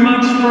almost too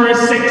much for a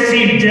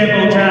sexy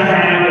devil to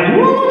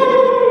handle. Woo!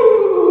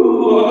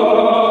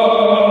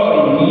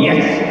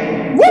 Yes.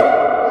 Woo!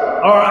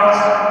 All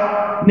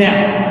right.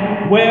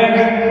 Now,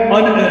 where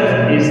on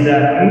earth is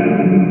that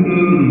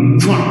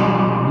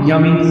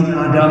yummy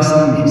Stardust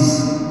Miss?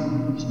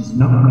 She's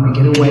not going to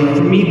get away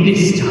from me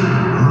this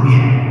time. Oh,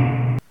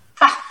 yeah.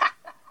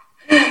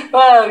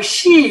 Oh,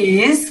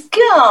 she's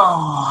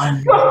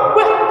gone.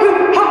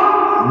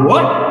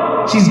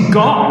 What? She's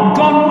gone?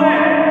 Gone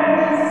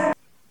where?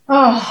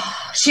 Oh,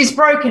 she's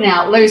broken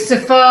out,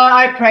 Lucifer.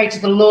 I prayed to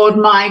the Lord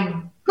my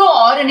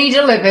God, and he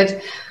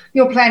delivered.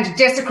 Your plan to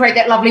desecrate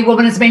that lovely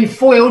woman has been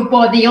foiled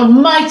by the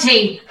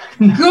Almighty.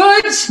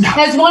 Good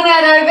has won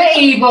out over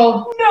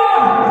evil.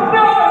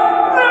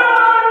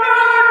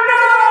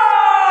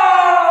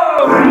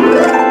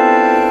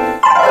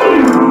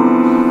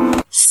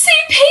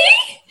 CP?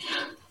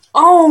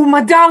 Oh,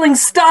 my darling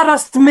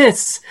Stardust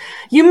Miss.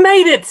 You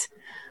made it.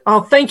 Oh,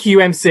 thank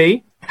you,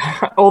 MC.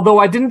 Although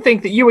I didn't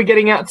think that you were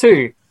getting out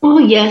too. Oh,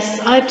 yes,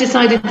 I've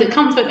decided that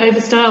comfort over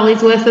style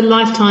is worth a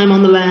lifetime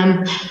on the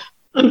lam.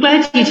 I'm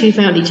glad you two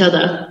found each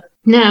other.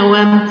 Now,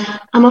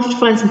 I'm off to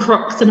find some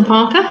Crocs and a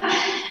parka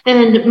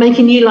and make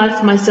a new life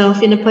for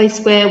myself in a place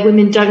where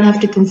women don't have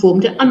to conform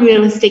to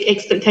unrealistic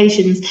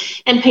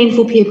expectations and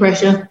painful peer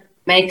pressure.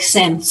 Makes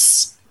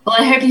sense. Well,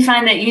 I hope you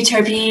find that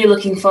utopia you're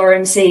looking for,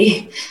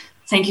 MC.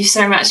 Thank you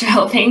so much for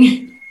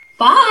helping.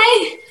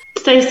 Bye.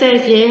 Stay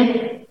safe,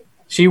 yeah?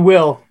 She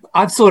will.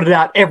 I've sorted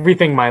out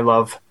everything, my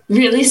love.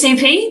 Really,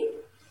 CP?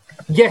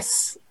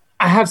 Yes,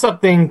 I have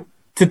something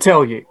to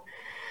tell you.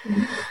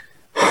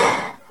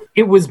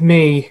 It was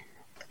me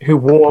who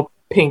wore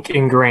pink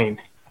and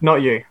green,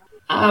 not you.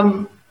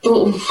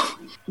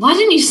 Why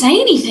didn't you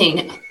say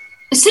anything?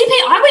 CP,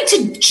 I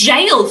went to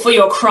jail for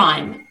your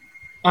crime.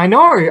 I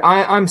know.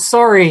 I'm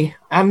sorry.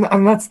 And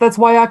that's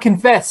why I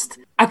confessed.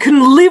 I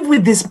couldn't live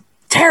with this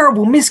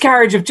terrible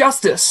miscarriage of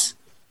justice.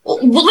 Well,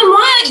 then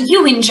why aren't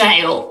you in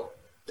jail?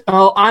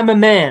 Oh, I'm a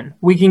man.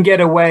 We can get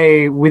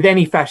away with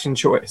any fashion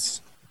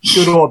choice,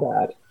 good or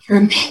bad. You're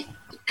a man.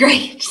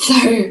 Great.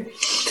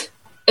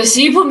 So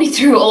you put me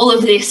through all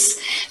of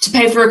this to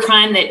pay for a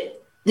crime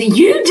that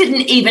you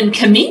didn't even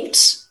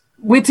commit?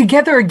 We're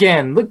together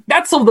again. Look,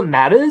 that's all that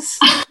matters.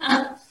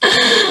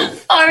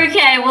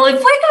 Okay, well, if we're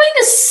going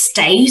to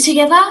stay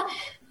together,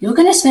 you're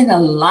going to spend a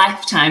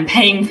lifetime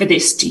paying for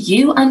this. Do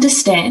you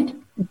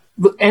understand?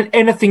 Look,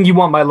 anything you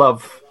want, my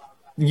love.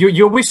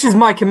 Your wish is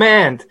my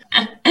command.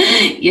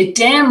 You're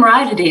damn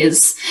right it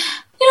is.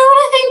 You know what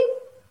I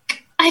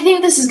think? I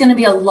think this is going to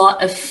be a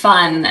lot of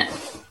fun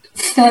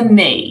for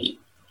me.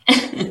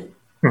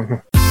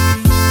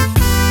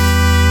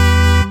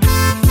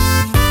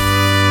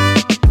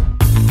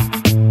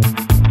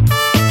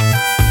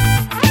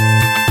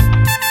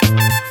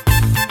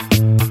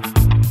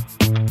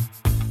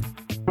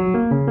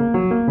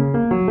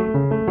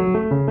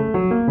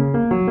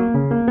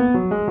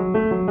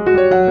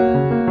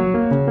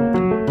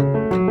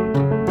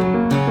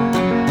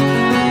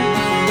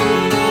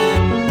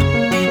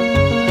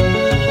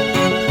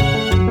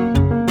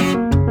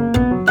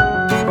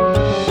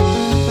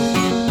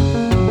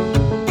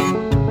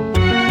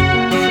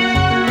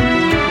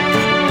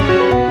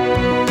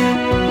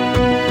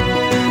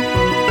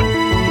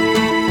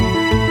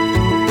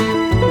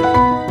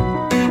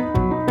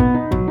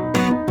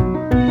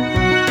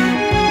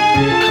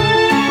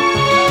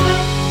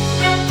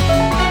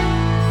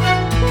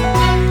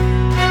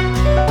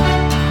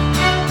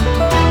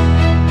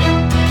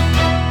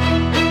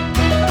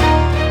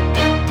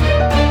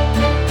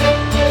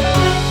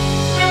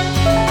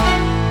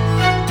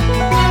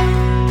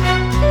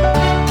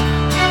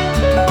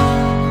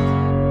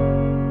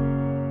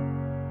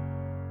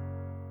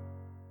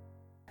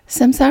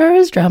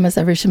 Samsara's dramas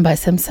are written by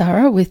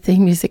Samsara with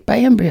theme music by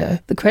Embryo.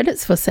 The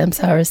credits for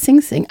Samsara's Sing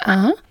Sing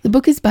are: the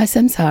book is by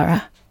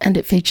Samsara and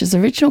it features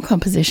original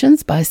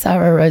compositions by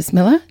Sarah Rose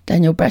Miller,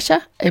 Daniel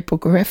Brasher, April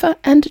Gareffa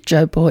and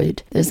Joe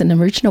Boyd. There's an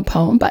original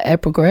poem by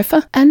April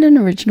Gareffa and an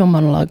original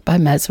monologue by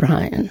Maz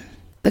Ryan.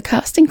 The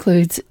cast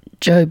includes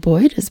Joe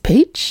Boyd as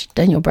Peach,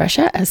 Daniel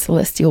Brasher as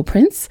Celestial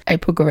Prince,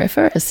 April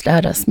Gareffa as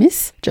Stardust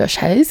Miss, Josh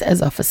Hayes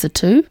as Officer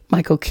 2,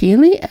 Michael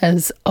Keeley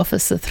as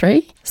Officer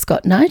 3,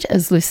 Scott Knight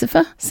as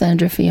Lucifer,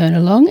 Sandra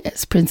Fiona Long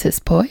as Princess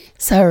Poi,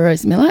 Sarah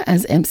Rose Miller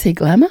as MC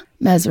Glamour,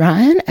 Maz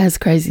Ryan as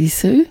Crazy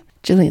Sue,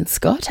 Gillian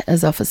Scott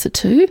as Officer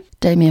 2,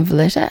 Damien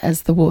Valletta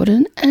as the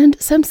Warden, and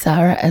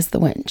Samsara as the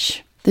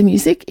Wench. The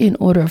music in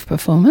order of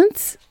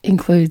performance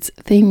includes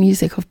theme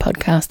music of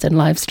podcast and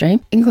live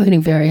stream,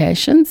 including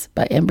Variations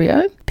by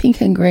Embryo, Pink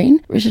and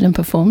Green, written and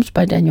performed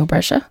by Daniel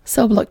Brasher,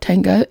 Cell Block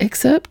Tango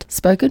excerpt,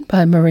 spoken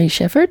by Marie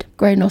Shepherd,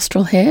 Grey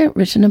Nostril Hair,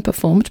 written and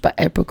performed by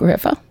April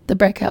Gareffa, The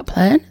Breakout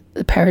Plan,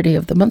 the parody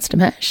of the Monster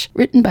Mash,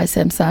 written by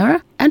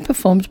Samsara and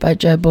performed by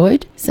Joe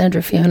Boyd,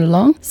 Sandra Fiona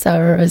Long,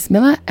 Sarah Rose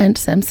Miller and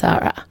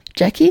Samsara.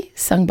 Jackie,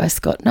 sung by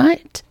Scott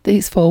Knight,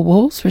 These Four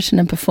Walls, written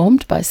and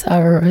performed by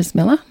Sarah Rose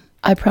Miller,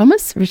 I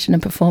Promise, written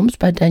and performed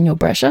by Daniel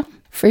Brasher,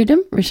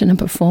 Freedom, written and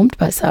performed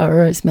by Sarah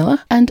Rose Miller,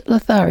 and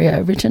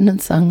Lothario, written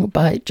and sung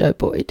by Joe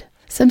Boyd.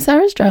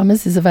 Samsara's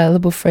Dramas is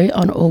available free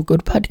on all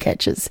good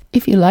podcatchers.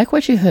 If you like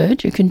what you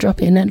heard, you can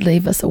drop in and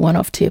leave us a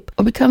one-off tip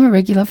or become a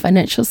regular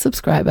financial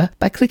subscriber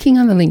by clicking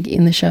on the link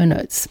in the show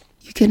notes.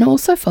 You can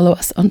also follow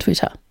us on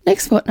Twitter.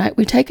 Next fortnight,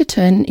 we take a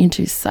turn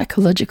into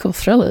psychological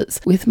thrillers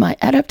with my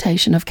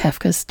adaptation of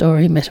Kafka's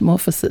story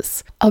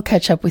Metamorphosis. I'll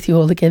catch up with you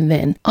all again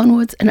then.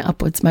 Onwards and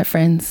upwards, my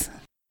friends.